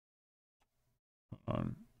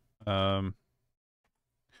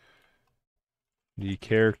the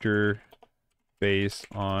character based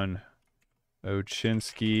on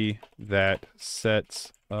Ochinsky that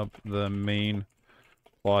sets up the main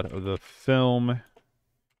plot of the film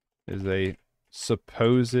is a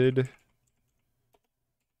supposed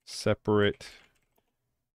separate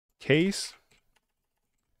case.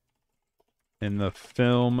 In the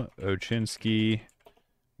film, Ochinsky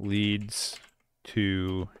leads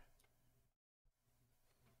to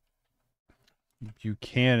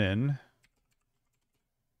Buchanan's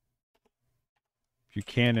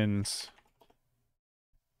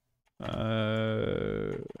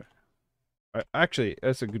actually,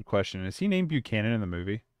 that's a good question. Is he named Buchanan in the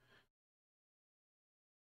movie?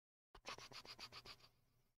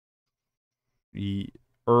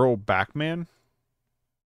 Earl Backman? Is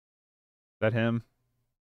that him?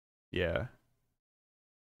 Yeah.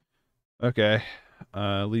 Okay.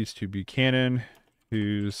 Leads to Buchanan,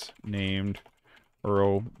 who's named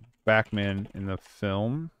Earl Backman in the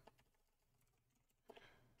film.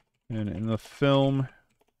 And in the film,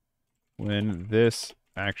 when this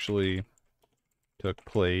actually took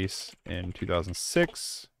place in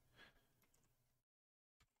 2006,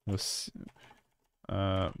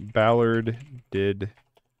 Ballard did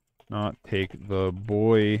not take the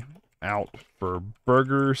boy out for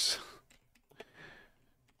burgers.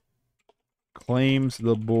 Claims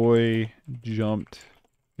the boy jumped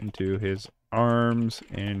into his arms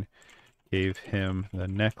and gave him the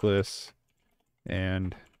necklace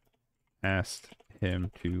and asked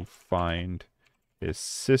him to find his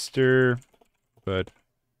sister, but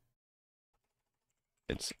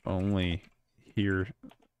it's only hearsay.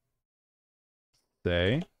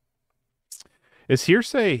 Is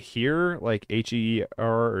hearsay here like H-E-R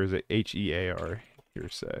or is it H-E-A-R?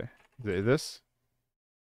 Hearsay. Is it this?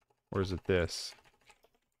 Or is it this?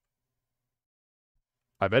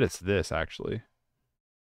 I bet it's this, actually.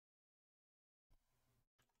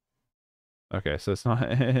 Okay, so it's not...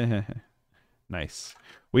 Nice.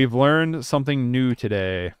 We've learned something new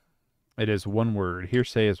today. It is one word.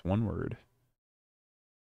 Hearsay is one word.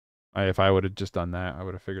 If I would have just done that, I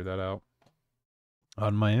would have figured that out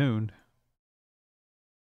on my own.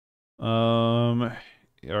 But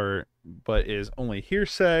is only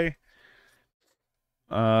hearsay.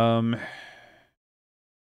 But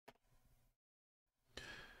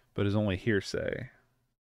is only hearsay.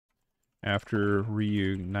 After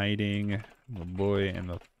reuniting the boy and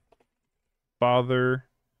the father,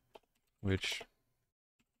 which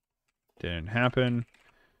didn't happen,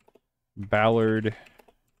 Ballard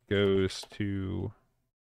goes to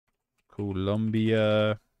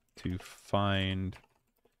Colombia to find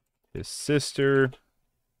his sister.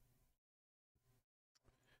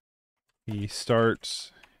 He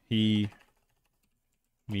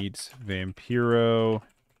meets Vampiro,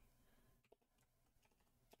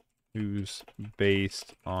 who's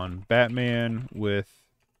based on Batman, with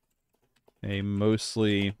a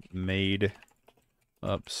mostly made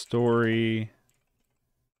up story.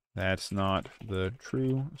 That's not the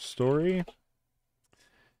true story.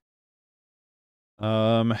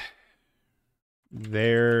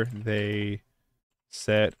 There they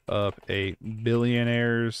set up a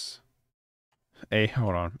members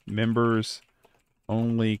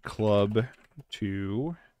only club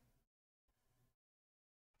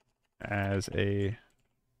as a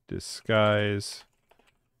disguise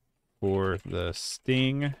for the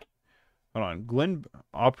sting. Hold on.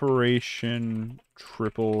 Operation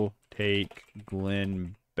Triple Take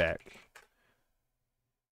Glenn Beck.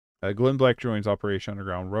 Glenn Beck joins Operation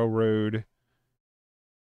Underground Railroad.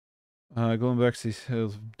 Glenn Beck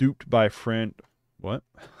is duped by friend. What?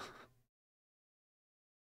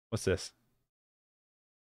 What's this?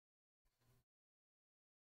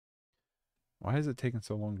 Why is it taking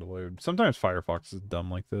so long to load? Sometimes Firefox is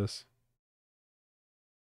dumb like this.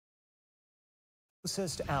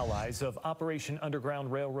 Closest allies of Operation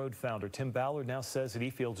Underground Railroad founder Tim Ballard now says that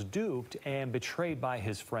he feels duped and betrayed by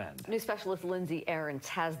his friend. News specialist Lindsay Ahrens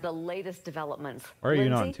has the latest developments. Why are you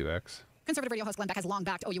not on 2X? Conservative radio host Glenn Beck has long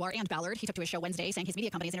backed OUR and Ballard. He took to his show Wednesday, saying his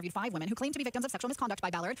media company has interviewed 5 women who claim to be victims of sexual misconduct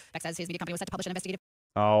by Ballard. Beck says his media company was set to publish an investigative...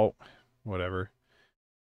 Oh, whatever.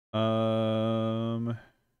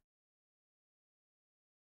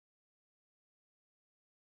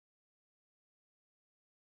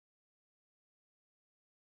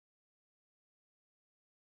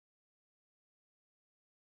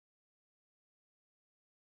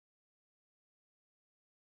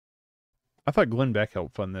 I thought Glenn Beck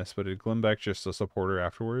helped fund this, but is Glenn Beck just a supporter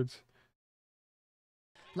afterwards?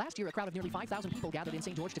 Last year, a crowd of nearly 5,000 people gathered in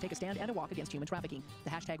St. George to take a stand and a walk against human trafficking. The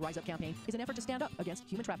hashtag RiseUp campaign is an effort to stand up against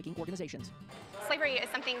human trafficking organizations. Slavery is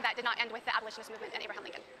something that did not end with the abolitionist movement and Abraham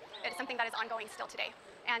Lincoln. It is something that is ongoing still today.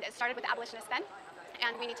 And it started with the abolitionists then,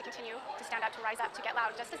 and we need to continue to stand up, to rise up, to get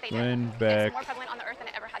loud, just as they did. Glenn Beck, it's more prevalent on the earth than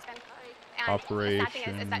it ever has been. And the sad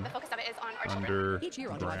thing is that the focus of it is on our children. Each year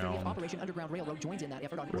on July 30th, Operation Underground Railroad joins in that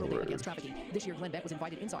effort on World Day Against Trafficking. This year, Glenn Beck was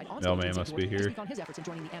invited inside on Mailman must be to here. speak on his efforts in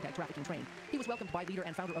joining the anti-trafficking train. He was welcomed by leader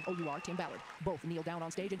and founder of OUR, Tim Ballard. Both kneeled down on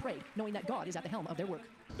stage and prayed, knowing that God is at the helm of their work.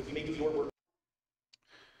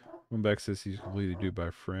 Glenn Beck says he's completely duped by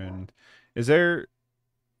a friend. Is there...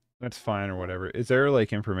 That's fine or whatever. Is there,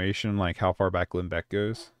 like, information, like, how far back Glenn Beck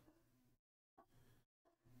goes?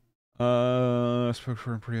 Spoke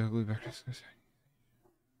for him pretty ugly back to...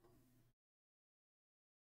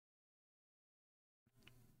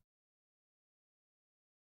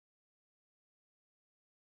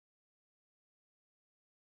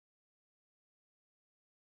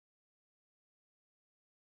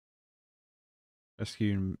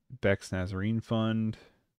 Rescuing Beck's Nazarene Fund.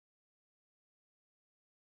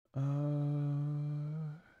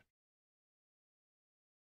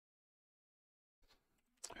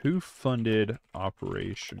 Who funded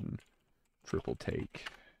Operation Triple Take?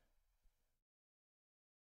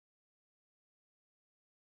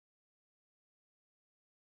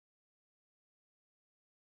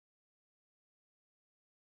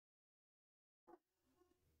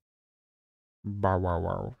 Bow wow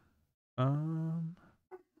wow.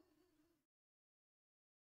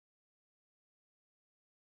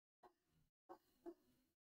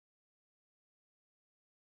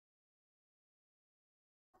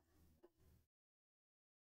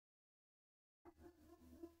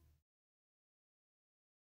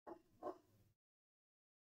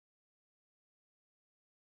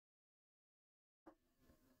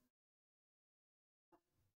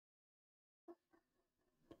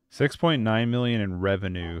 6.9 million in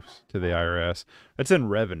revenue to the IRS. That's in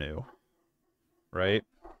revenue, right?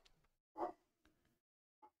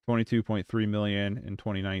 22.3 million in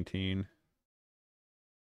 2019.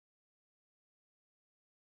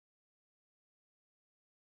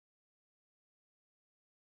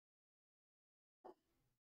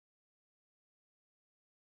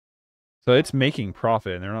 So it's making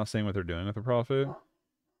profit, and they're not saying what they're doing with the profit.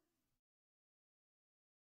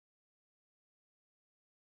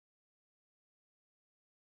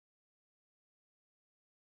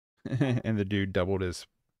 And the dude doubled his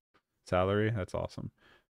salary. That's awesome.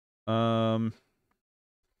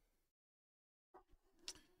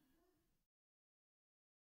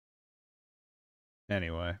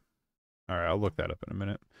 Anyway. All right, I'll look that up in a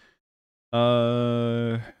minute.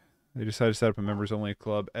 They decided to set up a members-only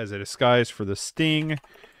club as a disguise for the sting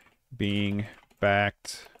being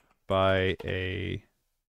backed by a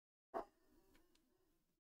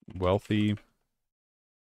wealthy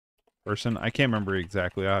person. I can't remember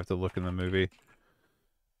exactly. I'll have to look in the movie.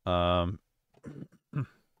 Does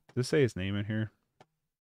it say his name in here?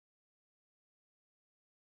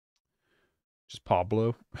 Just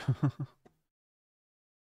Pablo.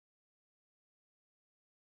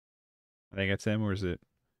 I think it's him, or is it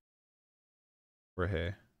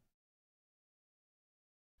Rehe?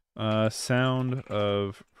 Sound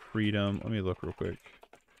of Freedom. Let me look real quick.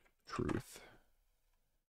 Truth.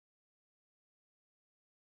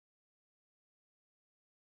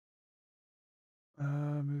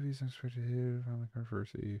 Movies expected to hit on the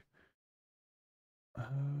controversy.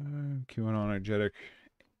 QAnon energetic.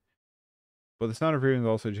 But the Sound of Freedom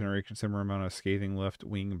also generated a considerable amount of scathing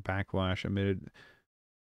left-wing backlash amid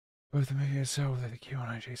both the movie itself, the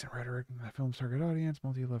QAnon adjacent rhetoric, and the film's target audience,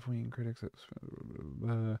 multi-left-wing critics. It's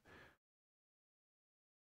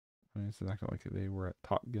acting like they were at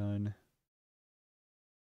Top Gun.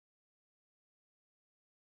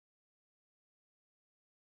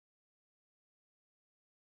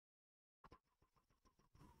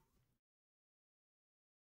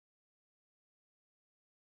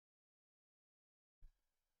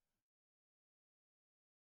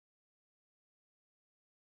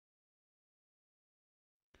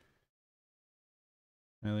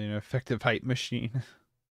 Really an effective hype machine.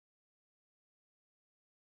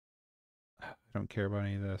 I don't care about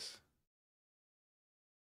any of this.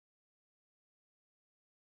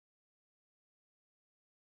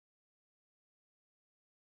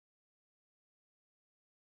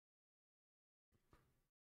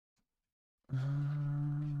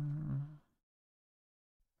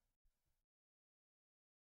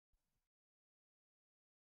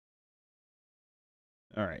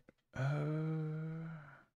 All right.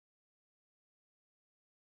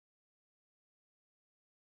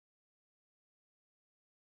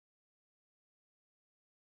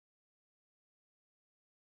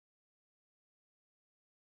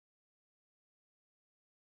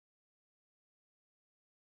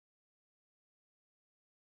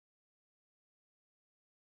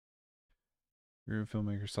 Group of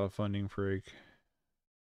filmmakers sought funding for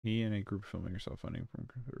he and a group of filmmakers sought funding from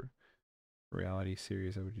a reality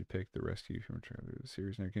series that would depict the rescue human tragedy. The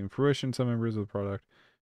series never came to fruition. Some members of the product.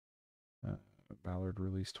 Ballard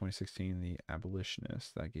released 2016 The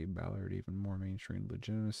Abolitionist. That gave Ballard even more mainstream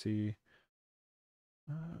legitimacy.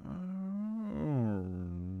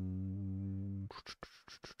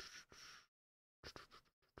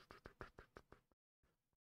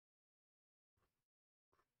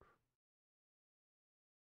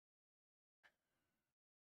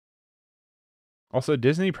 Also,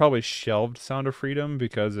 Disney probably shelved Sound of Freedom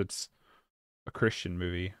because it's a Christian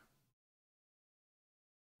movie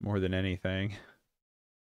more than anything.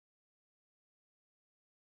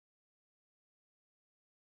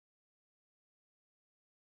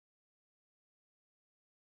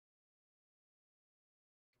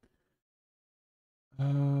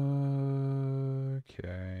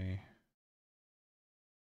 Okay.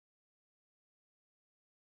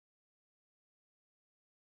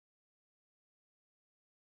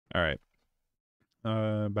 All right.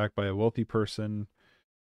 Backed by a wealthy person.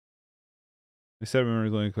 They said we were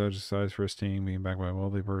going to size for a sting being backed by a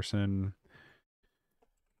wealthy person.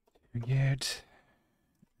 Yet.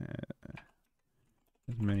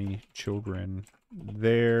 many children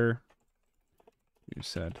there. You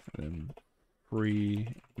set them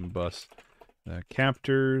free and bust the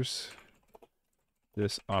captors.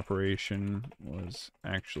 This operation was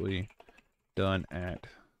actually done at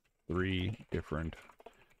 3 different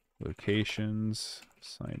locations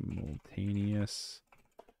simultaneously.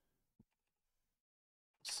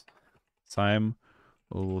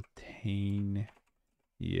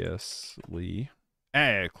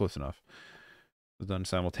 Close enough. It was done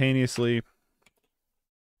simultaneously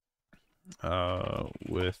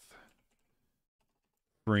with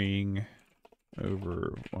freeing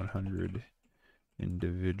over 100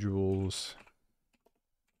 individuals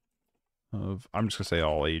of, I'm just gonna say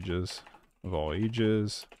all ages, of all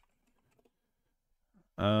ages.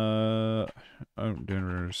 Donors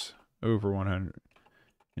over 100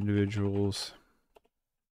 individuals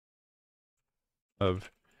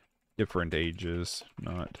of different ages,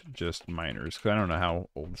 not just minors, because I don't know how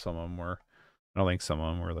old some of them were. I don't think some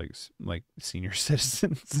of them were like senior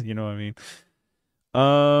citizens. You know what I mean?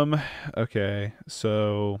 Okay,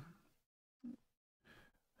 so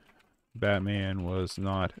Batman was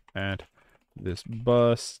not at this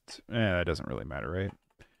bust. That doesn't really matter, right?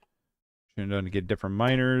 Should have done to get different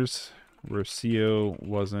minors. Rocio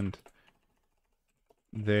wasn't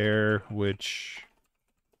there, which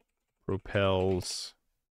propels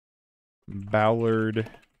Ballard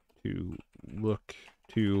to look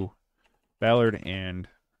to Ballard and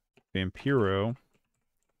Vampiro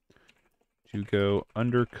to go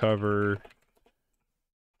undercover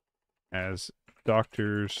as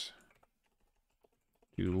doctors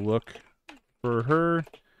to look for her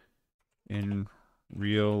in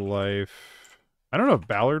real life. I don't know if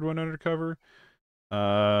Ballard went undercover.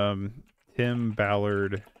 Tim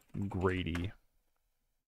Ballard Grady.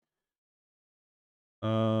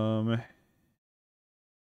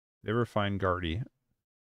 Never find Gardy.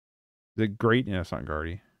 The great, no, it's not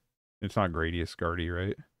Gardy. It's not Grady, it's Gardy,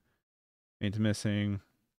 right? It's missing.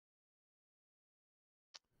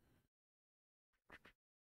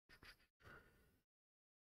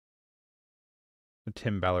 The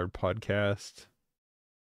Tim Ballard podcast.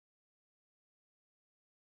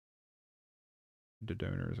 The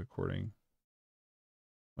donors according.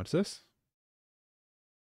 What's this?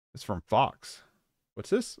 It's from Fox.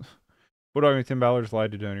 What's this? What Tim Ballard's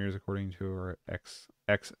lied to donors according to our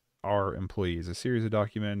XR employees. A series of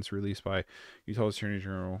documents released by Utah Attorney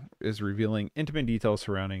General is revealing intimate details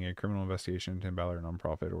surrounding a criminal investigation into Tim Ballard, a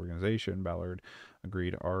nonprofit organization. Ballard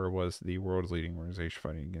agreed R was the world's leading organization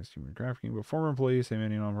fighting against human trafficking, but former employees say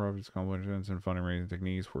many nonprofits' accomplishments and funding raising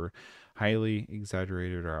techniques were highly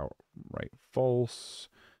exaggerated or outright false.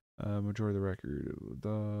 Majority of the record,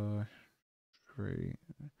 the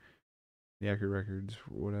accurate records,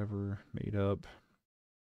 whatever, made up.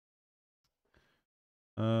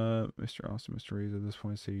 Mr. Austin, Mr. Reyes, at this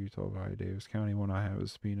point, State of Utah, Ohio, Davis County will not have a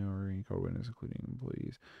subpoena or any called witness, including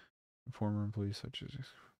employees, former employees such as.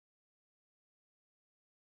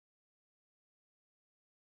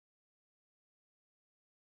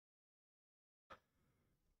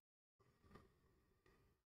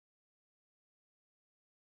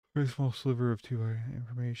 A small sliver of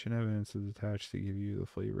information evidence is attached to give you the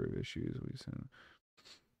flavor of issues we send.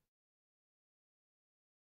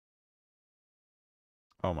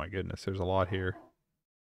 Oh my goodness, there's a lot here.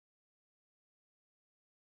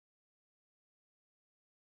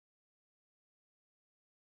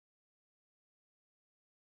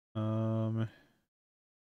 All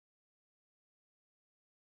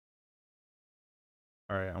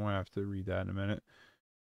right, I'm gonna have to read that in a minute.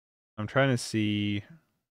 I'm trying to see.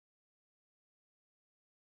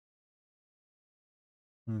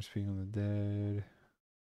 I'm speaking of the dead.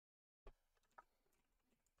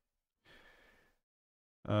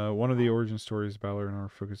 One of the origin stories Ballard and R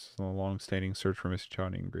focuses on the long-standing search for Miss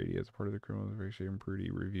Chani and Grady. As part of the criminal investigation,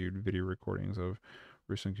 Prudy reviewed video recordings of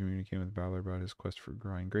Rousson communicating with Ballard about his quest for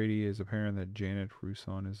Brian Grady. It is apparent that Janet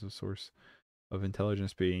Rousson is the source of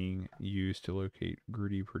intelligence being used to locate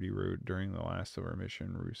Grudy Prudy Road during the last of our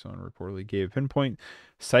mission. Rousson reportedly gave pinpoint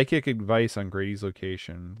psychic advice on Grady's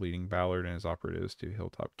location, leading Ballard and his operatives to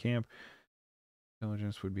Hilltop Camp.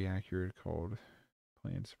 Intelligence would be accurate, called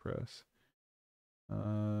Plan Suppress.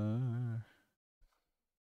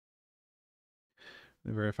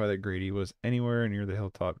 They verified that Grady was anywhere near the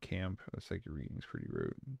Hilltop Camp. The psychic readings Prudy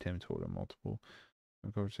wrote. Tim told him multiple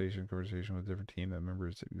conversation with a different team that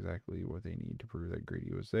members exactly what they need to prove that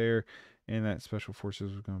Grady was there and that special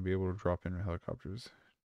forces was going to be able to drop in helicopters.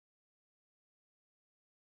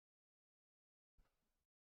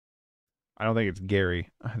 I don't think it's Gary.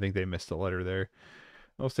 I think they missed a letter there.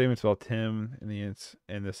 All statements about Tim in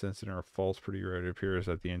this incident are false. Pretty rare. It appears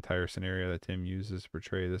that the entire scenario that Tim uses to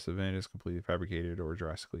portray this event is completely fabricated or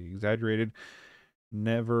drastically exaggerated.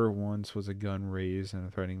 Never once was a gun raised in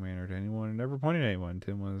a threatening manner to anyone, and never pointed at anyone.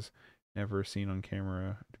 Tim was never seen on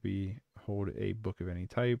camera to hold a book of any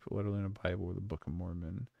type, let alone a Bible or the Book of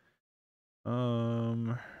Mormon.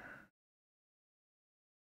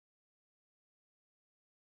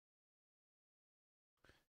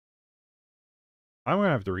 I'm gonna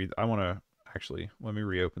have to read. I want to actually let me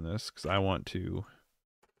reopen this because I want to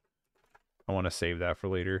save that for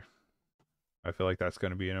later. I feel like that's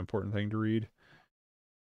going to be an important thing to read.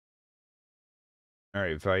 All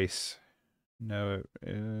right, Vice. No,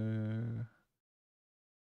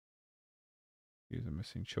 use the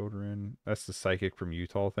missing children. That's the psychic from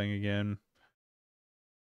Utah thing again.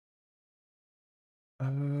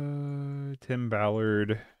 Tim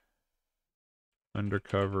Ballard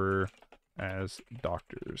undercover as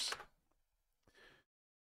doctors.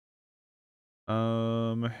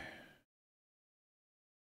 Okay.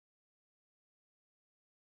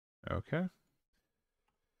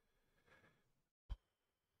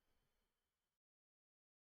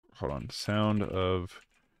 Hold on. Sound of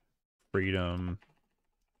Freedom.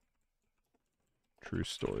 True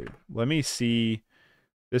story. Let me see.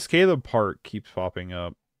 This Caleb Park keeps popping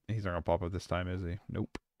up. He's not gonna pop up this time, is he?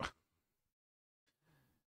 Nope.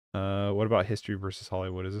 What about History versus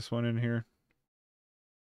Hollywood? Is this one in here?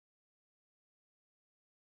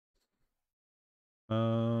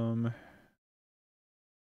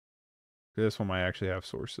 This one might actually have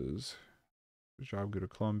sources. Good job, go to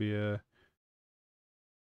Columbia.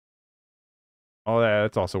 Oh,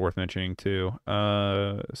 that's also worth mentioning too.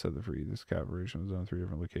 Said the free this cat version was on 3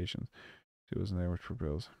 different locations. She wasn't there, which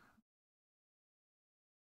propels.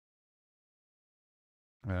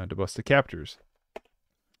 To bust the captors.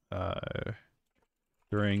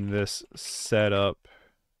 During this setup,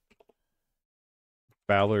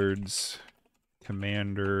 Ballard's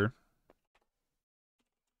commander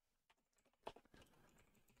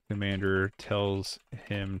tells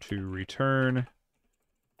him to return,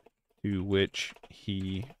 to which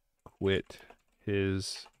he quit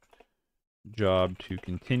his job to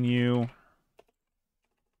continue.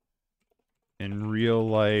 In real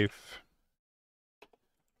life,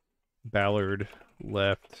 Ballard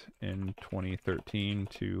left in 2013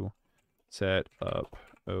 to set up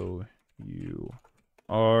OUR.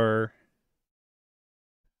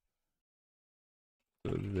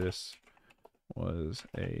 So this was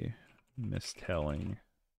a mistelling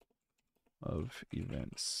of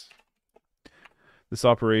events. This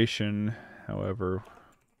operation, however,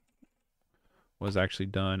 was actually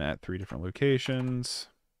done at 3 different locations.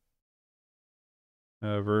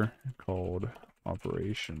 However, called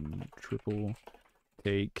Operation Triple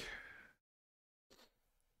Take.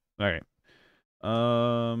 All right.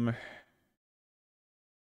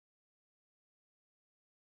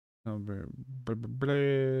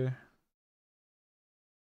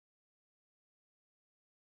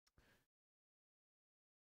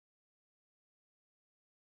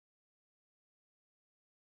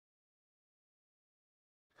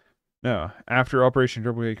 No. After Operation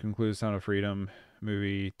Triple Take concludes Sound of Freedom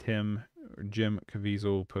movie, Jim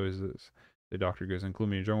Caviezel poses the doctor goes in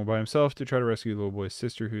Colombian jungle by himself to try to rescue the little boy's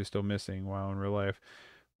sister, who is still missing. While in real life,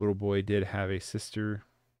 little boy did have a sister.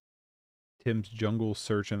 Tim's jungle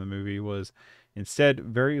search in the movie was instead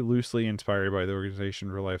very loosely inspired by the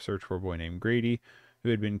organization Real Life Search for a boy named Grady, who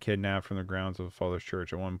had been kidnapped from the grounds of a father's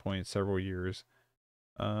church at one point several years.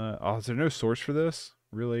 Is there no source for this?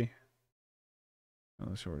 Really?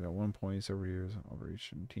 At one point several years,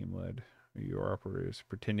 operation team led UR operators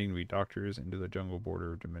pretending to be doctors into the jungle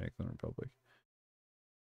border of Dominican Republic.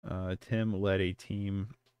 Tim led a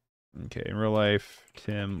team. Okay, in real life,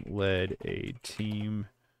 Tim led a team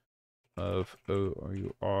of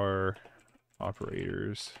OUR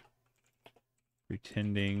operators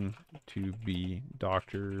pretending to be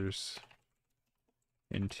doctors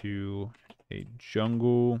into a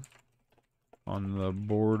jungle on the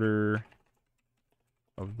border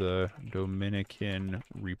of the Dominican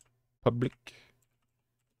Republic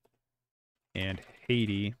and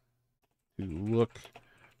Haiti to look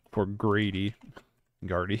for Gardy.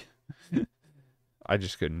 I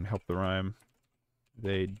just couldn't help the rhyme.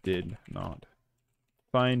 They did not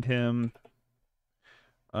find him.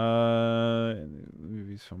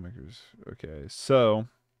 Movies, filmmakers. Okay, so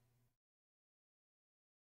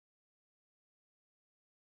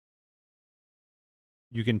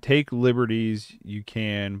you can take liberties, you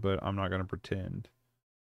can, but I'm not going to pretend.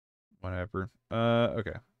 Whatever.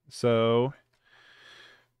 Okay. So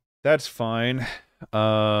that's fine.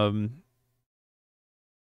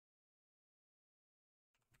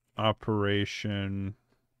 Operation.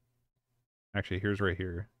 Actually, here's right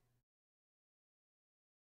here.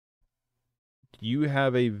 You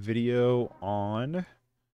have a video on.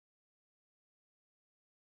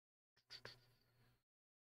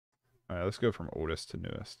 All right, let's go from oldest to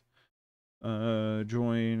newest.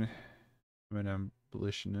 Join. I'm an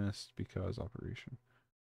abolitionist because operation.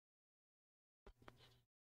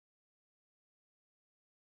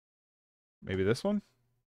 Maybe this one?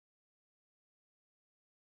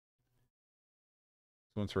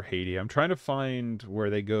 This one's for Haiti. I'm trying to find where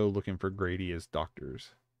they go looking for Grady as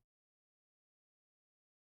doctors.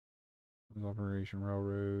 Operation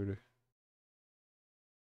Railroad.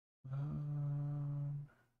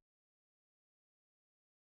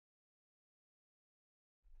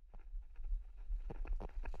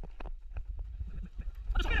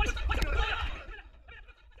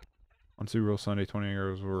 On Super Bowl Sunday, 20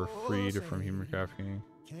 girls were freed from human trafficking.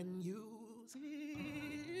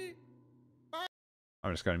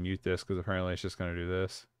 I'm just going to mute this because apparently it's just going to do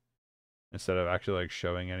this instead of actually like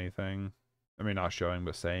showing anything. I mean, not showing,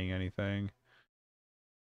 but saying anything.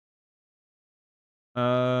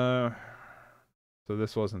 So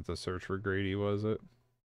this wasn't the search for Grady, was it?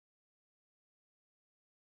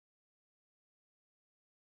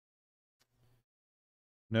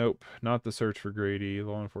 Nope, not the search for Grady.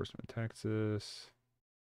 Law enforcement, Texas.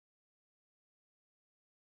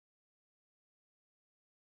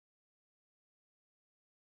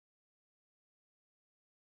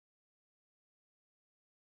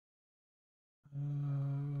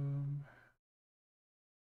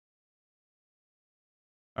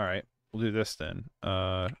 All right, we'll do this then.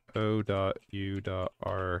 O.U.R.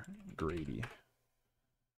 Grady.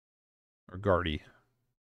 Or Gardy.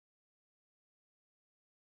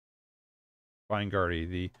 Find Gardy,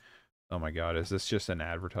 the... Oh my god, is this just an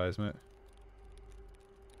advertisement?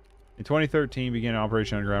 In 2013, began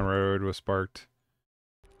Operation Underground Railroad was sparked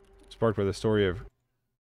by the story of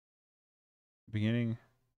beginning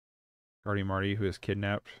Gardy Marty, who is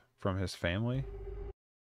kidnapped from his family.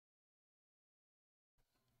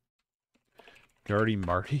 Gardy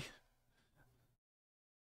Marty?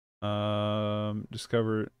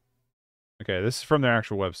 Discovered... Okay, this is from their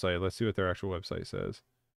actual website. Let's see what their actual website says.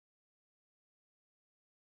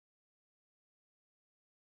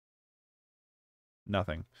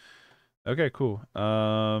 Nothing. Okay, cool.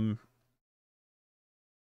 Inside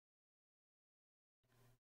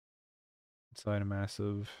a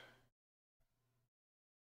massive...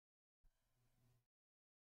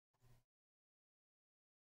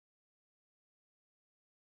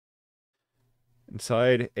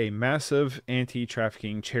 Inside a massive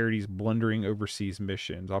anti-trafficking charity's blundering overseas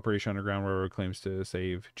missions. Operation Underground Railroad claims to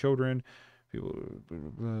save children. People,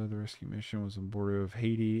 the rescue mission was on the border of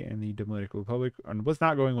Haiti and the Dominican Republic and was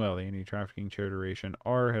not going well. The anti-trafficking charity Operation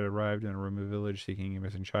R had arrived in a remote village seeking a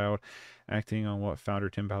missing child. Acting on what founder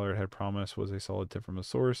Tim Ballard had promised was a solid tip from a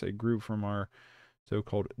source. A group from our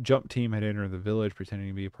so-called jump team had entered the village pretending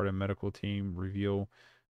to be a part of a medical team.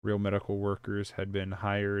 Real medical workers had been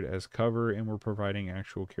hired as cover and were providing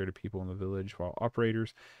actual care to people in the village, while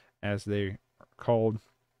operators, as they are called,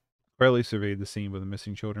 quietly surveyed the scene, but the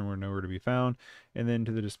missing children were nowhere to be found. And then,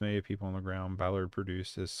 to the dismay of people on the ground, Ballard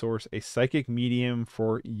produced his source, a psychic medium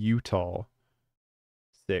for Utah.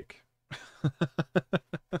 Sick.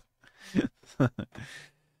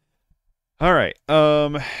 All right.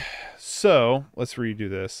 So let's redo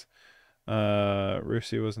this.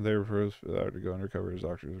 Rusty wasn't there for us to go undercover as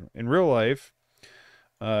doctors. In real life,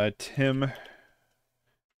 Tim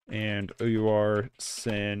and OUR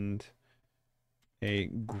send a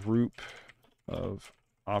group of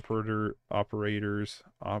operators,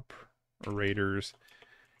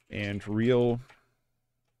 and real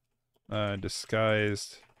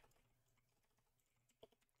disguised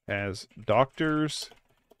as doctors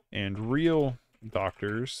and real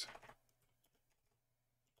doctors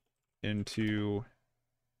into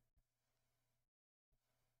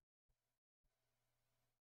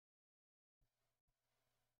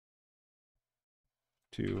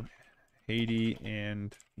Haiti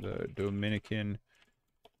and the Dominican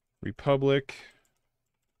Republic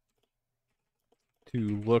to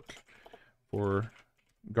look for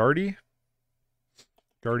Gardy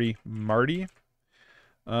Marty.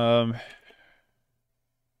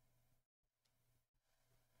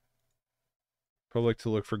 Public to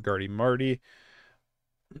look for Gardy Marty,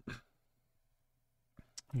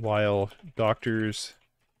 while doctors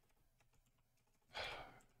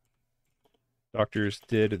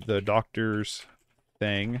did the doctors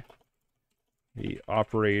thing. The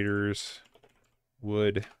operators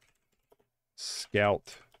would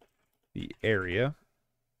scout the area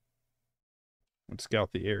would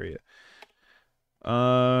scout the area.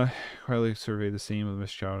 Riley surveyed the scene with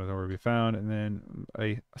Miss Child nowhere to be found, and then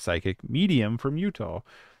a psychic medium from Utah.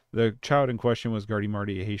 The child in question was Gardy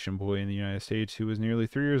Marty, a Haitian boy in the United States who was nearly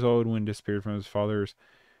 3 years old when disappeared from his father's,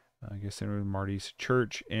 I guess it was Marty's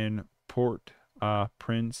church in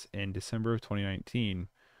Port-au-Prince in December of 2019.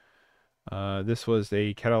 This was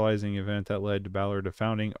a catalyzing event that led to Ballard to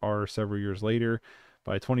founding R several years later.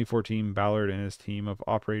 By 2014, Ballard and his team of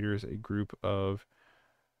operators, a group of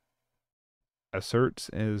asserts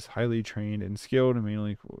is highly trained and skilled, and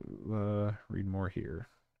mainly read more here.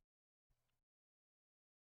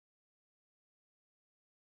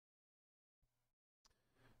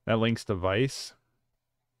 That links to Vice.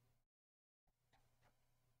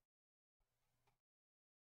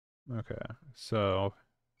 Okay, so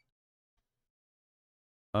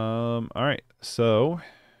all right, so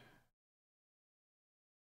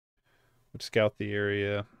let's scout the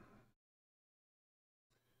area.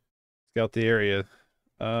 Scout the area.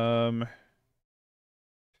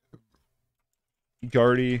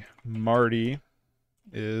 Gardy Marty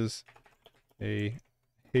is a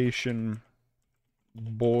Haitian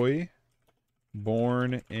boy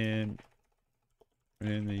born in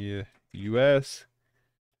the U.S.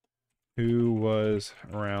 who was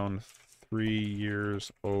around 3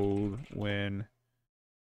 years old when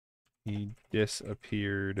he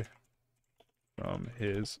disappeared from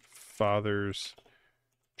his father's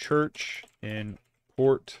church in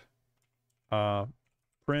Port-au-Prince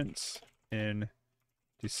in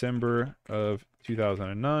December of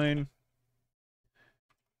 2009.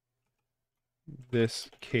 This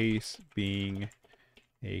case being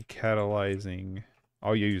a catalyzing,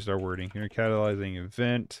 I'll use our wording here, catalyzing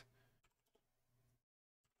event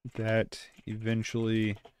that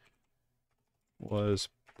eventually was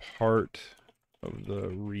part of the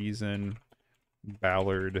reason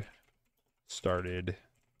Ballard started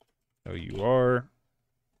OUR.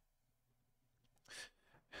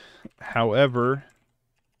 However,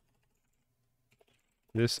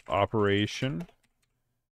 this operation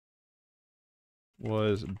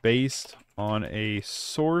was based on a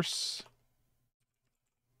source.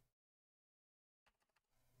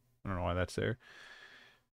 I don't know why that's there.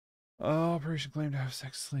 Operation claimed to have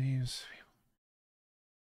sex slaves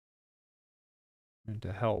and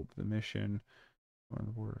to help the mission on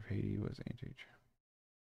the border of Haiti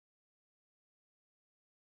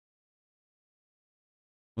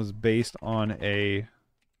was based on a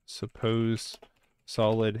supposed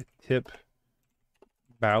solid tip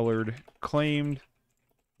Ballard claimed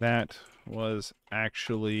that was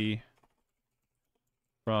actually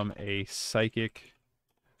from a psychic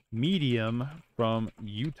medium from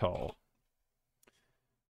Utah.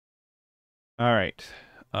 All right.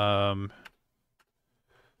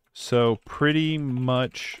 So pretty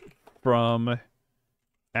much from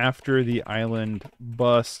after the island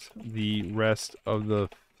bust, the rest of the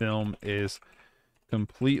film is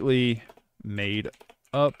completely made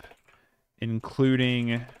up,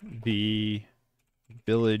 including the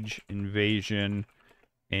village invasion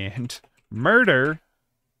and murder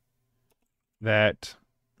that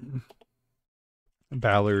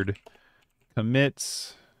Ballard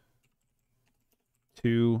commits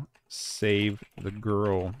to save the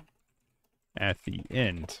girl at the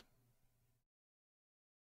end.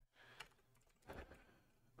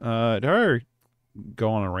 Did I ever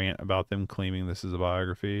go on a rant about them claiming this is a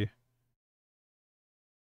biography?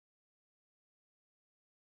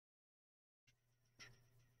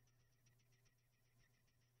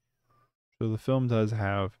 So the film does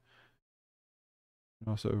have,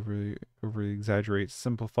 also overly exaggerates,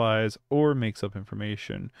 simplifies, or makes up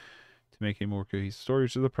information to make a more cohesive story.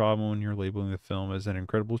 Which is the problem when you're labeling the film as an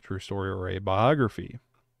incredible true story or a biography.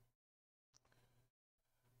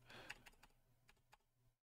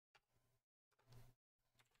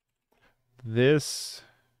 This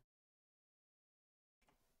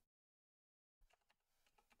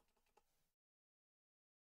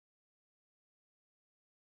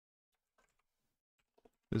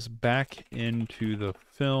back into the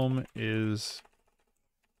film is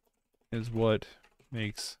what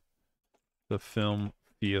makes the film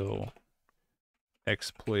feel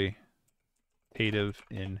exploitative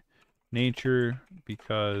in nature,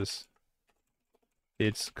 because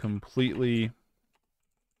it's completely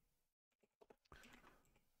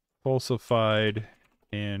falsified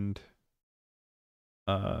and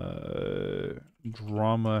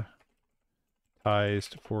dramatized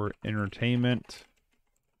for entertainment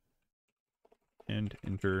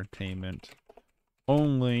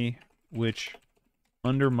only, which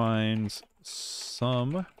undermines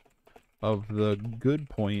some of the good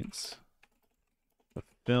points the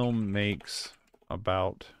film makes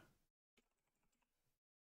about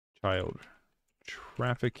child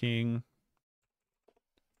trafficking.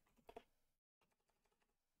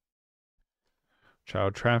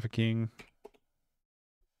 Child trafficking.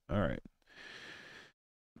 All right.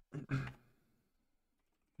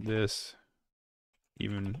 This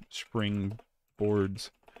even springboards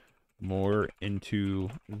more into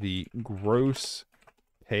the gross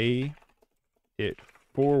pay it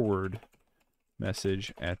forward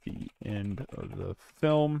message at the end of the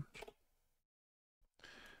film.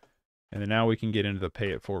 And then now we can get into the pay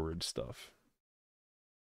it forward stuff.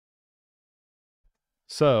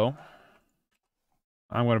 So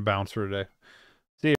I'm going to bounce for today.